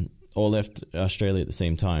Australia at the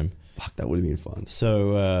same time. Fuck, that would have been fun.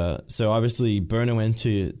 So obviously Burner went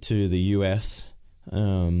to the US,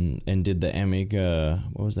 and did the AMIG,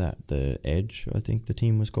 what was that? The Edge, I think the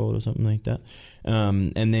team was called, or something like that.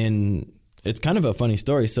 And then it's kind of a funny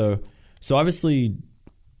story. So obviously,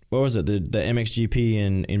 what was it? The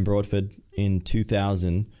MXGP in Broadford in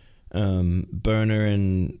 2000. Burner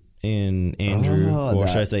and Andrew,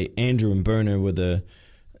 should I say Andrew and Burner were the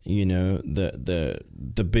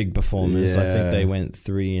big performers. Yeah. I think they went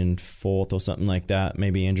 3 and 4th or something like that.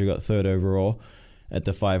 Maybe Andrew got 3rd overall at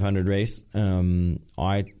the 500 race.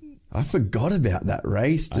 I forgot about that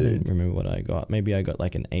race, dude. I don't remember what I got. Maybe I got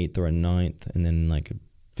like an 8th or a 9th, and then like a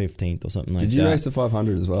 15th or something like that. Did you race the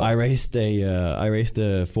 500 as well? I raced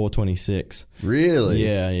a 426. Really?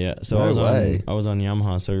 Yeah. So no I was on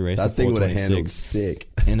Yamaha, so we raced that a 426. thing would have handled sick.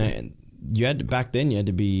 And back then you had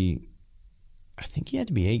to be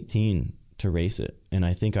 18 to race it, and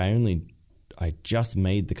I think I just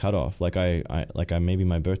made the cutoff. Like I maybe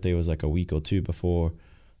my birthday was like a week or two before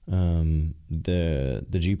the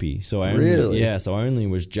GP. So I only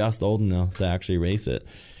was just old enough to actually race it.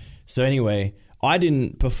 So anyway, I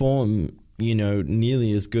didn't perform,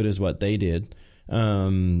 nearly as good as what they did.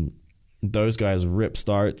 Those guys ripped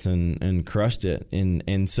starts and crushed it.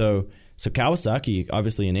 And so Kawasaki,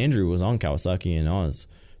 obviously, and Andrew was on Kawasaki in Oz.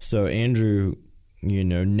 So Andrew,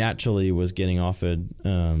 naturally was getting offered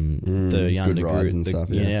the Yanda good rides and stuff.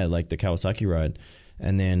 Yeah, like the Kawasaki ride.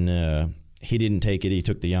 And then he didn't take it. He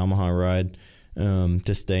took the Yamaha ride.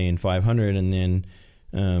 to stay in 500. And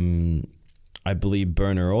then I believe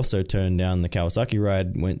Berner also turned down the Kawasaki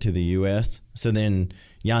ride, went to the US. So then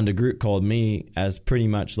Jan de Groot called me as pretty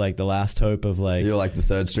much like the last hope of like... You're like the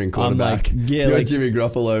third string quarterback. I'm like, yeah, you're like, Jimmy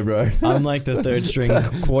Garoppolo, bro. I'm like the third string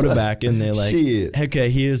quarterback, and they're like, Shit.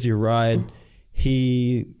 okay, here's your ride.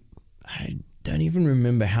 I don't even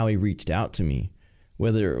remember how he reached out to me,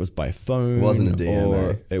 whether it was by phone. It wasn't a DM,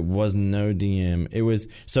 or eh? it was no DM. It was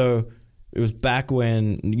back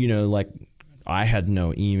when, like I had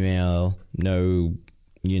no email, no,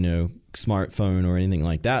 smartphone or anything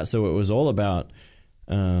like that. So it was all about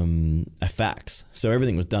a fax. So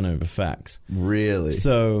everything was done over fax. Really?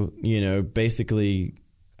 So, basically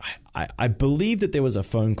I believe that there was a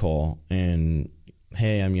phone call and,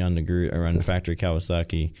 hey, I'm Jan de Groot. I run Factory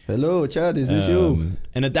Kawasaki. Hello, Chad. Is this you?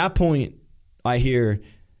 And at that point, I hear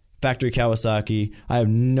Factory Kawasaki. I have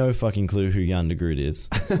no fucking clue who Jan de Groot is.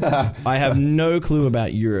 I have no clue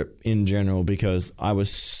about Europe in general because I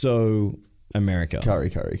was so America.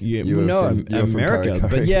 Curry. America.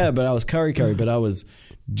 But I was Curry, but I was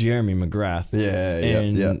Jeremy McGrath.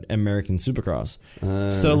 And American Supercross.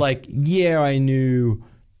 So I knew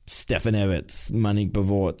Stefan Everts, Monique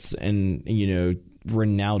Bavorts, and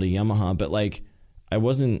Ronaldo Yamaha, but I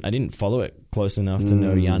didn't follow it close enough to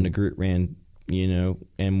know Jan de Groot ran,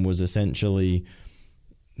 and was essentially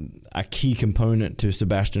a key component to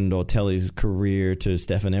Sebastian Dortelli's career, to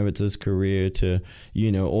Stefan Everts' career, to,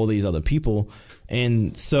 all these other people.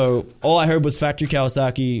 And so all I heard was Factory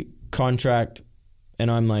Kawasaki contract, and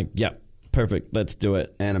I'm like, yep, perfect, let's do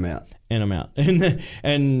it. And I'm out. And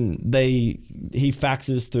he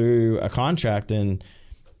faxes through a contract, and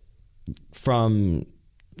from,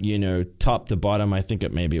 top to bottom, I think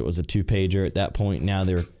it was a 2-pager at that point. Now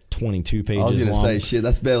they're 22 pages long. I was going to say, shit,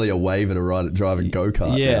 that's barely a waiver to drive a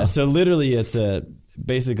go-kart. Yeah, now. So literally it's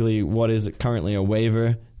basically what is currently a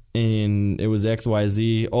waiver, and it was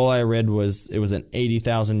XYZ. All I read was it was an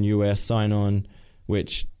 80,000 US sign-on,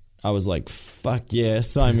 which I was like, fuck yeah,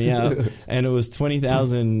 sign me up. And it was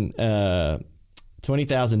 20,000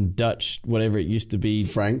 Dutch, whatever it used to be.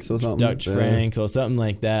 Francs or something? Dutch francs or something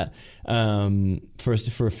like that,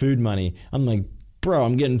 for food money. I'm like, bro,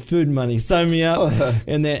 I'm getting food money, sign me up.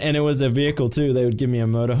 And it was a vehicle too. They would give me a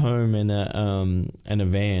motorhome and a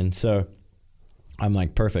van. So I'm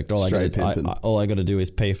like, perfect. All I got to do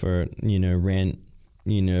is pay for, rent,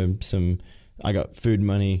 I got food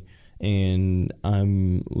money, and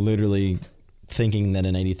I'm literally thinking that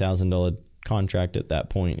an $80,000 contract at that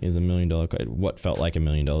point is $1 million. What felt like $1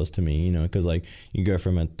 million to me, because you go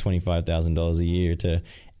from a $25,000 a year to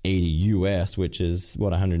 80 US, which is what,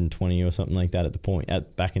 120 or something like that at the point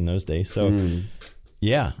back in those days. So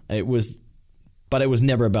yeah, it was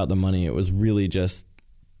never about the money. It was really just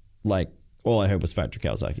all I heard was Factory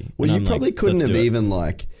Kawasaki. Well, you probably couldn't have even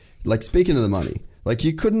speaking of the money,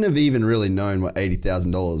 you couldn't have even really known what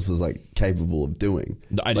 $80,000 was capable of doing.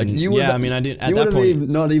 I didn't. I didn't. At you that would point, have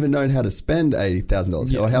not even known how to spend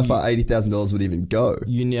 $80,000, or how far $80,000 would even go.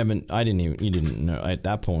 You didn't know at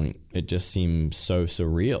that point. It just seemed so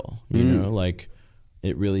surreal.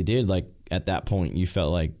 It really did. At that point, you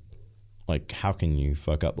felt like how can you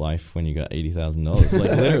fuck up life when you got $80,000?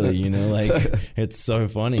 Literally, it's so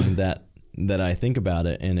funny that I think about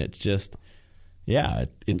it, and it's just. Yeah,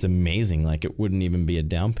 it's amazing. It wouldn't even be a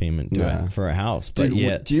down payment for a house. But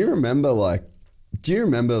yet, do you remember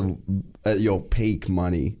at your peak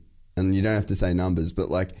money, and you don't have to say numbers, but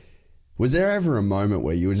was there ever a moment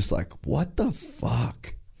where you were just like, what the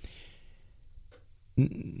fuck?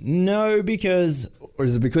 No, because... Or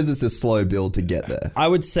is it because it's a slow build to get there? I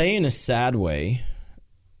would say in a sad way,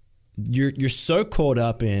 you're so caught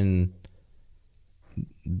up in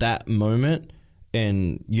that moment,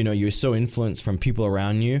 and you're so influenced from people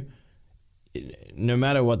around you, no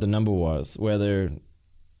matter what the number was, whether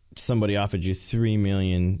somebody offered you 3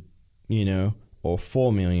 million, or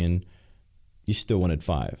 4 million, you still wanted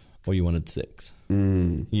 5, or you wanted 6,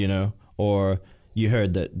 or you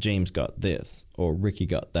heard that James got this, or Ricky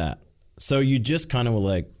got that. So you just kind of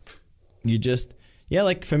were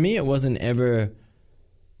for me, it wasn't ever,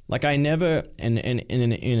 I never, and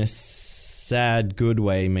in a sad, good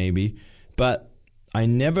way maybe, but I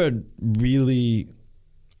never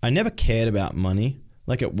cared about money.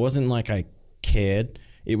 It wasn't I cared.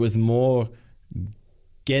 It was more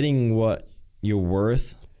getting what you're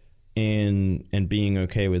worth and being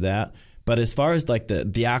okay with that. But as far as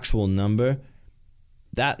the actual number,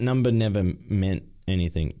 that number never meant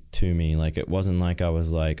anything to me. It wasn't I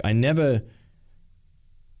was I never,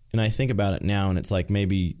 and I think about it now, and it's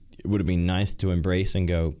maybe it would have been nice to embrace and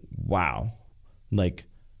go, wow,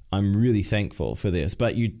 I'm really thankful for this.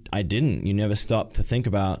 But you never stopped to think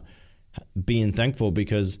about being thankful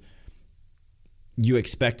because you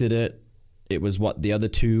expected it. It was what the other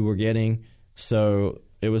two were getting. So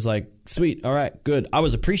it was like, sweet, all right, good. I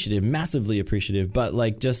was appreciative, massively appreciative, but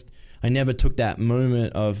like just, I never took that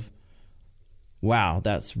moment of, wow,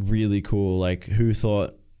 that's really cool. Like who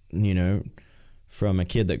thought, you know, from a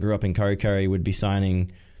kid that grew up in Kurri would be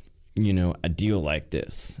signing, you know, a deal like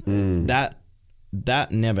this.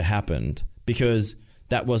 That never happened because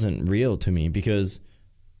that wasn't real to me, because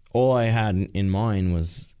all I had in mind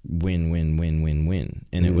was win, win, win, win, win.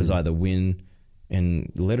 And it was either win,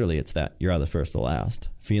 and literally it's that you're either first or last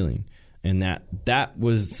feeling. And that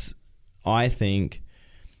was, I think,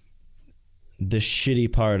 the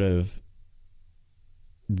shitty part of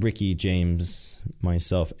Ricky, James,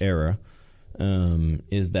 myself era,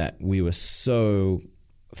 is that we were so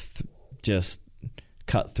just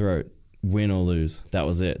cutthroat, win or lose. That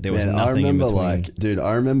was it. There was nothing in between.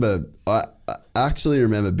 I actually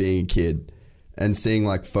remember being a kid and seeing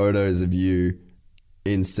like photos of you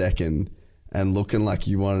in second and looking like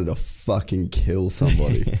you wanted to fucking kill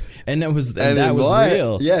somebody. And that was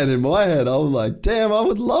real. Yeah, and in my head, I was like, damn, I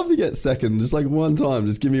would love to get second just like one time.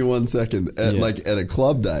 Just give me 1 second like at a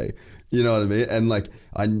club day. You know what I mean? And like,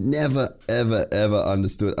 I never, ever, ever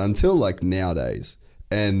understood until like nowadays.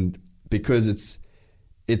 And because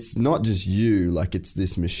it's not just you, like it's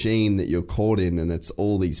this machine that you're caught in, and it's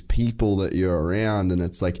all these people that you're around, and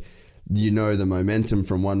it's like, you know, the momentum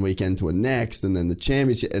from one weekend to a next, and then the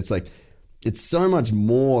championship. It's like, it's so much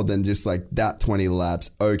more than just like that 20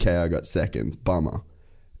 laps. Okay, I got second. Bummer.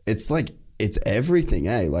 It's like, it's everything,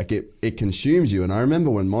 eh? Like it consumes you. And I remember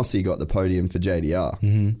when Mossy got the podium for JDR.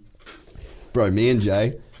 Mm-hmm. Bro, me and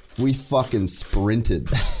Jay, we fucking sprinted.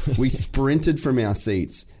 We sprinted from our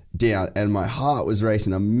seats down, and my heart was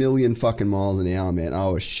racing 1,000,000 fucking miles an hour, man. I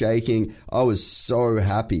was shaking. I was so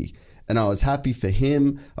happy. And I was happy for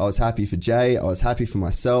him. I was happy for Jay. I was happy for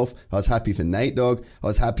myself. I was happy for Nate Dogg. I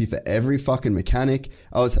was happy for every fucking mechanic.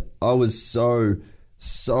 I was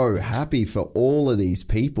so happy for all of these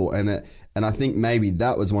people. And I think maybe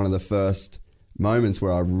that was one of the first moments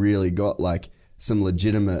where I really got like some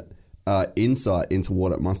legitimate insight into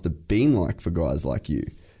what it must have been like for guys like you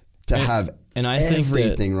to have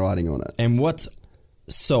everything riding on it. And what's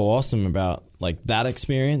so awesome about like that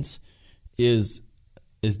experience is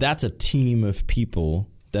that's a team of people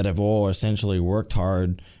that have all essentially worked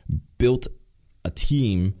hard, built a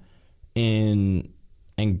team, and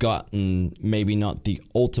gotten maybe not the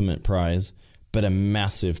ultimate prize, but a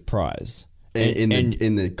massive prize. In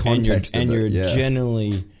the context of it, and you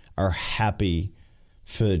genuinely are happy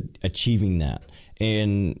for achieving that.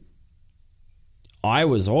 And I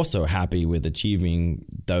was also happy with achieving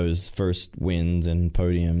those first wins and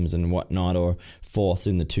podiums and whatnot, or fourths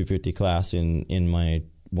in the 250 class in my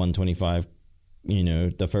 125, you know,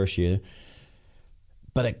 the first year.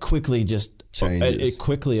 But it quickly just changes. It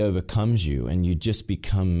quickly overcomes you, and you just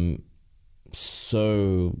become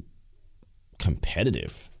so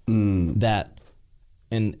competitive that,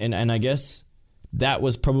 and I guess that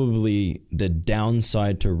was probably the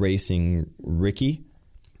downside to racing Ricky,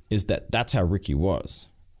 is that that's how Ricky was.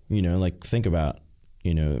 You know, like think about,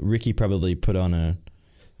 you know, Ricky probably put on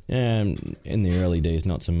in the early days,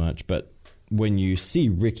 not so much, but when you see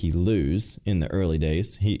Ricky lose in the early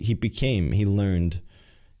days, he learned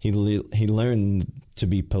to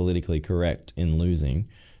be politically correct in losing.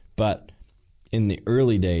 But in the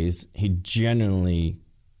early days, he generally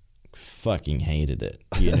fucking hated it,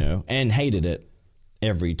 you know, and hated it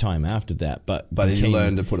every time after that. But he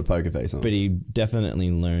learned to put a poker face on. But he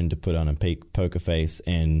definitely learned to put on a poker face,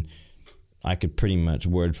 and I could pretty much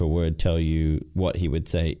word for word tell you what he would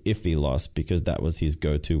say if he lost, because that was his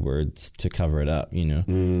go-to words to cover it up, you know.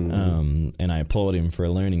 And I applaud him for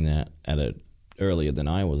learning that earlier than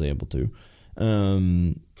I was able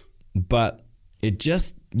to. But it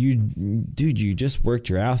just, you just worked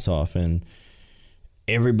your ass off, and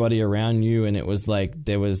everybody around you, and it was like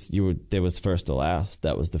there was first to last.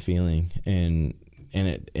 That was the feeling, and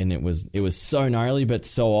it was so gnarly, but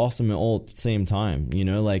so awesome all at the same time, you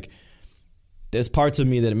know, like. There's parts of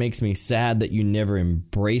me that it makes me sad that you never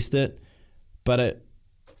embraced it, but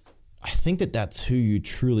I think that's who you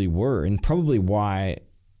truly were, and probably why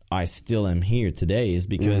I still am here today is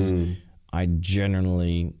because I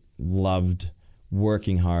generally loved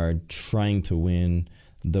working hard, trying to win,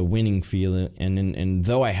 the winning feel, and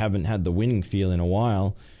though I haven't had the winning feel in a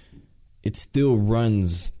while, it still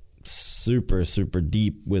runs super, super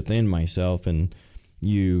deep within myself, and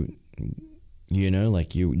you know,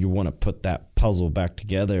 like you want to put that puzzle back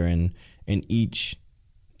together, and each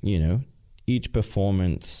each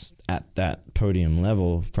performance at that podium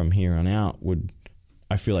level from here on out would,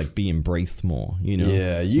 I feel like, be embraced more, you know?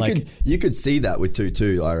 Yeah, you could see that with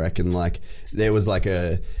Tutu, I reckon. Like it was like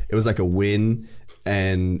a win,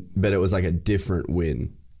 but it was like a different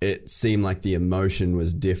win. It seemed like the emotion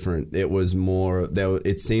was different. It was more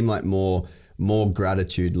it seemed like more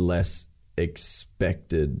gratitude, less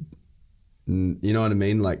expected. You know what I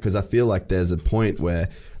mean? Like, because I feel like there's a point where,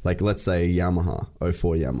 like, let's say Yamaha,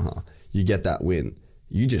 04 Yamaha, you get that win.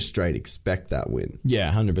 You just straight expect that win.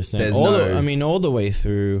 Yeah, 100%. There's all the way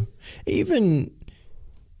through, even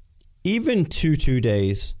 2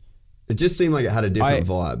 days. It just seemed like it had a different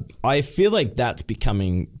vibe. I feel like that's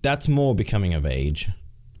more becoming of age.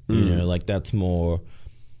 You know, like that's more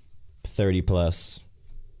 30 plus,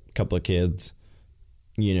 couple of kids,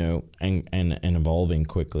 you know, and evolving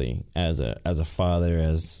quickly as a father,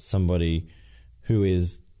 as somebody who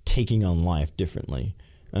is taking on life differently.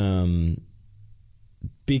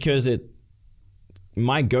 Because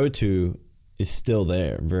my go-to is still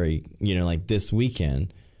there. Very, you know, like this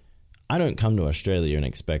weekend, I don't come to Australia and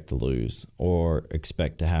expect to lose or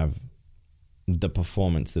expect to have the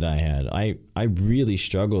performance that I had. I really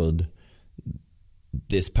struggled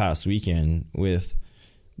this past weekend with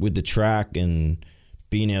the track and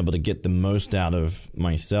being able to get the most out of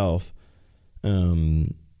myself.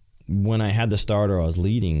 When I had the starter I was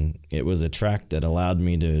leading, it was a track that allowed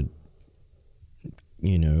me to,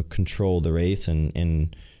 you know, control the race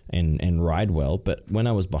and ride well. But when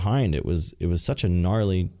I was behind, it was such a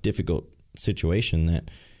gnarly, difficult situation that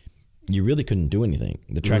you really couldn't do anything.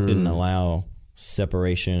 The track didn't allow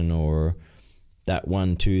separation or that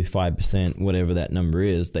 1, 2, 5%, whatever that number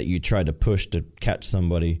is that you try to push to catch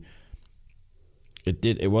somebody.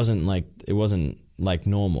 It wasn't like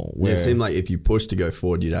normal. Where, it seemed like if you pushed to go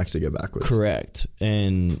forward, you'd actually go backwards. Correct.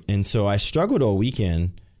 And so I struggled all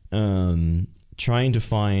weekend trying to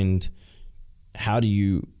find how do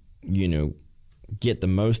you know, get the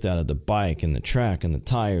most out of the bike and the track and the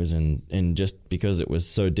tires and just because it was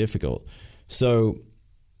so difficult. So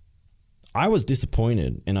I was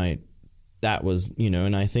disappointed, and that was, you know,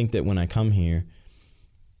 and I think that when I come here,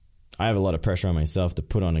 I have a lot of pressure on myself to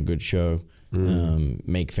put on a good show,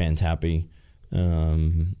 make fans happy.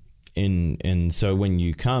 And so when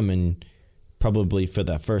you come, and probably for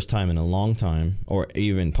the first time in a long time, or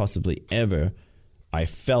even possibly ever, I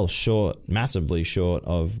fell short, massively short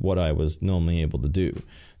of what I was normally able to do.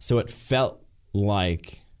 So it felt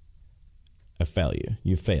like a failure.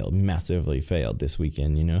 You failed, massively failed this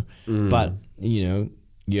weekend, you know? But, you know,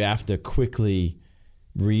 you have to quickly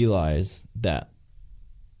realize that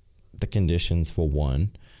the conditions for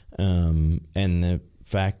one, and the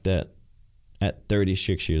fact that at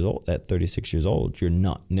 36 years old, you're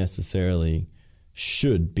not necessarily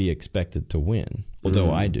should be expected to win.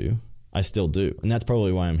 Although I still do. And that's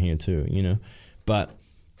probably why I'm here too, you know? But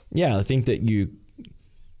yeah, I think that you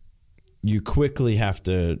quickly have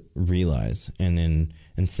to realize, and then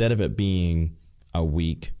instead of it being a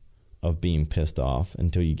week of being pissed off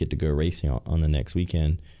until you get to go racing on the next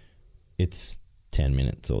weekend, it's 10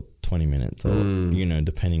 minutes or 20 minutes or, you know,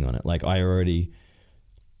 depending on it. Like I already,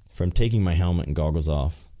 from taking my helmet and goggles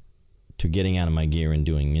off to getting out of my gear and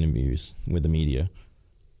doing interviews with the media,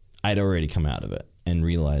 I'd already come out of it and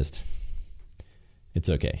realized it's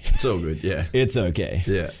okay. It's all good, yeah. It's okay.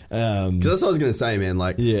 Yeah. Because that's what I was going to say, man.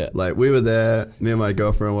 Like, yeah. Like, we were there, me and my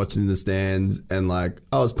girlfriend watching in the stands, and, like,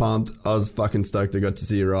 I was pumped. I was fucking stoked I got to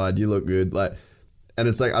see you ride. You look good. Like, and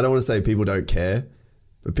it's like, I don't want to say people don't care,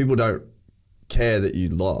 but people don't care that you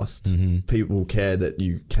lost. People care that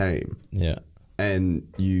you came. Yeah. And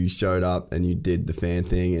you showed up and you did the fan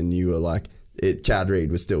thing, and you were like, Chad Reed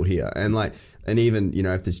was still here. And, like, and even, you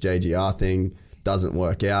know, if this JGR thing doesn't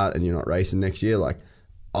work out and you're not racing next year, like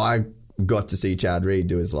I got to see Chad Reed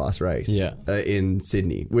do his last race in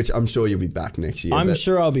Sydney, which I'm sure you'll be back next year. I'm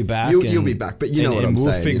sure I'll be back. You'll be back, but you know what I'm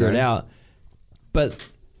saying. We'll figure it out. But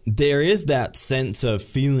there is that sense of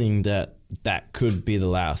feeling that could be the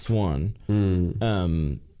last one.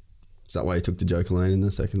 Is that why you took the Joker lane in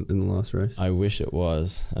the last race? I wish it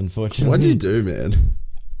was, unfortunately. What'd you do, man?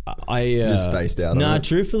 I just spaced out. Nah,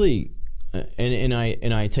 truthfully, and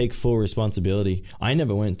I take full responsibility. I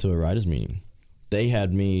never went to a riders meeting. They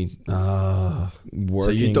had me working. So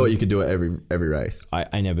you thought you could do it every race?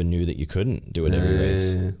 I never knew that you couldn't do it every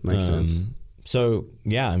race. Makes sense. So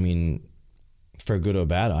yeah, I mean, for good or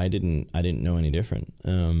bad, I didn't know any different.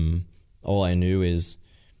 All I knew is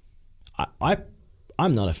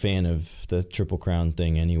I'm not a fan of the Triple Crown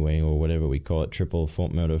thing anyway, or whatever we call it, triple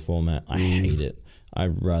moto format. I hate it.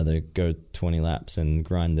 I'd rather go 20 laps and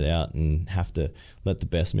grind it out and have to let the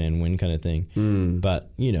best man win kind of thing.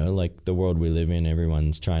 But, you know, like the world we live in,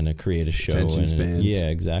 everyone's trying to create a show. Attention spans. Yeah,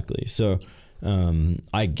 exactly. So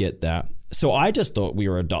I get that. So I just thought we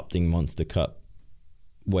were adopting Monster Cup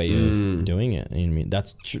way of doing it. I mean,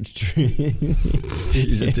 that's true.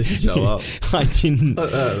 You just didn't show up. I didn't.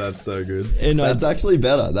 That's so good. And that's actually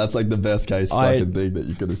better. That's like the best case fucking thing that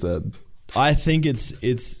you could have said. I think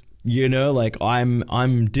it's you know, like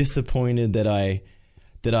I'm disappointed that I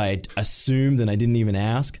assumed and I didn't even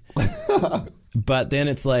ask. But then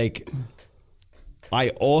it's like I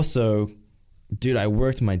also, dude, I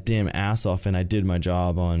worked my damn ass off and I did my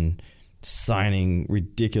job on signing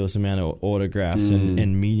ridiculous amount of autographs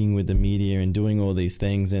and meeting with the media and doing all these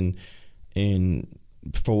things, and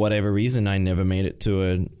for whatever reason I never made it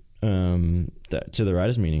to the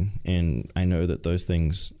writers' meeting. And I know that those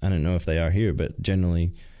things, I don't know if they are here, but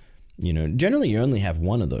generally you only have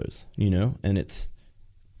one of those, you know, and it's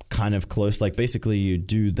kind of close. Like basically you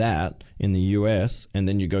do that in the US and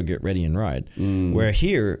then you go get ready and ride. Where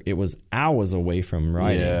here it was hours away from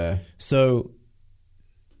riding. Yeah. So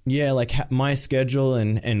yeah, like my schedule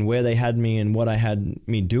and where they had me and what I had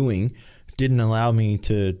me doing didn't allow me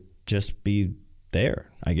to just be there,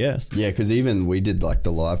 I guess. Yeah, because even we did like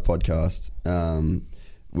the live podcast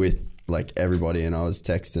with like everybody, and I was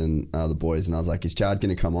texting the boys and I was like, is Chad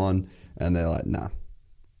going to come on? And they're like, nah.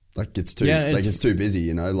 Like it's too it's too busy,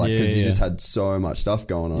 you know, like because you just had so much stuff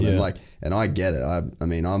going on, and I get it. I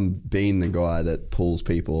mean, I'm being the guy that pulls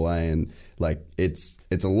people away, and like it's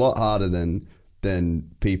a lot harder than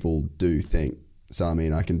people do think. So I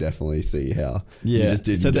mean, I can definitely see how you just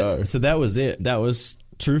didn't go. So that was it. That was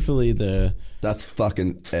truthfully that's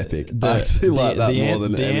fucking epic. I actually like that more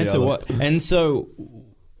than the any other. And so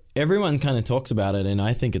everyone kind of talks about it, and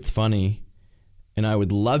I think it's funny, and I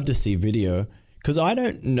would love to see video. Because I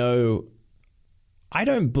don't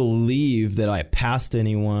believe that I passed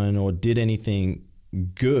anyone or did anything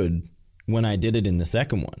good when I did it in the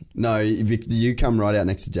second one. No, you come right out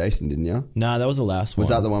next to Jason, didn't you? No, that was the last one. Was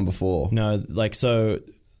that the one before? No, like so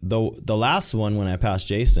the last one when I passed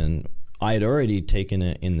Jason, I had already taken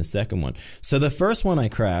it in the second one. So the first one I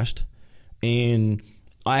crashed, and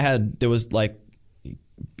there was like,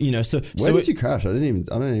 you know, where did you crash? I don't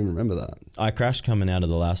even remember that. I crashed coming out of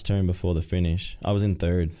the last turn before the finish. I was in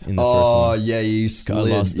third in the first one. Oh yeah, you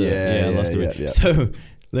slid. I lost it. I lost it. So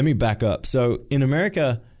let me back up. So in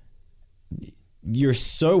America, you're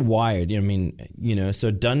so wired. I mean, you know,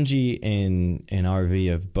 so Dungey and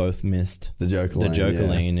RV have both missed the Joker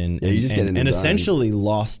lane, and you just get in the and zone. Essentially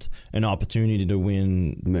lost an opportunity to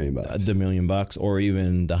win $1 million or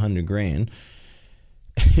even the $100,000.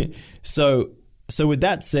 So with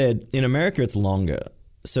that said, in America it's longer.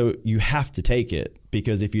 So you have to take it,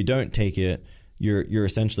 because if you don't take it, you're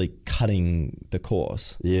essentially cutting the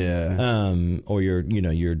course. Yeah. Or you're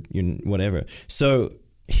whatever. So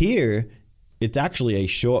here it's actually a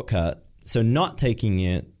shortcut. So not taking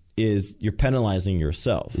it is you're penalizing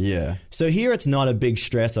yourself. Yeah. So here it's not a big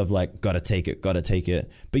stress of like, gotta take it.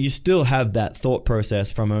 But you still have that thought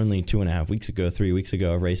process from only 2.5 weeks ago, 3 weeks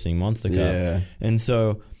ago of racing Monster Cup. Yeah. And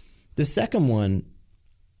so the second one,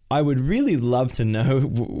 I would really love to know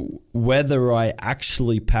whether I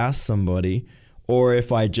actually passed somebody or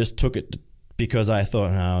if I just took it because I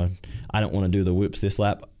thought, no, I don't want to do the whoops this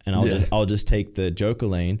lap, and I'll just take the Joker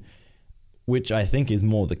lane, which I think is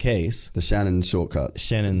more the case. The Shannon shortcut. The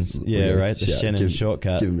Shannon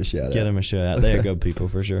shortcut. Give him a shout out. Get him a shout out. They're good people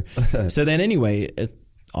for sure. So then anyway,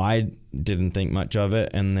 I didn't think much of it,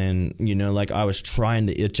 and then, you know, like I was trying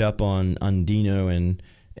to itch up on Dino and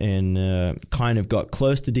kind of got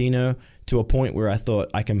close to Dino to a point where I thought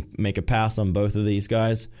I can make a pass on both of these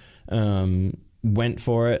guys. Went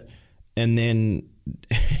for it, and then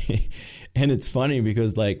and it's funny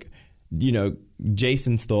because, like, you know,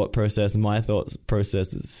 Jason's thought process and my thought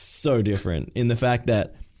process is so different in the fact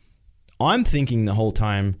that I'm thinking the whole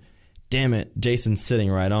time, damn it, Jason's sitting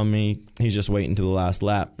right on me. He's just waiting to the last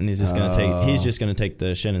lap, and he's just gonna take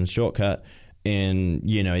the Shannon shortcut. And,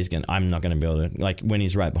 you know, I'm not going to be able to, like, when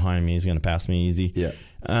he's right behind me, he's going to pass me easy. Yeah.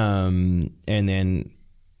 And then,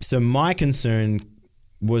 so my concern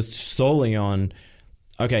was solely on,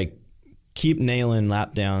 okay, keep nailing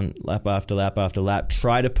lap down, lap after lap after lap,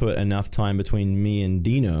 try to put enough time between me and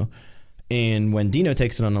Dino. And when Dino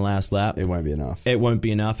takes it on the last lap, it won't be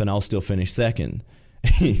enough. And I'll still finish second.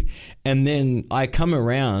 And then I come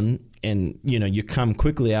around, and, you know, you come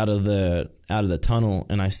quickly out of the tunnel,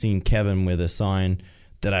 and I seen Kevin with a sign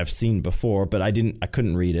that I've seen before, but I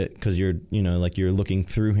couldn't read it because you're looking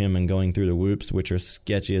through him and going through the whoops, which are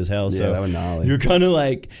sketchy as hell. Yeah, so they were gnarly. You're kind of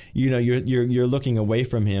like, you're looking away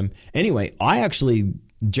from him. Anyway, I actually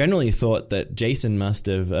generally thought that Jason must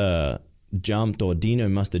have jumped, or Dino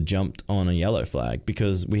must have jumped on a yellow flag,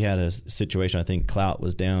 because we had a situation. I think Clout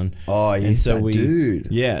was down. Oh, he's that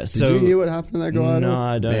dude. Yeah. Did you hear what happened to that guy? No,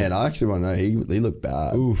 I don't. Man, I actually want to know. He looked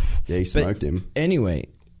bad. Oof. Yeah, he smoked him. Anyway,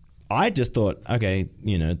 I just thought, okay,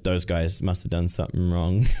 those guys must have done something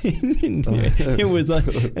wrong. It was like,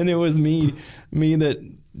 and it was me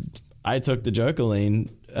that I took the Joker lane,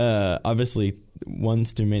 obviously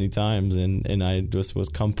once too many times, and I just was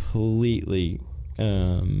completely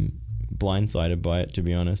blindsided by it, to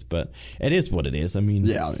be honest. But it is what it is. I mean,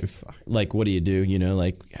 fuck. Like, what do you do?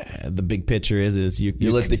 The big picture is you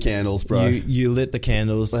lit the candles, bro. You lit the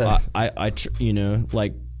candles.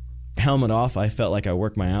 Like, helmet off, I felt like I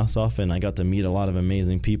worked my ass off, and I got to meet a lot of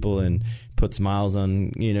amazing people and put smiles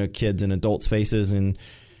on kids and adults' faces. And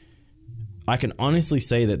I can honestly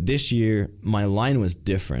say that this year my line was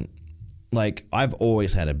different. Like, I've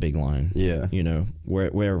always had a big line,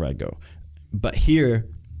 wherever I go, but here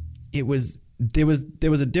there was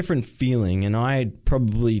a different feeling, and I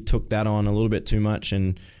probably took that on a little bit too much,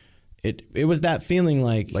 and it was that feeling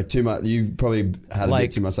like too much. You probably had a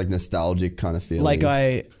bit too much nostalgic kind of feeling.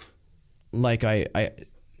 I'm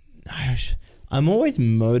always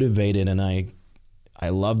motivated, and I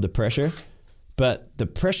love the pressure, but the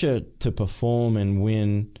pressure to perform and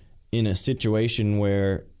win in a situation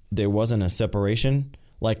where there wasn't a separation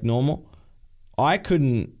like normal, I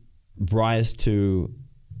couldn't rise to,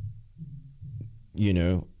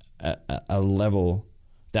 a level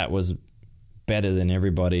that was better than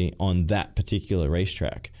everybody on that particular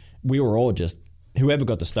racetrack. We were all just, whoever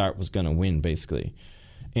got the start was going to win, basically.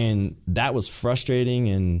 And that was frustrating,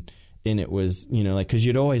 and it was, because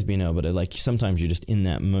you'd always been able to, sometimes you're just in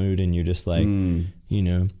that mood, and you're just like, and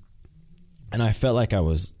I felt like I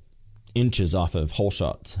was inches off of hole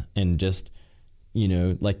shots, and just,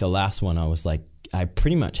 the last one, I was like, I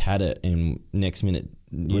pretty much had it, and next minute,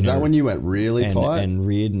 was that when you went really tight? And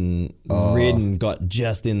Reardon got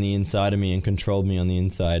just in the inside of me and controlled me on the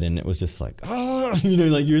inside, and it was just like,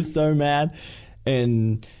 you're so mad.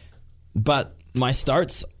 But my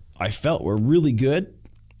starts, I felt, were really good,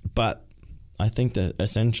 but I think that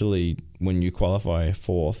essentially when you qualify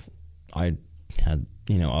fourth, I had,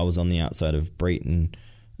 I was on the outside of Brayton,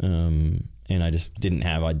 and I just didn't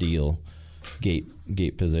have ideal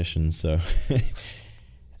gate position, so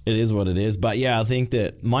it is what it is. But yeah, I think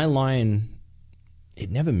that my line, it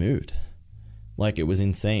never moved. Like, it was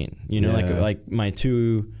insane, like my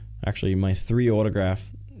 3 autograph,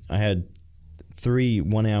 I had 3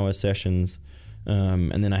 1-hour sessions,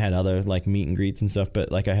 and then I had other meet and greets and stuff,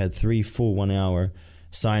 but I had 3 full 1-hour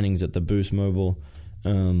signings at the Boost Mobile they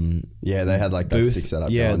had that booth. 6 setup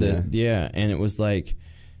and it was like,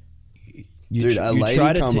 you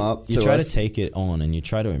try to take it on, and you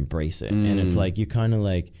try to embrace it, and it's like you kind of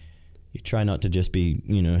you try not to just be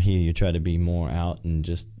here, you try to be more out and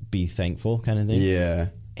just be thankful kind of thing. Yeah.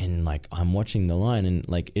 And I'm watching the line, and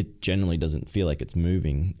it generally doesn't feel like it's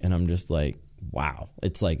moving, and I'm just like, wow.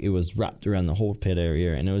 It's it was wrapped around the whole pit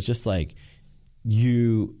area, and it was just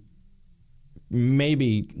you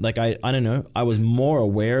maybe I don't know, I was more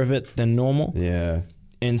aware of it than normal. Yeah.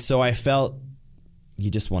 And so I felt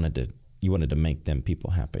you wanted to make them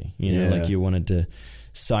people happy, you wanted to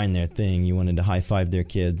sign their thing, you wanted to high five their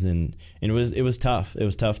kids, and it was tough. It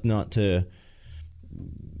was tough not to.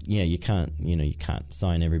 Yeah, you can't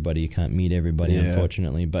sign everybody, you can't meet everybody,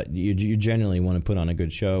 unfortunately, but you generally want to put on a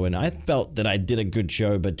good show, and I felt that I did a good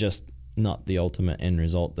show, but just not the ultimate end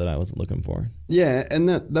result that I was looking for. Yeah, and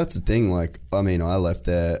that's the thing. I left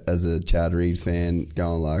there as a Chad Reed fan,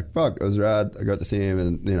 going fuck, it was rad. I got to see him,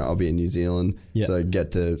 and I'll be in New Zealand, so I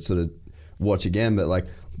get to sort of watch again. But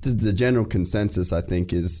the general consensus, I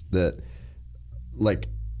think, is that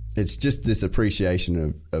it's just this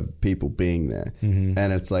appreciation of people being there. Mm-hmm.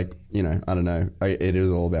 And it's I don't know, it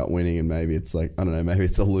is all about winning, and maybe it's I don't know, maybe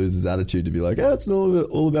it's a loser's attitude to be it's not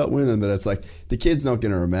all about winning, but it's the kid's not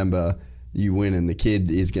going to remember you winning. The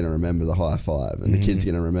kid is going to remember the high five, and the kid's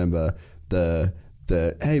going to remember the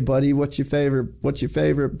hey buddy, what's your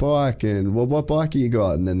favorite bike, and what bike you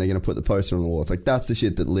got, and then they're going to put the poster on the wall. It's that's the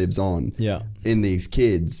shit that lives on in these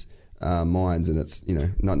kids' minds, and it's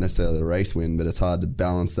not necessarily the race win, but it's hard to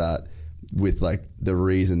balance that with the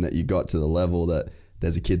reason that you got to the level that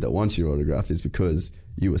there's a kid that wants your autograph is because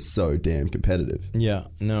you were so damn competitive. Yeah,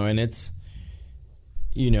 no, and it's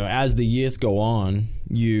as the years go on,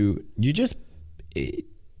 you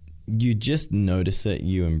you just notice it,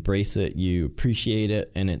 you embrace it, you appreciate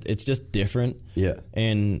it, and it's just different. Yeah.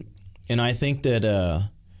 And I think that, I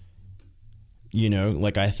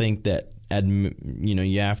think that,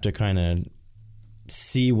 you have to kind of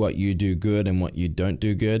see what you do good and what you don't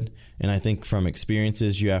do good. And I think from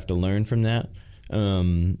experiences, you have to learn from that.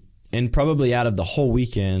 And probably out of the whole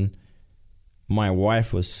weekend, my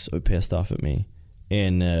wife was so pissed off at me.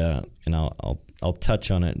 And I'll touch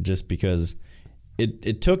on it just because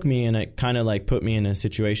it took me, and it kind of like put me in a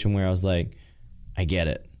situation where I was like, I get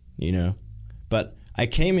it, But I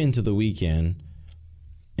came into the weekend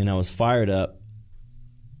and I was fired up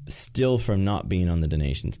still from not being on the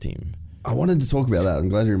donations team. I wanted to talk about that. I'm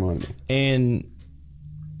glad you reminded me. And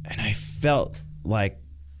I felt like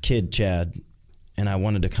Kid Chad, and I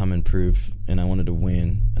wanted to come and prove, and I wanted to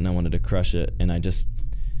win, and I wanted to crush it. And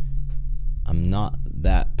I'm not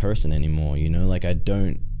that person anymore,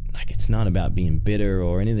 it's not about being bitter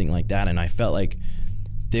or anything like that. And I felt like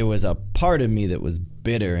there was a part of me that was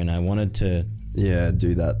bitter, and I wanted to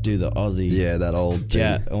do the Aussie. Yeah, that old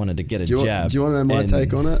jab. I wanted to get a jab. Do you want to know my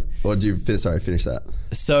take on it? Or do you finish that?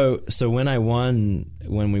 So when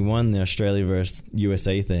we won the Australia versus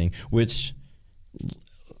USA thing, which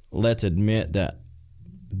let's admit that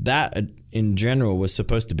in general was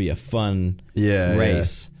supposed to be a fun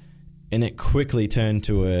race. Yeah. And it quickly turned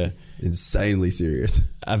to a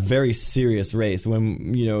very serious race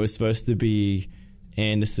when, it was supposed to be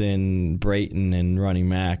Anderson, Brayton, and Ronnie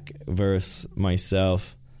Mack versus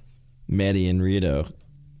myself, Maddie, and Rito,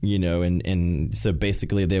 and so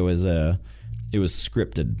basically it was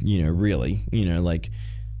scripted, really, like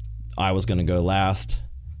I was going to go last.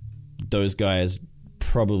 Those guys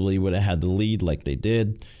probably would have had the lead like they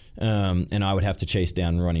did, and I would have to chase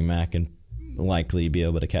down Ronnie Mack and likely be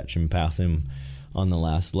able to catch him, pass him on the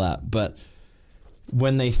last lap. But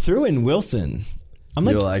when they threw in Wilson, I'm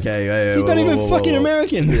like, hey, he's not even fucking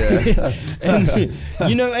American. Yeah.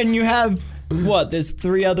 and you have there's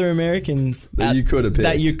 3 other Americans that you could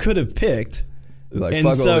have picked. Like, and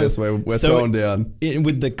fuck all this, we're throwing down.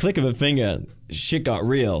 With the click of a finger, shit got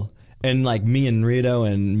real. And like me and Rito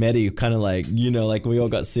and Medi kind of like, like we all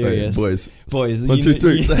got serious. Hey, boys. 1, 2,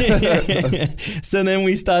 3. So then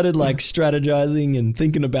we started like strategizing and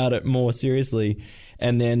thinking about it more seriously.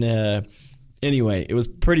 And then anyway, it was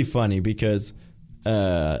pretty funny because,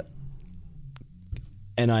 and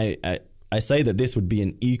I say that this would be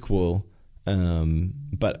an equal,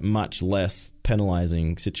 but much less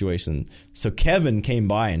penalizing situation. So Kevin came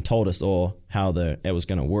by and told us all how it was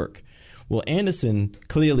going to work. Well, Anderson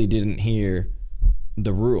clearly didn't hear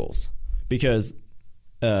the rules because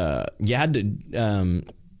you had to.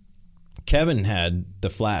 Kevin had the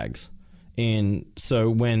flags, and so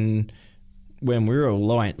when we were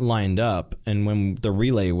lined up, and when the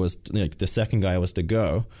relay was the second guy was to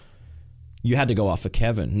go, you had to go off of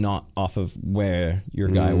Kevin, not off of where your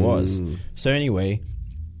guy was. So anyway,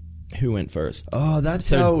 who went first? Oh, that's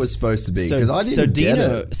how it was supposed to be, because I didn't get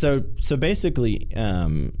it. So basically,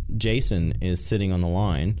 Jason is sitting on the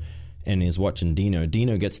line and is watching Dino.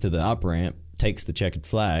 Dino gets to the up ramp, takes the checkered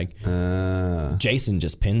flag. Jason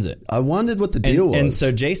just pins it. I wondered what the deal was. And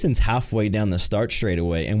so Jason's halfway down the start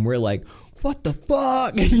straightaway, and we're like, what the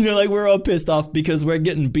fuck? Like we're all pissed off because we're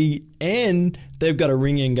getting beat, and they've got a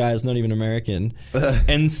ring-in guy who's not even American.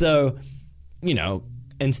 And so,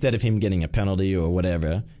 instead of him getting a penalty or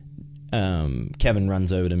whatever, Kevin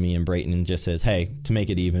runs over to me and Brayton and just says, hey, to make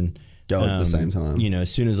it even, go at the same time.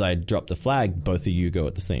 As soon as I drop the flag, both of you go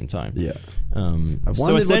at the same time. Yeah. I wondered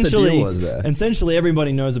what the deal was there. Essentially,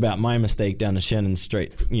 everybody knows about my mistake down the Shannon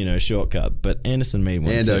straight, shortcut, but Anderson made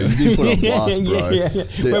one Ando, too. you put on blast, bro. Yeah.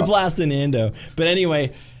 Dude, we're blasting Ando. But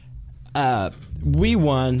anyway, we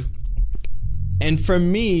won. And for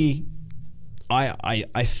me,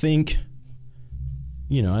 I think,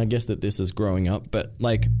 I guess that this is growing up, but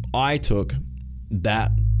like I took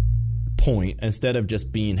that point instead of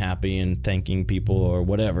just being happy and thanking people or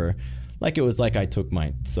whatever. Like it was like I took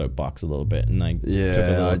my soapbox a little bit and I took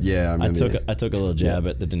a little jab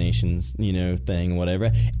at the donations, thing, whatever.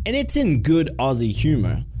 And it's in good Aussie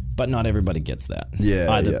humor, but not everybody gets that.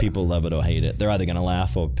 Either people love it or hate it. They're either going to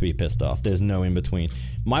laugh or be pissed off. There's no in between.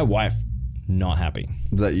 My wife, not happy.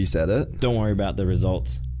 That you said it? Don't worry about the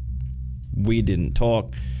results. We didn't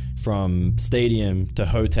talk from stadium to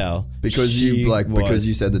hotel because you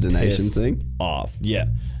said the donation thing off. Yeah,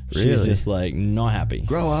 really? She's just like not happy.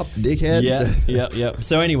 Grow up, dickhead. Yeah.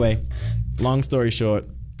 So anyway, long story short,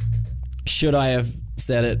 should I have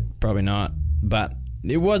said it? Probably not. But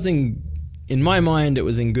it wasn't. In my mind, it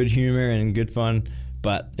was in good humor and good fun.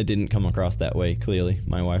 but it didn't come across that way. Clearly,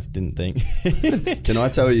 my wife didn't think. Can I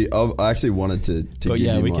tell you? I actually wanted to but give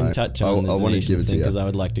yeah, you we my. can touch on the I want to give it to you because I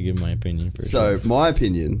would like to give my opinion for So sure. my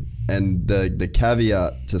opinion, and the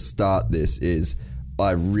caveat to start this is,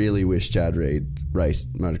 I really wish Chad Reed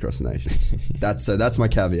raced Motocross the Nations. That's my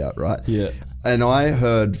caveat, right? Yeah. And I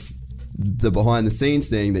heard the behind the scenes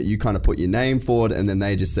thing that you kind of put your name forward, and then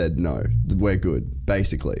they just said no, we're good.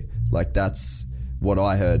 Basically, like that's what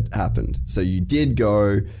I heard happened. So you did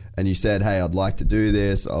go and you said, hey, I'd like to do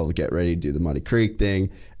this. I'll get ready to do the Muddy Creek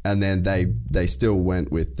thing. And then they still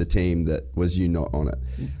went with the team that was you not on it.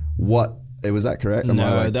 Was that correct?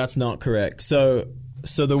 No, that's not correct. So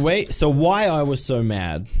why I was so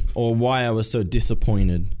mad, or why I was so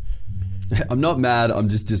disappointed. I'm not mad, I'm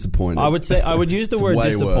just disappointed. I would say, I would use the word way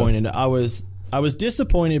disappointed. worse. I was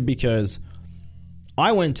disappointed because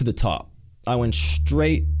I went to the top. I went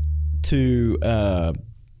straight to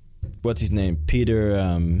what's his name? Peter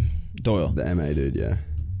Doyle. The MA dude, yeah.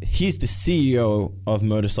 He's the CEO of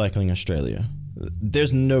Motorcycling Australia.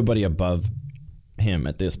 There's nobody above him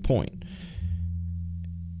at this point.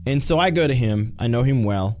 And so I go to him. I know him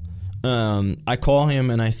well. I call him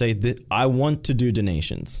and I say that I want to do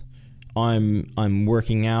donations. I'm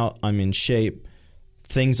working out. I'm in shape.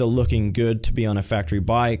 Things are looking good to be on a factory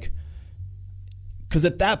bike. Because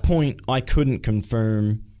at that point, I couldn't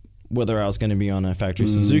confirm whether I was going to be on a factory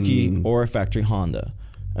Suzuki or a factory Honda.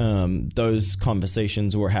 Those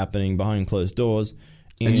conversations were happening behind closed doors.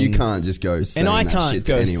 And you can't just go say and I that can't shit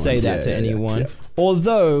to go anyone. say that to anyone. Yeah.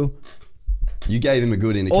 Although You gave him a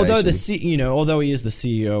good indication. although he is the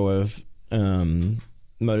CEO of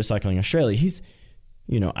Motorcycling Australia, he's,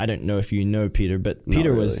 I don't know if you know Peter, but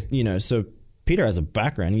Peter was, so Peter has a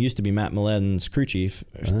background. He used to be Matt Milleden's crew chief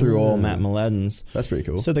through all Matt Milleden's. That's pretty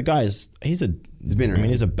cool. So the guy's, he's been around.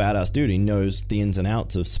 he's a badass dude. He knows the ins and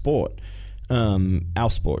outs of sport. Our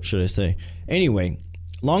sport, should I say. Anyway,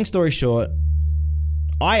 long story short,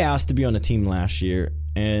 I asked to be on a team last year,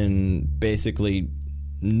 and basically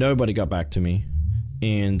nobody got back to me,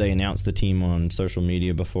 and they announced the team on social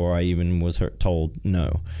media before I even was told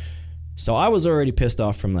no. So I was already pissed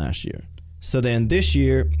off from last year. So then this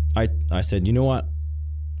year, I said, you know what?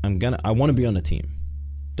 I want to be on a team.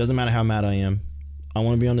 Doesn't matter how mad I am. I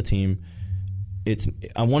want to be on a team.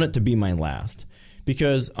 I want it to be my last,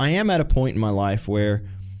 because I am at a point in my life where,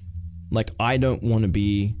 like, I don't want to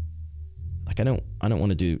be, like, I don't want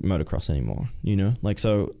to do motocross anymore.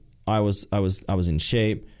 So I was in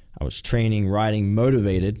shape. I was training, riding,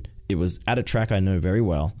 motivated. It was at a track I know very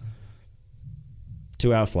well.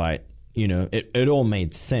 2-hour flight. It all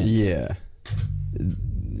made sense. Yeah.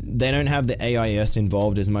 They don't have the AIS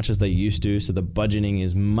involved as much as they used to, so the budgeting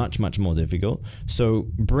is much, much more difficult. So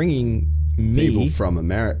bringing people from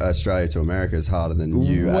Australia to America is harder than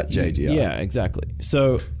you at JGR. Yeah, exactly.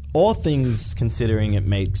 So all things considering, it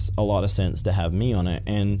makes a lot of sense to have me on it.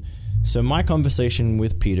 And so my conversation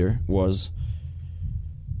with Peter was,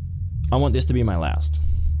 I want this to be my last.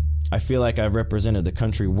 I feel like I've represented the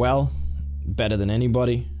country well, better than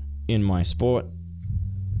anybody in my sport.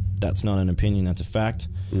 That's not an opinion, that's a fact.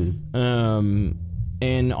 And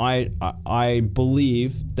I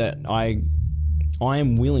believe that I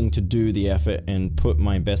am willing to do the effort and put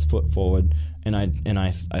my best foot forward, and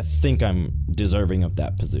I think I'm deserving of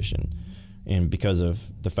that position. And because of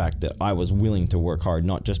the fact that I was willing to work hard,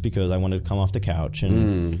 not just because I wanted to come off the couch.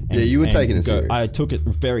 And you were taking it serious. I took it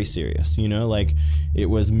very serious, like it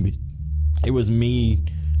was me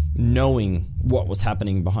knowing what was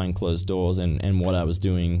happening behind closed doors and what I was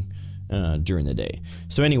doing during the day.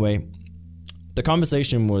 So anyway, the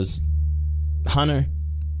conversation was Hunter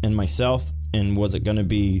and myself, and was it going to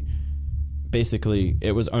be, basically,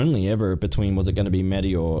 it was only ever between, was it going to be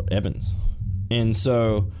Medi or Evans? And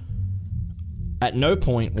so at no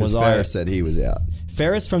point was Ferris said he was out.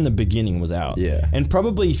 Ferris from the beginning was out. Yeah. And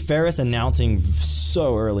probably Ferris announcing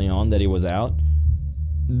so early on that he was out,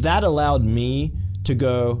 that allowed me to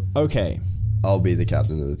go, okay, I'll be the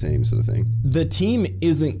captain of the team, sort of thing. the team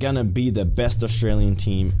isn't going to be the best Australian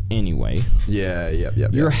team anyway. Yeah, yep.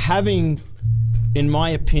 You're having, in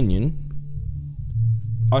my opinion,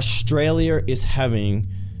 Australia is having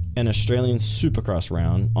an Australian Supercross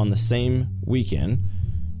round on the same weekend,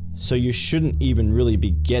 so you shouldn't even really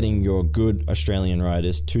be getting your good Australian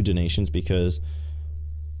riders to donations, because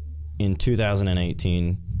in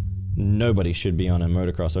 2018, nobody should be on a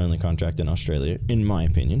motocross only contract in Australia, in my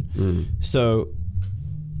opinion. So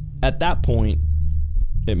at that point,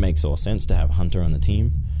 it makes all sense to have Hunter on the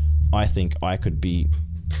team. I think I could be,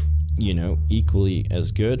 equally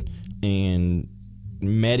as good. And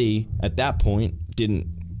Medi at that point didn't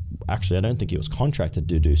actually, I don't think he was contracted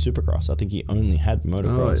to do Supercross. I think he only had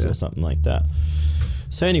motocross or something like that.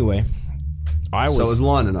 So anyway, So it was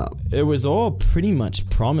lining up. It was all pretty much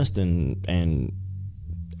promised, and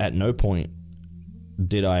at no point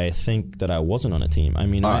did I think that I wasn't on a team. I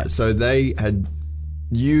mean, so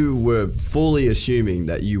you were fully assuming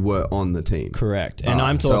that you were on the team. Correct. And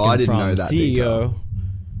I'm talking I didn't from know that CEO detail.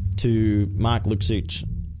 to Mark Luksic,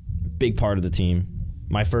 big part of the team.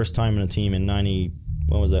 My first time in a team in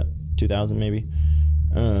 2000 maybe.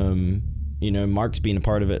 Mark's been a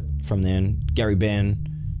part of it from then. Gary Ben,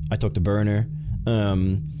 I talked to Berner.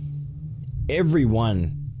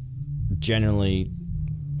 Everyone, generally,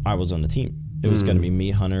 I was on the team. It was going to be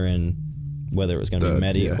me, Hunter, and whether it was going to be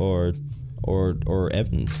Matty or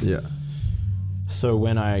Evans. Yeah. So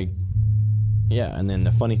when and then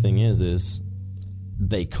the funny thing is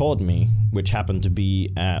they called me, which happened to be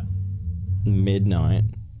at midnight,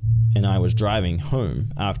 and I was driving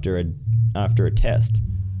home after a test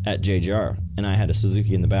at JGR, and I had a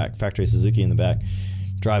Suzuki in the back, factory Suzuki in the back,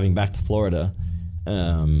 driving back to Florida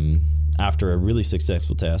after a really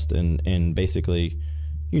successful test, and basically,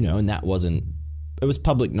 and that wasn't. It was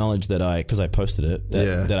public knowledge that because I posted it,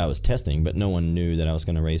 that I was testing, but no one knew that I was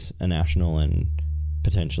going to race a national and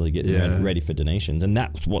potentially get ready for donations. And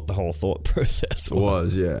that's what the whole thought process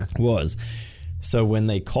was. So when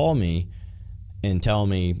they call me and tell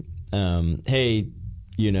me, hey,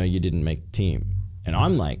 you didn't make the team. And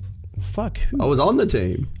I'm like, fuck, who? I was on the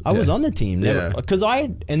team. I was on the team. Because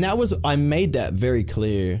I made that very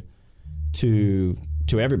clear to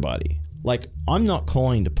everybody. Like, I'm not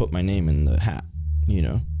calling to put my name in the hat.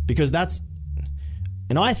 Because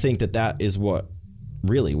and I think that is what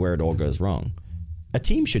really where it all goes wrong. A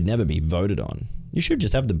team should never be voted on. You should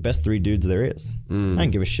just have the best 3 dudes there is. I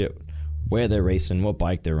don't give a shit where they're racing, what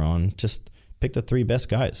bike they're on. Just pick the 3 best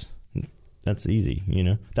guys. That's easy,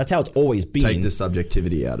 That's how it's always been. Take the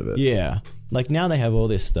subjectivity out of it. Yeah. Like now they have all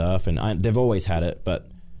this stuff, and they've always had it, but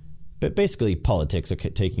basically politics are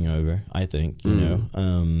taking over, I think,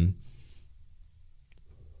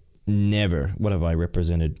 Never. What have I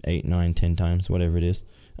represented? 8, 9, 10 times, whatever it is.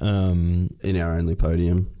 In our only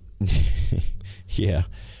podium. Yeah.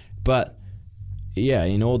 But,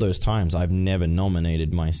 in all those times, I've never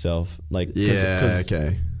nominated myself.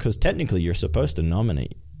 Because technically you're supposed to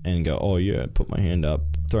nominate and go, oh, yeah, put my hand up,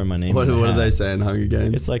 throw my name in the What hat. do they say in Hunger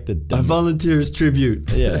Games? It's like I volunteer as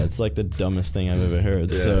tribute. Yeah, it's like the dumbest thing I've ever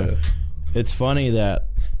heard. Yeah. So it's funny that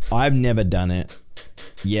I've never done it,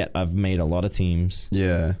 yet I've made a lot of teams.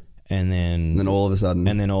 Yeah. And then all of a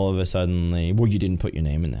sudden, you didn't put your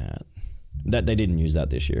name in the hat. That they didn't use that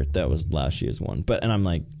this year. That was last year's one. And I'm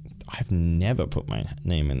like, I've never put my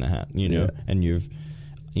name in the hat, And you've,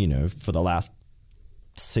 for the last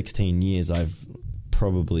 16 years, I've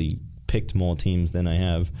probably picked more teams than I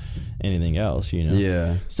have anything else,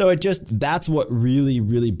 Yeah. So that's what really,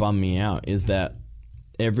 really bummed me out is that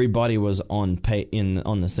everybody was on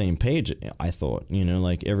the same page. I thought,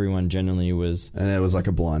 like everyone generally was, and it was like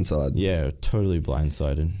a blindside. Yeah, totally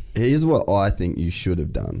blindsided. Here's what I think you should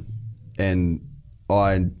have done, and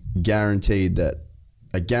I guarantee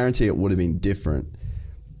it would have been different.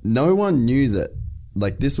 No one knew that.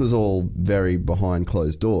 Like this was all very behind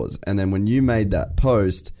closed doors, and then when you made that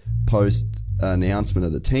post announcement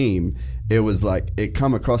of the team, it was like it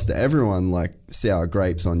come across to everyone like sour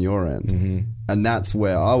grapes on your end. And that's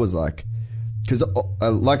where I was like, because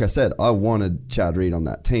like I said, I wanted Chad Reed on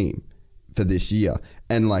that team for this year,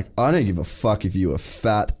 and like I don't give a fuck if you were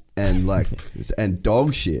fat and like and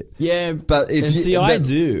dog shit. Yeah, but I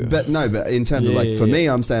do. But in terms of like for me,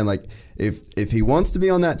 I'm saying like if he wants to be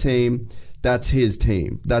on that team, that's his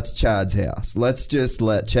team. That's Chad's house. Let's just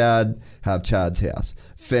let Chad have Chad's house.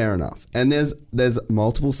 Fair enough. And there's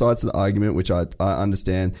multiple sides to the argument, which I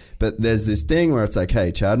understand. But there's this thing where it's like,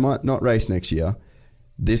 hey, Chad might not race next year.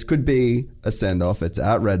 This could be a send-off. It's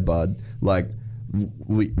at Redbud. Like,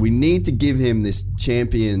 we need to give him this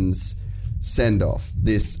champion's send-off.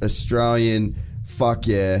 This Australian, fuck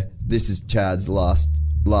yeah, this is Chad's last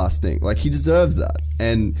thing. Like, he deserves that.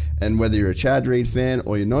 And whether you're a Chad Reed fan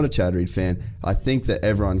or you're not a Chad Reed fan, I think that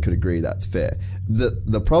everyone could agree that's fair.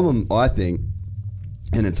 The problem, I think,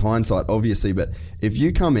 and it's hindsight, obviously, but if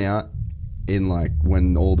you come out in like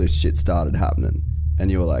when all this shit started happening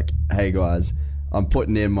and you were like, hey guys, I'm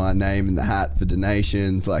putting in my name in the hat for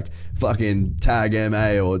donations, like fucking tag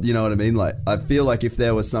MA, or you know what I mean? Like, I feel like if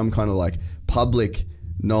there was some kind of like public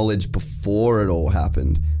knowledge before it all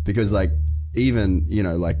happened, because like even,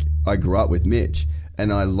 like I grew up with Mitch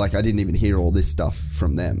and I didn't even hear all this stuff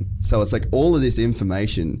from them. So it's like all of this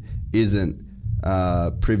information isn't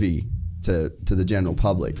privy to the general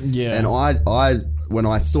public. Yeah. And I when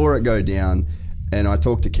I saw it go down, and I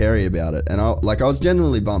talked to Kerry about it, and I was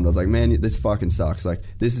genuinely bummed. I was like, man, this fucking sucks. Like,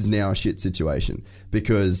 this is now a shit situation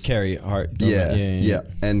because Kerry Hart. Yeah.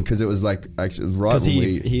 And because it was like, actually, it was right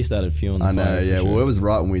when he started fueling the I know, fire. yeah. Sure. Well, it was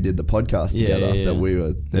right when we did the podcast together that we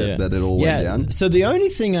were that it all went down. So the only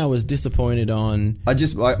thing I was disappointed on,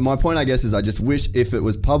 my point, I guess, is I just wish if it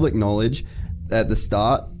was public knowledge at the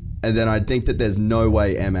start, and then I think that there's no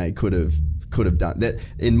way MA could have done that.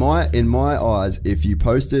 In my eyes, if you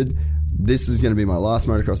posted, this is going to be my last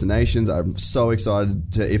Motocross of Nations, I'm so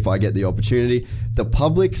excited if I get the opportunity. The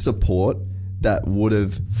public support that would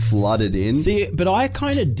have flooded in. See, but I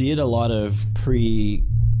kind of did a lot of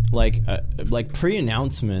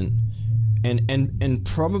pre-announcement, and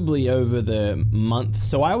probably over the month.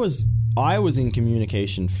 So I was in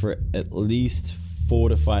communication for at least 4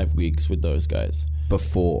 to 5 weeks with those guys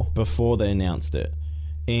before they announced it,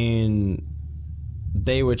 and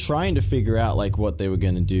they were trying to figure out like what they were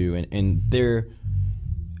going to do, and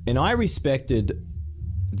I respected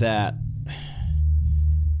that.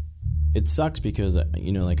 It sucks because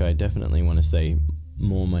like I definitely want to say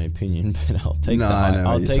more my opinion, but I'll take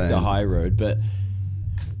the high road. But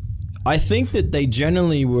I think that they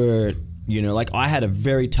generally were, like I had a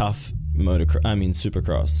very tough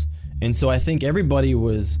Supercross, and so I think everybody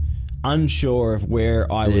was unsure of where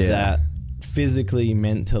I was at. Physically,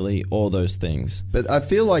 mentally, all those things. But I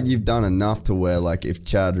feel like you've done enough to where, like, if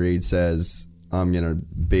Chad Reed says, I'm going to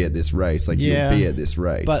be at this race, like, you'll be at this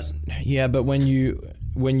race. But when you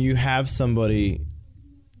have somebody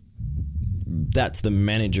that's the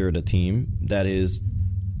manager of the team, that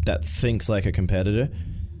thinks like a competitor,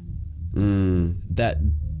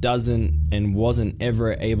 that doesn't and wasn't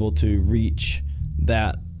ever able to reach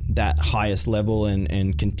that highest level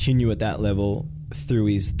and continue at that level through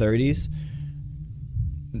his 30s,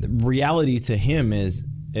 the reality to him is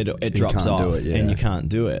it drops off and you can't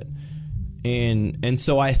do it. And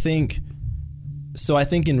so I think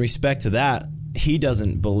in respect to that, he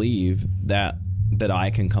doesn't believe that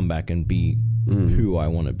I can come back and be who I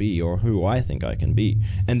want to be or who I think I can be.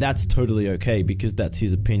 And that's totally okay because that's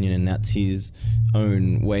his opinion and that's his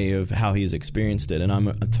own way of how he's experienced it. And I'm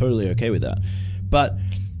totally okay with that. But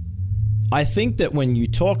I think that when you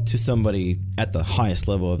talk to somebody at the highest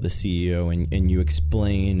level of the CEO and you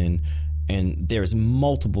explain and there's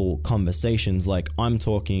multiple conversations, like I'm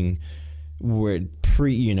talking where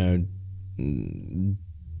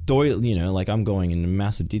Doyle, like I'm going into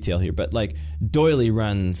massive detail here, but like Doyley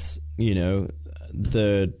runs,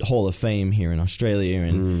 the Hall of Fame here in Australia,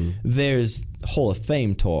 and there's Hall of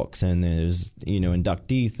Fame talks and there's,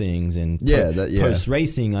 inductee things and post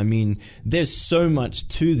racing. I mean, there's so much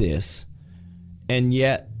to this. And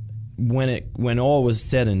yet, when all was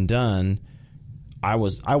said and done, I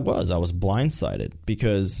was blindsided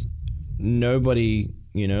because nobody,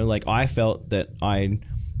 like I felt that I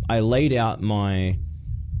laid out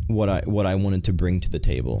what I wanted to bring to the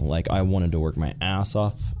table. Like I wanted to work my ass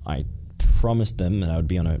off. I promised them that I would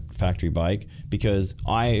be on a factory bike because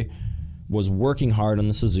I was working hard on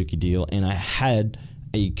the Suzuki deal, and I had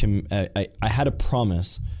a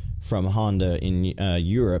promise from Honda in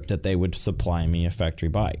Europe that they would supply me a factory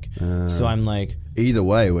bike. So I'm like, either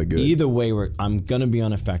way we're good. Either way I'm gonna be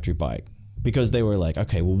on a factory bike, because they were like,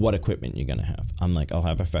 okay, well, what equipment you gonna have? I'm like, I'll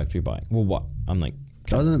have a factory bike. Well, what? I'm like,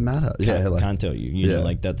 doesn't it matter? Can't tell you. You know,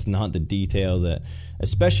 like that's not the detail that,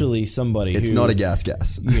 especially somebody it's not a gas.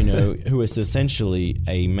 Who is essentially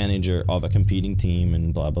a manager of a competing team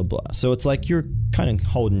and blah blah blah. So it's like you're kind of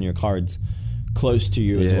holding your cards close to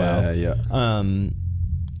you as well.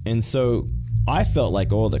 And so I felt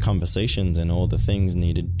like all the conversations and all the things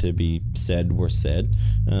needed to be said were said.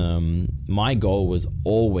 My goal was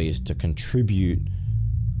always to contribute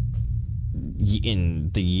in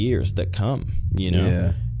the years that come,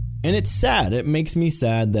 And it's sad. It makes me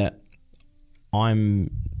sad that I'm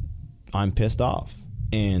pissed off,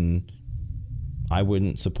 and I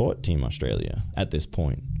wouldn't support Team Australia at this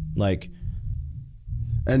point. Like,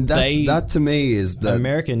 and that to me is that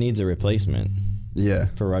America needs a replacement.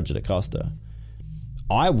 For Roger DaCosta.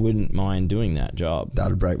 I wouldn't mind doing that job.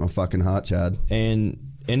 That'd break my fucking heart, Chad. And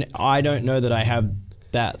I don't know that I have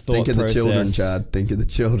that thought process. Think of the children, Chad. Think of the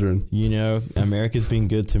children. America's been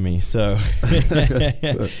good to me, so.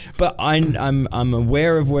 But I'm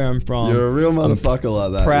aware of where I'm from. You're a real motherfucker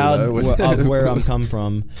like that. Proud of where I'm come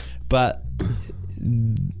from, but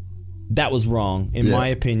that was wrong in my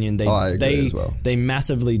opinion. I agree as well. They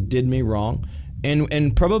massively did me wrong,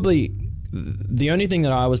 and probably. The only thing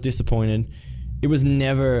that I was disappointed, it was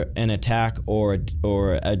never an attack or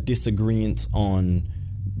a disagreement on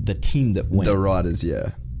the team that went. The riders,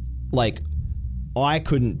 Like, I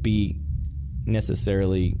couldn't be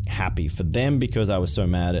necessarily happy for them because I was so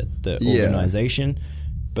mad at the organization,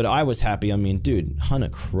 but I was happy. I mean, dude, Hunter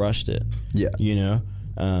crushed it. Yeah. You know,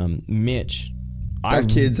 Mitch. That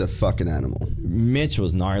kid's a fucking animal. Mitch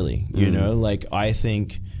was gnarly, you know? Like, I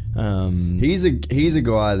think... he's a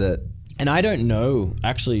guy that... And I don't know,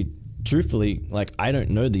 actually, truthfully, like, I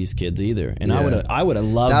don't know these kids either. And I would have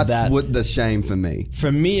loved that. That's what the shame for me.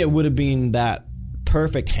 For me, it would have been that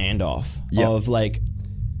perfect handoff of, like,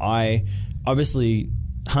 obviously,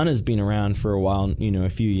 Hunter's been around for a while, you know, a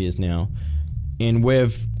few years now. And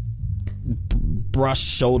we've brushed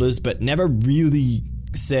shoulders, but never really...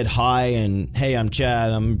 said hi and hey, I'm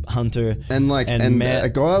Chad, I'm Hunter, and like and Matt. A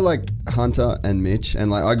guy like Hunter and Mitch,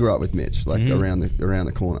 and like I grew up with Mitch, like around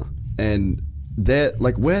the corner, and they're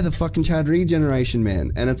like, we're the fucking Chad Reed generation,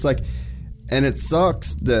 man. And it's like, and it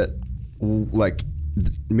sucks that like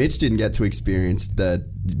Mitch didn't get to experience that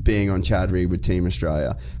being on Chad Reed with Team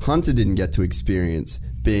Australia. Hunter didn't get to experience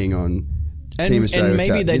being on Team Australia. And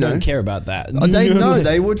maybe they don't care about that. They know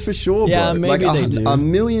they would for sure, bro. Yeah, maybe like they do.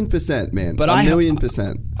 1,000,000%, man. But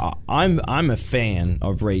 1,000,000%. I'm a fan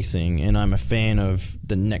of racing, and I'm a fan of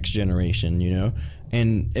the next generation, you know.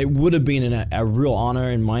 And it would have been a real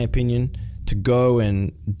honor, in my opinion, to go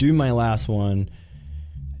and do my last one.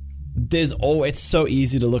 It's so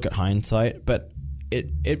easy to look at hindsight, but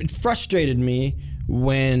it frustrated me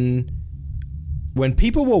when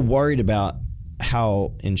people were worried about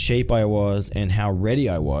how in shape I was and how ready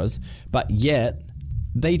I was, but yet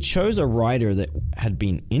they chose a rider that had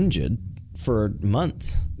been injured for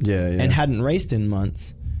months and hadn't raced in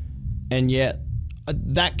months, and yet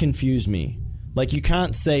that confused me. Like, you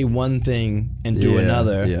can't say one thing and do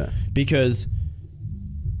another because,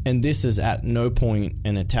 and this is at no point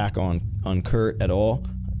an attack on Kurt at all.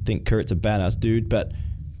 I think Kurt's a badass dude, but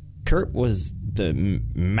Kurt was the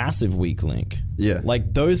massive weak link. Yeah.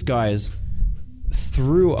 Like, those guys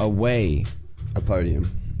threw away a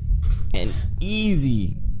podium, an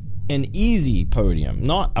easy podium,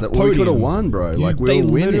 not a podium. We could have won, bro. Like, they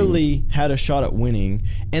literally had a shot at winning.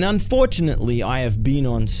 And unfortunately, I have been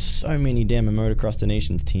on so many damn Motocross the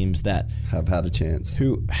Nations teams that have had a chance,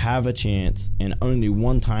 and only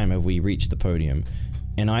one time have we reached the podium.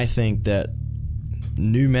 And I think that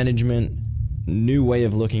new management, new way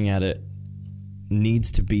of looking at it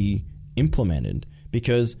needs to be implemented,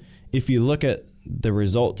 because if you look at the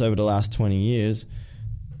results over the last 20 years,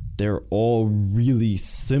 they're all really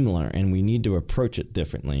similar, and we need to approach it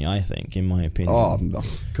differently, I think, in my opinion. Oh,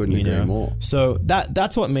 couldn't agree more. So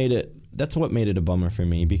that's what made it a bummer for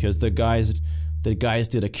me, because the guys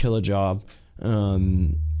did a killer job.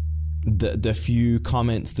 The few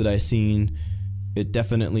comments that I seen, it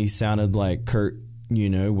definitely sounded like Kurt, you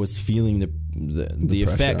know, was feeling the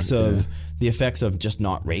effects of the effects of just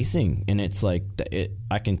not racing. And it's like,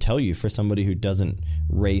 I can tell you, for somebody who doesn't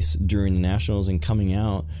race during the nationals and coming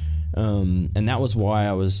out, and that was why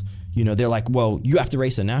I was, you know, they're like, well, you have to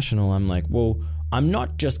race a national. I'm like, well, I'm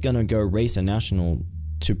not just gonna go race a national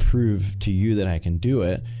to prove to you that I can do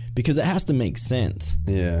it, because it has to make sense.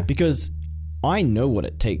 Yeah. Because I know what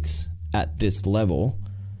it takes at this level.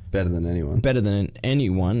 Better than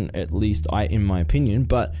anyone, at least in my opinion.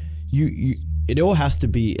 But it all has to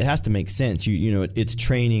it make sense. You know, it's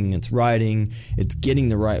training, it's riding, it's getting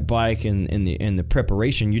the right bike, and the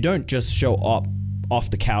preparation. You don't just show up off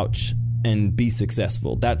the couch and be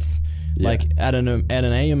successful. That's like at an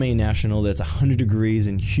AMA national that's 100 degrees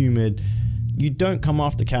and humid. You don't come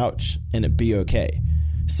off the couch and it be okay.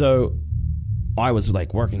 So I was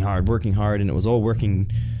like working hard, and it was all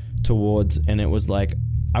working towards, and it was like,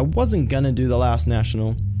 I wasn't gonna do the last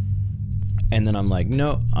national, and then I'm like,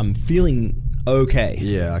 no, I'm feeling okay.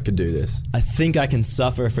 Yeah, I could do this. I think I can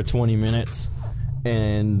suffer for 20 minutes,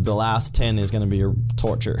 and the last 10 is gonna be a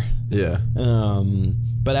torture. Yeah.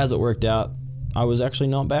 But as it worked out, I was actually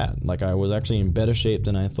not bad. Like, I was actually in better shape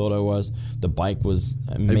than I thought I was. The bike was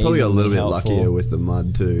amazing. You probably got a little bit luckier with the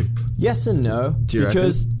mud too. Yes and no. Do you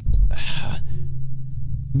because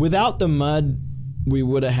without the mud, we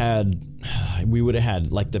would have had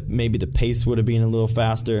like maybe the pace would have been a little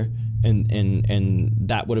faster, and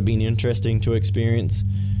that would have been interesting to experience.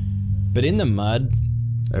 But in the mud,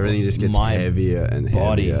 everything just gets heavier and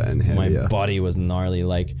heavier and heavier. My body was gnarly.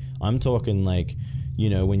 Like, I'm talking, like, you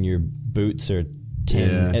know, when your boots are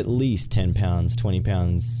at least 10 pounds, 20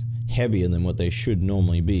 pounds heavier than what they should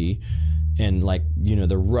normally be. And, like, you know,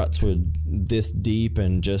 the ruts were this deep,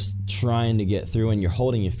 and just trying to get through, and you're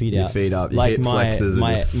holding your feet out. Your feet up. Your like hip flexors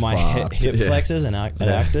my hip flexors and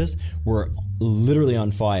adductors were literally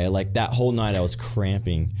on fire. Like that whole night I was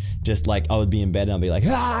cramping. Just like I would be in bed and I'd be like,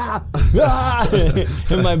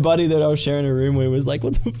 and my buddy that I was sharing a room with was like,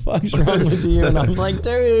 what the fuck's wrong with you? And I'm like,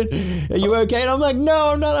 dude, are you okay? And I'm like, no,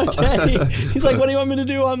 I'm not okay. He's like, what do you want me to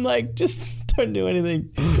do? I'm like, just don't do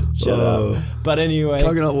anything. Shut up. But anyway.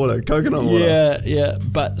 Coconut water. Yeah.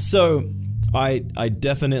 But so I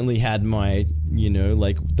definitely had my,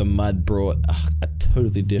 like the mud brought a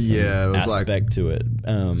totally different aspect to it.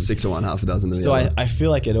 6 of one, half a dozen of the so other. I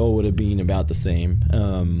feel like it all would have been about the same,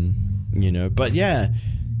 but yeah,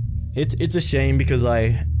 it's a shame because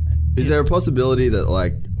Is there a possibility that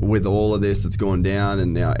like with all of this that's gone down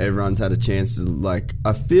and now everyone's had a chance to like,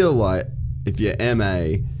 I feel like if you're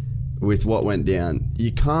MA with what went down,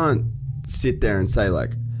 you can't sit there and say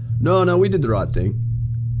like, no, we did the right thing.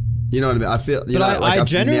 You know what I mean? I feel,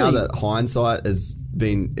 now that hindsight has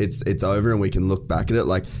been, it's over and we can look back at it.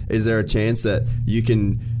 Like, is there a chance that you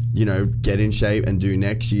can, get in shape and do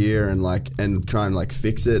next year and try and like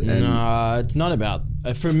fix it? And no, it's not about.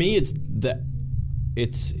 For me, it's the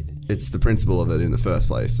principle of it in the first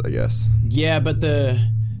place, I guess. Yeah, but the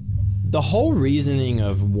whole reasoning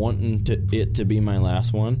of wanting it to be my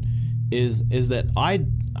last one is that I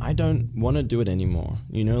don't want to do it anymore.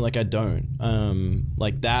 I don't.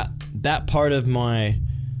 Like that part of my,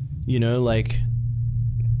 just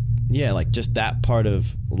that part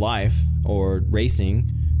of life or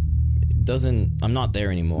racing I'm not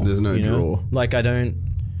there anymore. There's no draw. Like I don't.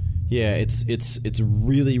 Yeah, it's a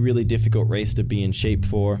really, really difficult race to be in shape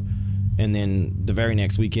for. And then the very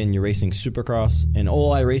next weekend you're racing Supercross, and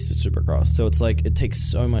all I race is Supercross. So it's like it takes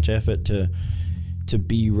so much effort to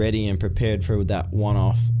be ready and prepared for that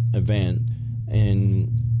one-off event, and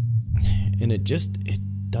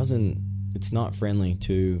it's not friendly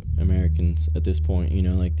to Americans at this point,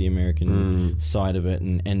 like the American side of it,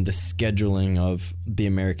 and the scheduling of the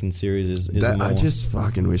American series is more. I just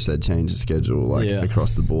fucking wish they'd change the schedule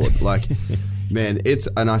across the board. Like, man,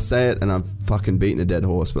 and I say it and I'm fucking beating a dead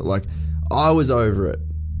horse, but like I was over it.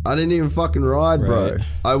 I didn't even fucking ride, bro. Right.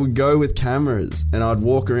 I would go with cameras and I'd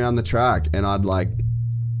walk around the track and I'd like,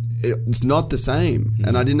 it's not the same.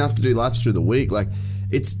 And I didn't have to do laps through the week. Like,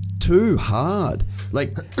 it's too hard.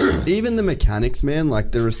 Like, even the mechanics, man,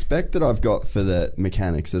 like the respect that I've got for the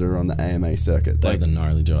mechanics that are on the AMA circuit. They like have the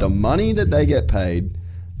gnarly job. The money that they get paid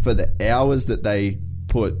for the hours that they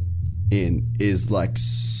put in is like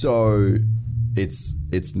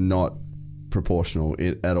it's not proportional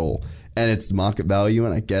at all. And it's market value,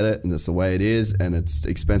 and I get it, and that's the way it is, and it's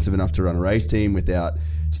expensive enough to run a race team without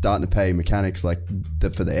starting to pay mechanics like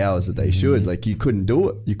for the hours that they should. Like, you couldn't do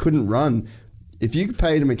it. You couldn't run. If you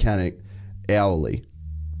paid a mechanic hourly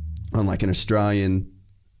on like an Australian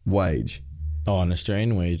wage. Oh, an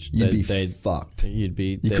Australian wage. You'd be fucked. You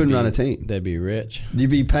couldn't run a team. They'd be rich.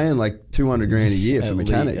 You'd be paying like $200,000 a year for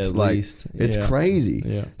mechanics. At like, least. it's crazy.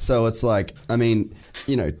 Yeah. So it's like, I mean,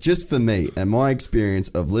 just for me and my experience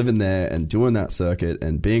of living there and doing that circuit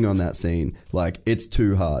and being on that scene, like, it's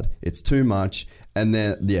too hard. It's too much. And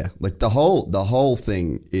then, like the whole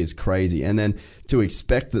thing is crazy. And then to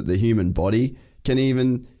expect that the human body can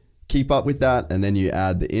even keep up with that, and then you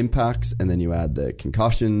add the impacts, and then you add the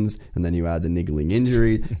concussions, and then you add the niggling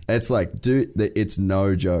injury. It's like, dude, it's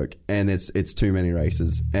no joke, and it's too many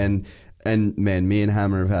races. And man, me and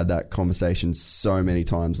Hammer have had that conversation so many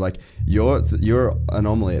times. Like, you're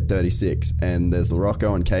anomaly at 36, and there's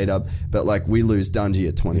LaRocco and K-Dub, but like, we lose Dungey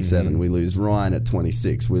at 27, we lose Ryan at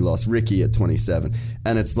 26, we lost Ricky at 27,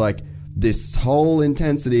 and it's like this whole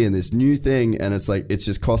intensity and this new thing, and it's like, it's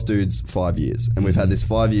just cost dudes 5 years, and we've had this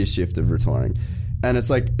 5-year shift of retiring, and it's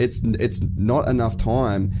like, it's not enough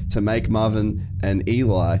time to make Marvin and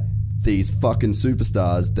Eli these fucking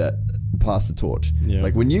superstars that pass the torch. Yeah.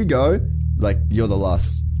 Like, when you go, like, you're the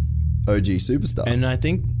last OG superstar. And I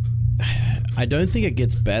don't think it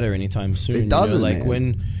gets better anytime soon. It doesn't, like,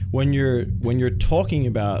 man. when you're talking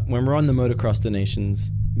about, when we're on the Motocross the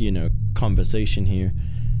Nations, conversation here,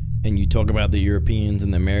 and you talk about the Europeans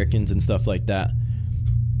and the Americans and stuff like that,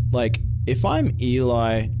 like, if I'm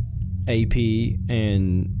Eli, AP,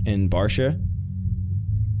 and Barsha,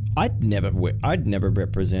 I'd never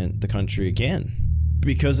represent the country again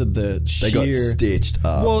because of the sheer... They got stitched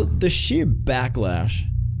up. Well, the sheer backlash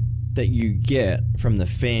that you get from the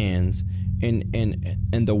fans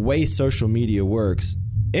and the way social media works,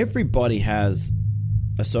 everybody has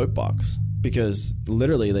a soapbox. Because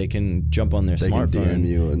literally they can jump on their smartphone can DM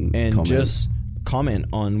you and comment. Just comment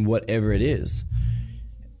on whatever it is.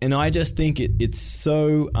 And I just think it's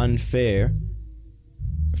so unfair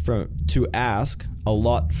to ask a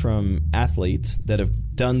lot from athletes that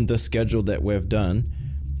have done the schedule that we've done,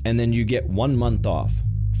 and then you get 1 month off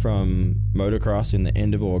from motocross in the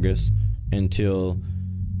end of August until,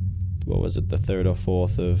 what was it, the 3rd or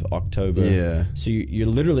 4th of October. Yeah. So you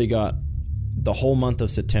literally got the whole month of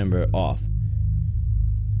September off.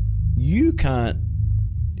 You can't,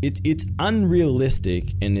 it's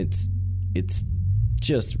unrealistic, and it's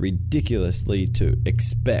just ridiculously to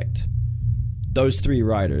expect those 3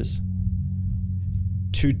 riders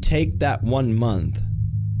to take that 1 month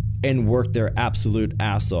and work their absolute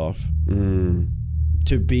ass off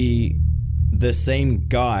to be the same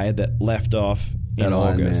guy that left off in At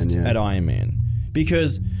August Ironman, yeah. at Ironman.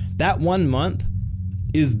 Because that 1 month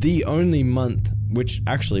is the only month, which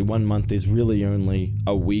actually 1 month is really only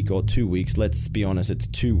a week or 2 weeks. Let's be honest, it's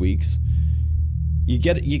 2 weeks.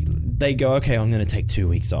 They go, okay, I'm going to take 2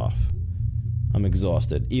 weeks off. I'm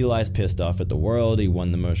exhausted. Eli's pissed off at the world. He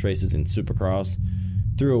won the most races in Supercross,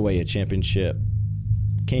 threw away a championship,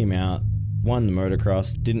 came out, won the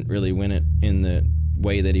motocross, didn't really win it in the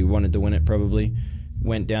way that he wanted to win it probably.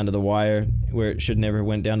 Went down to the wire where it should never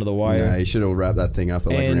went down to the wire. Yeah, he should have wrapped that thing up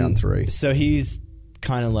at like round 3. So he's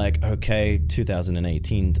kind of like, okay,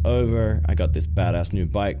 2018's over. I got this badass new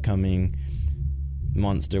bike coming.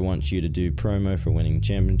 Monster wants you to do promo for winning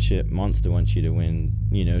championship. Monster wants you to win,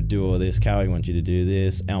 do all this. Cowie wants you to do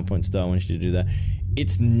this. Alpine Star wants you to do that.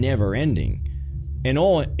 It's never ending. And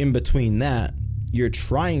all in between that, you're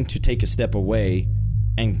trying to take a step away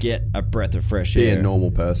and get a breath of fresh air. Be a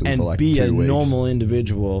normal person and for like 2 be weeks. a normal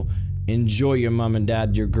individual. Enjoy your mom and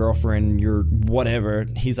dad, your girlfriend, your whatever.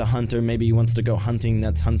 He's a hunter. Maybe he wants to go hunting.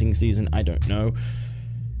 That's hunting season. I don't know.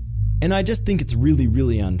 And I just think it's really,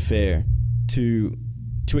 really unfair to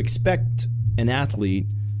expect an athlete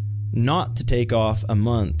not to take off a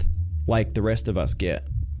month like the rest of us get.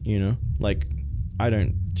 Like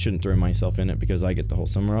I shouldn't throw myself in it because I get the whole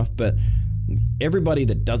summer off, but everybody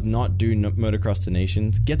that does not do Motocross to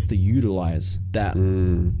Nations gets to utilize that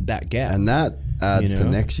gap, and that adds to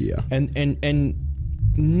next year. And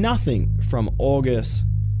nothing from August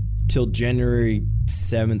till January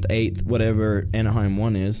 7th, 8th, whatever Anaheim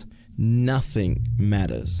 1 is, nothing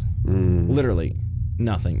matters. Literally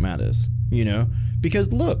nothing matters,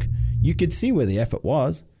 because look, you could see where the effort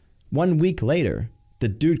was. 1 week later, the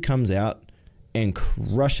dude comes out and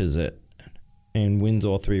crushes it and wins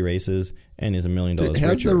all 3 races and is $1 million richer.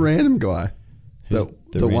 How's the random guy that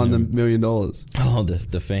won the $1 million? Oh,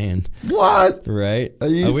 the fan. What? Right? Are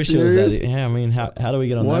you I wish serious? it was that. Yeah, I mean, how do we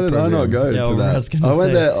get on Why that did program? I not go to that? I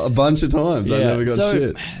went there a bunch of times. I never got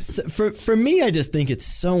shit. So for me, I just think it's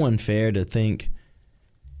so unfair to think,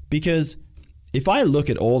 because if I look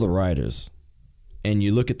at all the riders and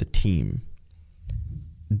you look at the team,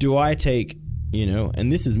 do I take,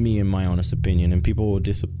 and this is me and my honest opinion, and people will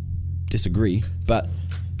disagree, but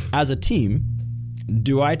as a team,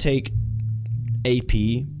 do I take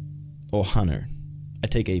AP or Hunter? I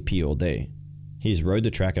take AP all day. He's rode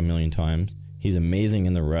the track 1 million times. He's amazing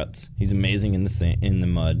in the ruts. He's amazing in the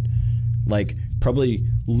mud. Like, probably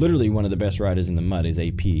literally one of the best riders in the mud is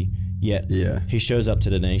AP. Yet he shows up to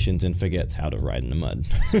the Nations and forgets how to ride in the mud.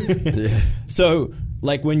 So,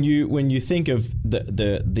 like, when you think of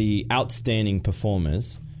the outstanding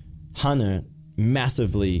performers, Hunter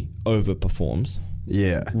massively overperforms.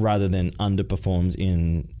 Rather than underperforms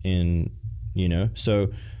in So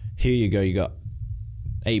here you go. You got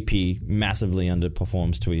AP massively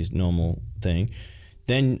underperforms to his normal thing.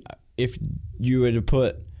 Then if you were to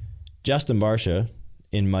put Justin Barcia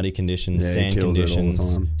in muddy conditions, sand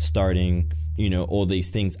conditions, starting, all these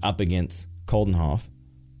things up against Koldenhoff,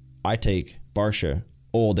 I take Barcia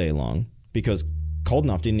all day long, because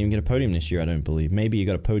Koldenhoff didn't even get a podium this year, I don't believe. Maybe he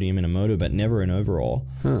got a podium in a moto, but never an overall.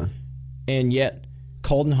 And yet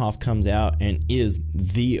Koldenhoff comes out and is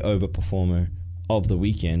the overperformer of the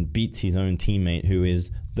weekend, beats his own teammate who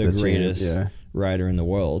is the greatest rider in the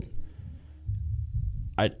world.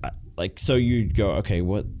 So you go, okay,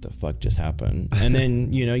 what the fuck just happened? And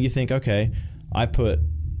then, you think, okay, I'd put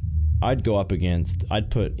Eli up against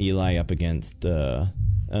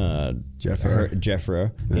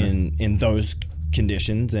Jeffro in those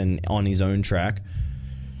conditions and on his own track.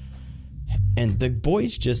 And the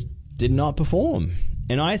boys just did not perform.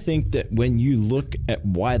 And I think that when you look at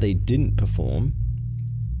why they didn't perform,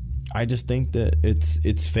 I just think that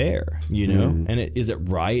it's fair, And is it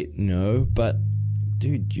right? No, but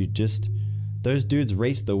dude, those dudes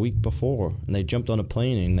raced the week before and they jumped on a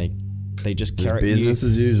plane and they just carry business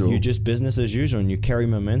as usual. You're just business as usual, and you carry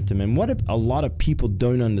momentum. And what a lot of people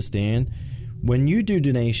don't understand, when you do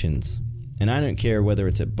donations, and I don't care whether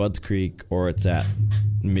it's at Budds Creek or it's at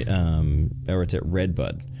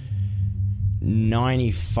Redbud,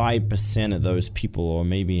 95% of those people, or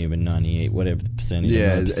maybe even 98, whatever the percentage,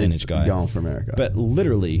 Yeah, percentage it's guy. going for America. But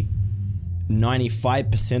literally,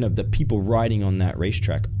 95% of the people riding on that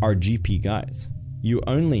racetrack are GP guys. You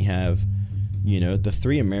only have, the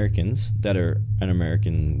 3 Americans that are an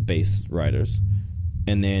American-based riders,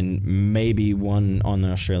 and then maybe one on the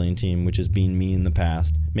Australian team, which has been me in the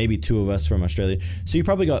past, maybe 2 of us from Australia. So you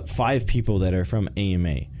probably got 5 people that are from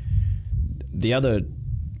AMA. The other,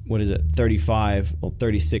 35 or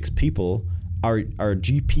 36 people are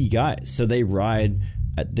GP guys. So they ride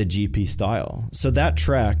at the GP style. So that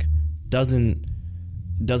track doesn't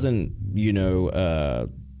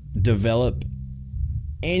develop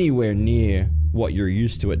anywhere near what you're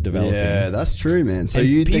used to it developing. Yeah, that's true, man. So And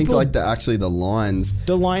you think people- like the lines are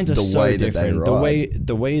the so way that they different. ride.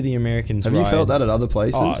 The way the Americans Have ride. you felt that at other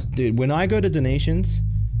places? Oh, dude, when I go to Donations,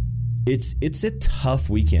 it's a tough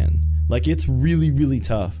weekend. Like, it's really, really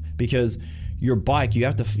tough because your bike,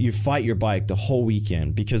 you fight your bike the whole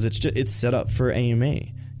weekend because it's set up for AMA,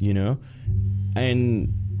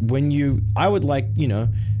 And I would like,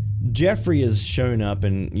 Jeffrey has shown up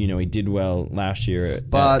and, he did well last year at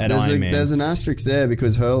Ironman. There's an asterisk there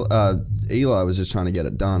because Eli was just trying to get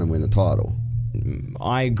it done and win the title.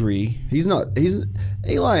 I agree.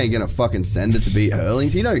 Eli ain't gonna fucking send it to beat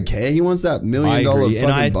Hurlings. He don't care. He wants that $1 million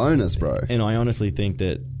fucking bonus, bro. And I honestly think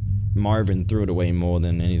that Marvin threw it away more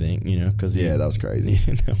than anything, because that was crazy.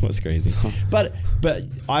 That was crazy. But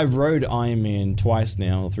I've rode Ironman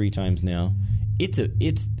 3 times now.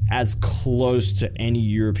 It's as close to any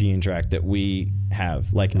European track that we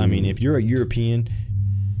have. Like, I mean, if you're a European,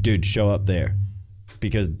 dude, show up there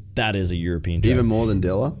because that is a European track. Even more than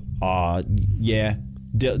Dilla? Yeah.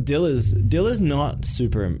 Dilla's not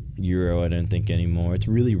super Euro, I don't think, anymore. It's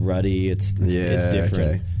really ruddy. It's different.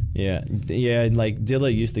 Okay. Yeah, like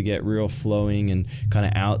Dilla used to get real flowing and kind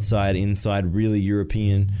of outside, inside, really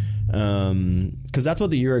European. Because that's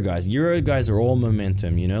what the Euro guys are all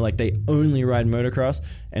momentum, like they only ride motocross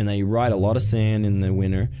and they ride a lot of sand in the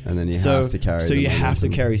winter. And then you have to carry So you have to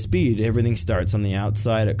carry speed. Everything starts on the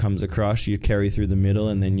outside, it comes across, you carry through the middle,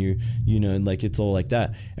 and then like it's all like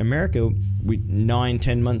that. America,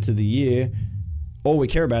 9-10 months of the year, all we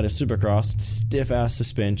care about is Supercross, stiff ass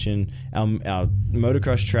suspension. Our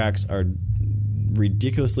motocross tracks are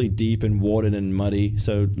ridiculously deep and watered and muddy,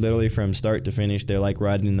 so literally from start to finish they're like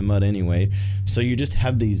riding in the mud anyway. So you just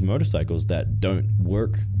have these motorcycles that don't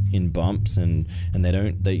work in bumps and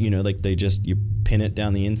you pin it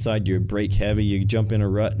down the inside, you brake heavy, you jump in a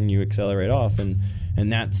rut and you accelerate off, and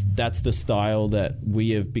that's the style that we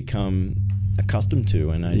have become accustomed to.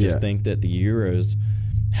 And I just think that the Euros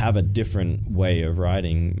have a different way of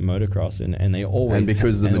riding motocross, and they always, and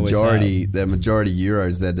because the majority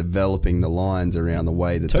Euros, they're developing the lines around the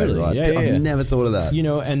way that they ride. I've never thought of that.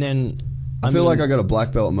 And then I feel like I got a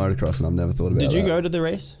black belt in motocross and I've never thought about that. Did you go to the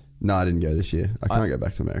race? No, I didn't go this year. I can't go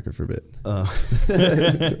back to America for a bit.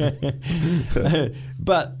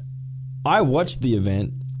 But I watched the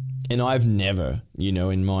event, and I've never,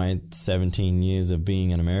 in my 17 years of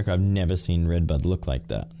being in America, I've never seen Redbud look like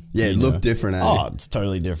that. Yeah, it looked different, eh? Oh, it's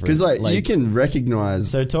totally different. Because you can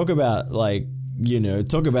recognize. So talk about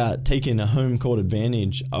taking a home court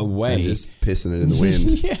advantage away and just pissing it in the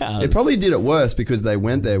wind. Yeah, it probably did it worse because they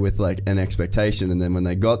went there with like an expectation, and then when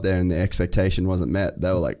they got there and the expectation wasn't met,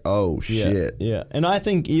 they were like, "Oh shit!" Yeah, and I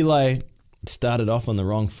think Eli started off on the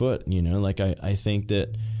wrong foot. I think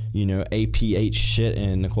that APH shit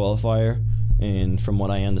in the qualifier, and from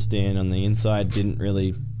what I understand on the inside, didn't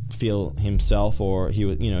really feel himself, or he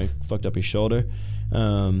was, fucked up his shoulder.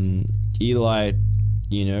 Eli,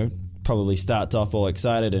 probably starts off all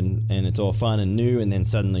excited and it's all fun and new, and then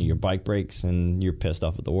suddenly your bike breaks and you're pissed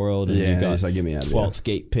off at the world. And you've got like, get me out 12th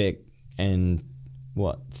gate pick and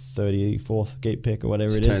 34th gate pick or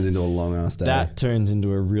whatever it is. Turns into a long ass day. That turns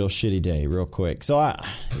into a real shitty day real quick. So I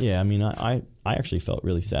actually felt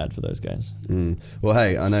really sad for those guys. Well,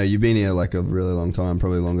 hey, I know you've been here like a really long time,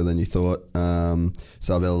 probably longer than you thought.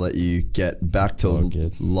 So I'll be able to let you get back to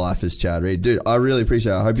life as Chad Reed. Dude, I really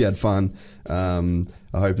appreciate it. I hope you had fun.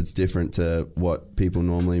 I hope it's different to what people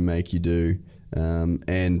normally make you do.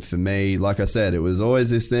 And for me, like I said, it was always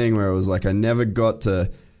this thing where it was like I never got to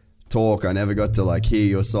talk. I never got to like hear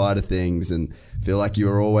your side of things and feel like you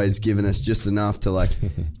were always giving us just enough to like,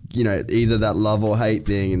 either that love or hate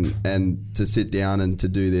thing, and to sit down and to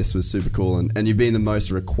do this was super cool. And you've been the most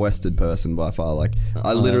requested person by far. Like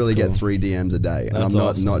I literally get 3 DMs a day, and I'm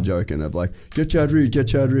not joking, of like, get Chad Reed.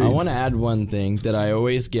 I want to add one thing that I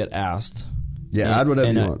always get asked. Yeah, add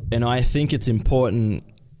whatever you want. And I think it's important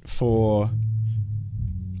for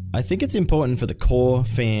the core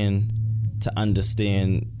fan to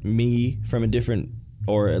understand me from a different,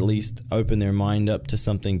 or at least open their mind up to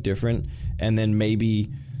something different. And then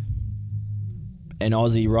maybe an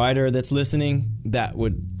Aussie rider that's listening that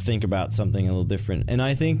would think about something a little different. And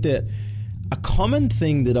I think that a common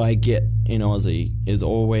thing that I get in Aussie is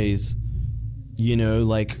always, you know,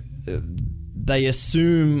 like they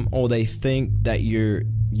assume or they think that you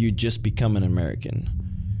just become an American.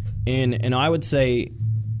 And I would say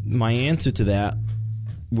my answer to that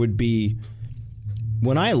would be,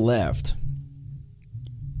 when I left,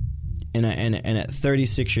 and at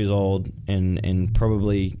 36 years old and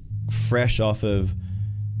probably fresh off of,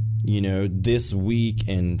 you know, this week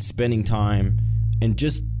and spending time and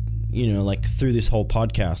just, you know, like through this whole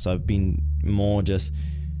podcast, I've been more just,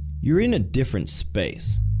 you're in a different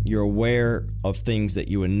space. You're aware of things that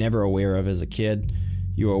you were never aware of as a kid.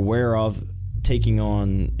 You're aware of taking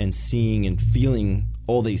on and seeing and feeling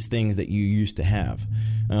all these things that you used to have.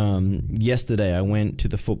 Yesterday, I went to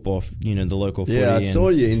the football, you know, the local footy. Yeah, I saw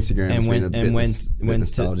your Instagram and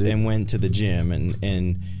went to the gym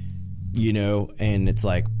and you know, and it's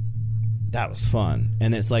like, that was fun.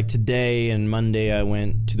 And it's like today and Monday I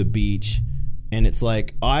went to the beach, and it's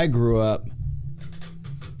like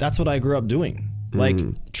that's what I grew up doing. Like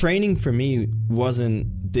training for me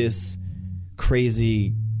wasn't this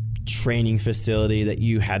crazy training facility that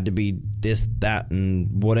you had to be this, that,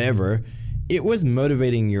 and whatever. It was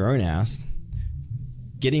motivating your own ass,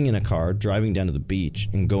 getting in a car, driving down to the beach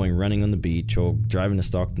and going running on the beach, or driving to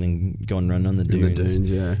Stockton and going running on the dunes. In the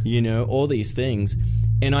dunes, yeah. You know, all these things.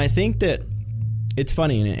 And I think that it's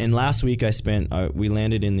funny. And last week we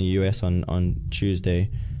landed in the US on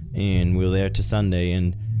Tuesday, and we were there to Sunday.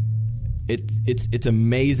 And it's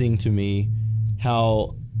amazing to me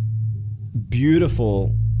how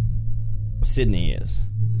beautiful Sydney is.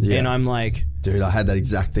 Yeah. And I'm like, dude, I had that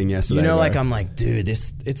exact thing yesterday. You know, bro. like I'm like, dude,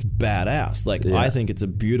 it's badass. Like I think it's a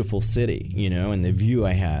beautiful city, you know, and the view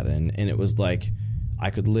I had, and it was like I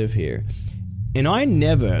could live here. And I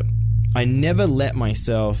never let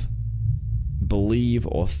myself believe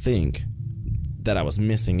or think that I was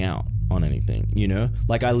missing out on anything, you know?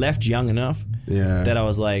 Like I left young enough that I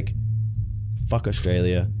was like, fuck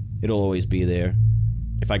Australia. It'll always be there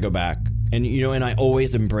if I go back. And, you know, and I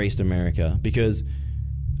always embraced America, because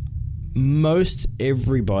most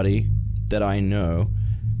everybody that I know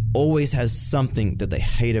always has something that they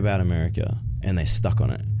hate about America, and they stuck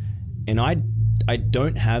on it. And I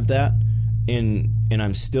don't have that, and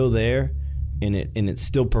I'm still there, and it's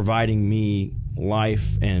still providing me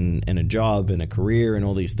life and a job and a career and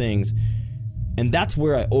all these things. And that's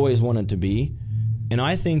where I always wanted to be. And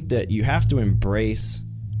I think that you have to embrace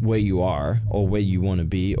where you are, or where you want to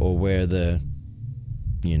be, or where the,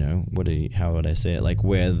 you know, how would I say it? Like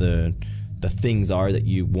where the things are that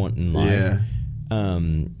you want in life. Yeah.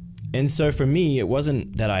 And so for me, it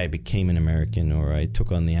wasn't that I became an American or I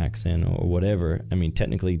took on the accent or whatever. I mean,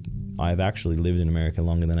 technically, I've actually lived in America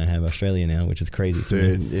longer than I have Australia now, which is crazy to me.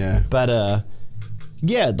 Dude, yeah. But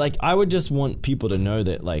yeah, like I would just want people to know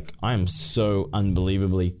that like I'm so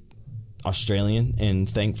unbelievably Australian and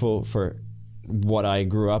thankful for what I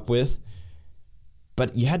grew up with.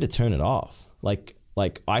 But you had to turn it off. Like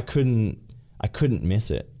I couldn't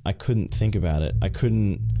miss it. I couldn't think about it. I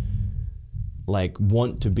couldn't like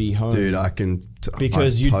want to be home. Dude,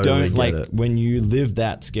 because I you totally don't like it. When you live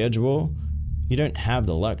that schedule, you don't have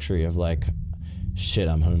the luxury of like, shit,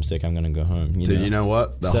 I'm homesick, I'm gonna go home. Dude, you know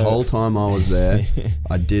what? The whole time I was there,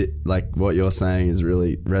 I did, like what you're saying is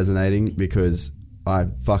really resonating, because I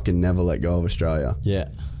fucking never let go of Australia. Yeah.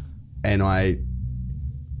 And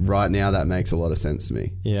right now that makes a lot of sense to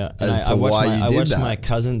me. Yeah. And I watched my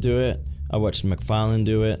cousin do it. I watched McFarlane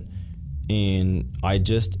do it. And I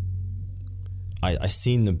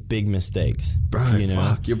seen the big mistakes. Bro, you know?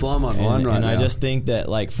 Fuck, you're blowing my mind right now. And I just think that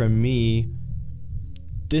like for me,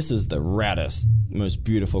 this is the raddest, most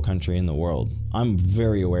beautiful country in the world. I'm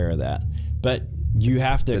very aware of that. But you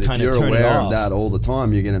have to kind of turn it off. If you're aware of that all the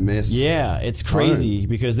time, you're going to miss. Yeah, it's crazy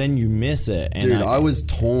because then you miss it. And dude, I was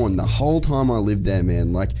torn the whole time I lived there,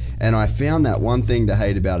 man. Like, and I found that one thing to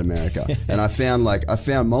hate about America. And I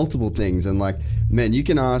found multiple things. And like, man, you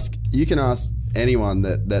can ask anyone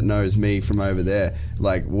that knows me from over there.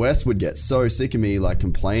 Like, Wes would get so sick of me like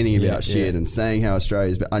complaining about shit and saying how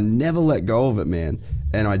Australia's, but I never let go of it, man.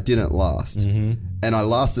 And I didn't last. Mm-hmm. And I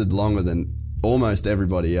lasted longer than almost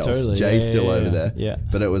everybody else. Totally. Jay's still over there. Yeah.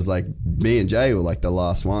 But it was like me and Jay were like the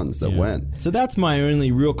last ones that went. So that's my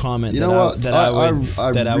only real comment. You know what?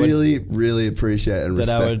 I really appreciate and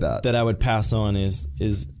respect that. That I would pass on is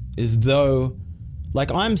though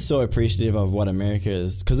like, I'm so appreciative of what America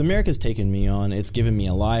is, because America's taken me on. It's given me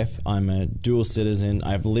a life. I'm a dual citizen.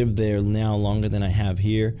 I've lived there now longer than I have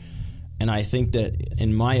here. And I think that,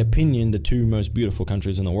 in my opinion, the two most beautiful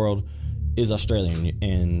countries in the world is Australia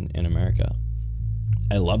and America.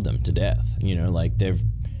 I love them to death. You know, like,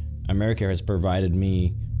 America has provided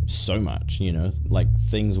me so much, you know, like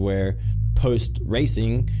things where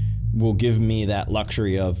post-racing will give me that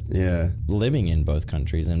luxury of living in both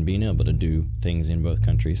countries and being able to do things in both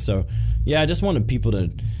countries. So, yeah, I just wanted people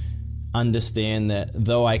to understand that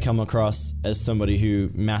though I come across as somebody who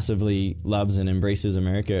massively loves and embraces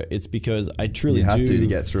America, it's because I truly you have do. to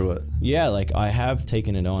get through it. Yeah, like, I have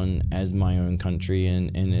taken it on as my own country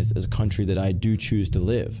and as a country that I do choose to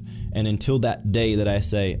live. And until that day that I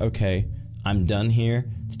say, okay, I'm done here,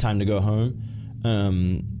 it's time to go home,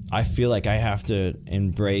 I feel like I have to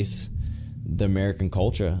embrace the American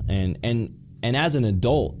culture. And as an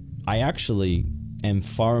adult, I actually am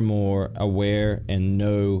far more aware and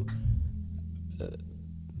know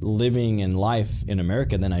living and life in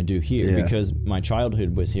America than I do here, because my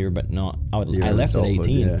childhood was here, but not. I left at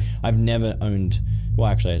 18. Yeah. I've never owned. Well,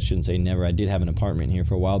 actually, I shouldn't say never. I did have an apartment here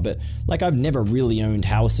for a while, but like, I've never really owned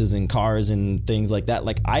houses and cars and things like that.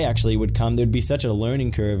 Like, I actually would come. There'd be such a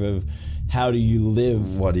learning curve of how do you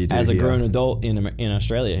live as a grown adult in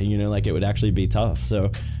Australia. You know, like, it would actually be tough.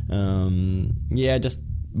 So,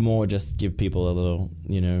 just give people a little,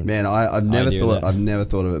 you know. Man, I've never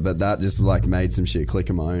thought of it, but that just like made some shit click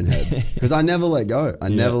in my own head, because I never let go. I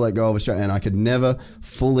never let go of Australia, and I could never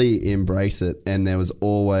fully embrace it. And there was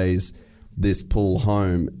always this pull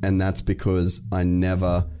home, and that's because I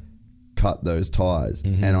never cut those ties.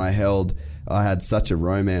 Mm-hmm. And I had such a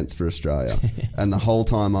romance for Australia, and the whole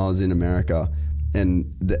time I was in America,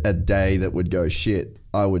 and a day that would go shit,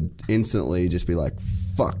 I would instantly just be like,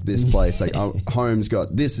 fuck this place. Like, home's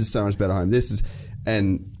got, this is so much better home. This is,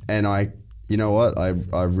 and I, you know what?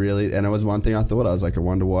 I really, and it was one thing I thought, I was like, I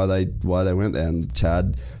wonder why they went there. And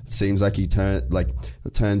Chad seems like he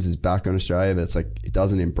turns his back on Australia, but it's like, he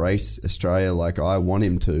doesn't embrace Australia like I want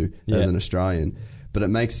him to as an Australian. But it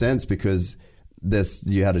makes sense, because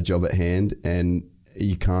you had a job at hand, and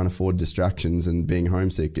you can't afford distractions, and being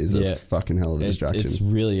homesick is a fucking hell of a distraction. It's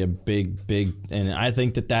really a big, and I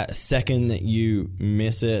think that second that you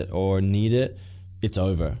miss it or need it, it's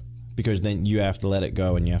over, because then you have to let it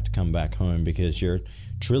go and you have to come back home, because your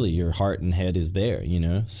heart and head is there, you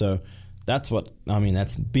know? So that's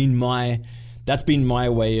been my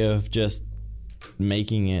way of just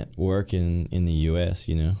making it work in the US,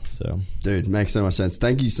 you know? So, dude, makes so much sense.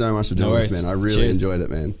 Thank you so much for doing this, man. I really enjoyed it,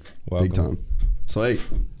 man. Welcome. Big time. Sweet.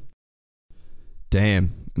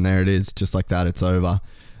 Damn. And there it is. Just like that, it's over.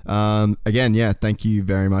 Again, thank you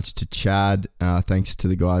very much to Chad. Thanks to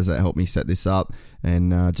the guys that helped me set this up.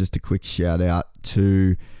 And just a quick shout out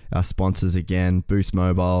to our sponsors again, Boost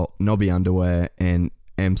Mobile, Nobby Underwear, and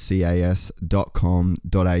mcas.com.au.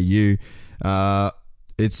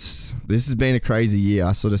 This has been a crazy year.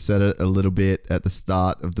 I sort of said it a little bit at the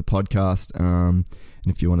start of the podcast. And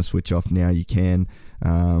if you want to switch off now, you can.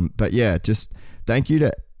 But yeah, just thank you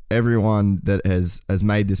to everyone that has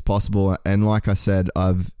made this possible. And like I said,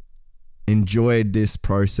 I've enjoyed this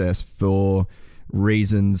process for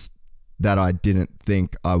reasons that I didn't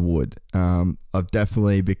think I would. I've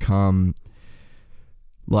definitely become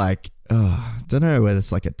like, I don't know whether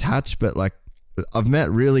it's like attached, but like, I've met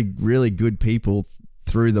really, really good people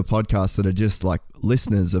through the podcast that are just like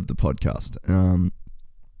listeners of the podcast.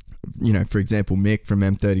 You know, for example, Mick from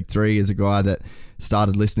M33 is a guy that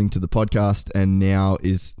started listening to the podcast and now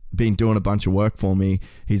is been doing a bunch of work for me.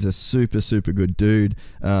 He's a super, super good dude.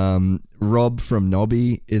 Rob from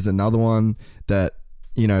Nobby is another one that,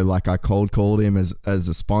 you know, like I cold called him as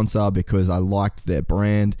a sponsor because I liked their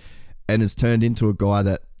brand, and has turned into a guy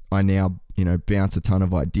that I now, you know, bounce a ton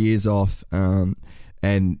of ideas off.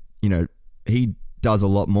 And, you know, he does a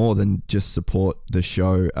lot more than just support the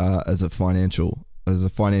show as a financial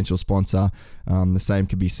sponsor. The same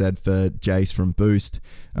could be said for Jace from Boost.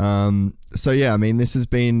 So yeah, I mean, this has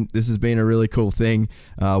been a really cool thing.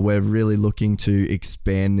 We're really looking to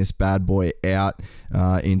expand this bad boy out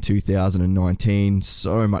in 2019.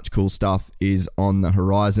 So much cool stuff is on the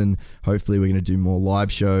horizon. Hopefully we're going to do more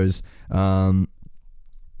live shows. And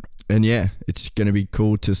yeah, it's going to be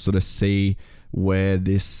cool to sort of see where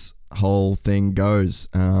this whole thing goes.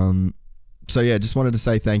 So yeah, just wanted to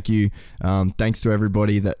say thank you. Thanks to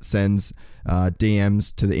everybody that sends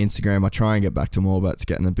DMs to the Instagram. I try and get back to more, but it's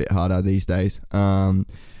getting a bit harder these days.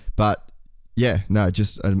 But yeah, no,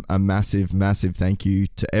 just a massive, massive thank you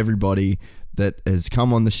to everybody that has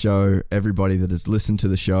come on the show, everybody that has listened to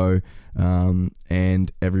the show,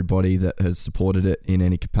 and everybody that has supported it in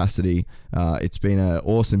any capacity. It's been an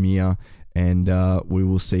awesome year, and we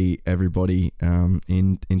will see everybody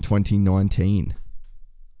in 2019.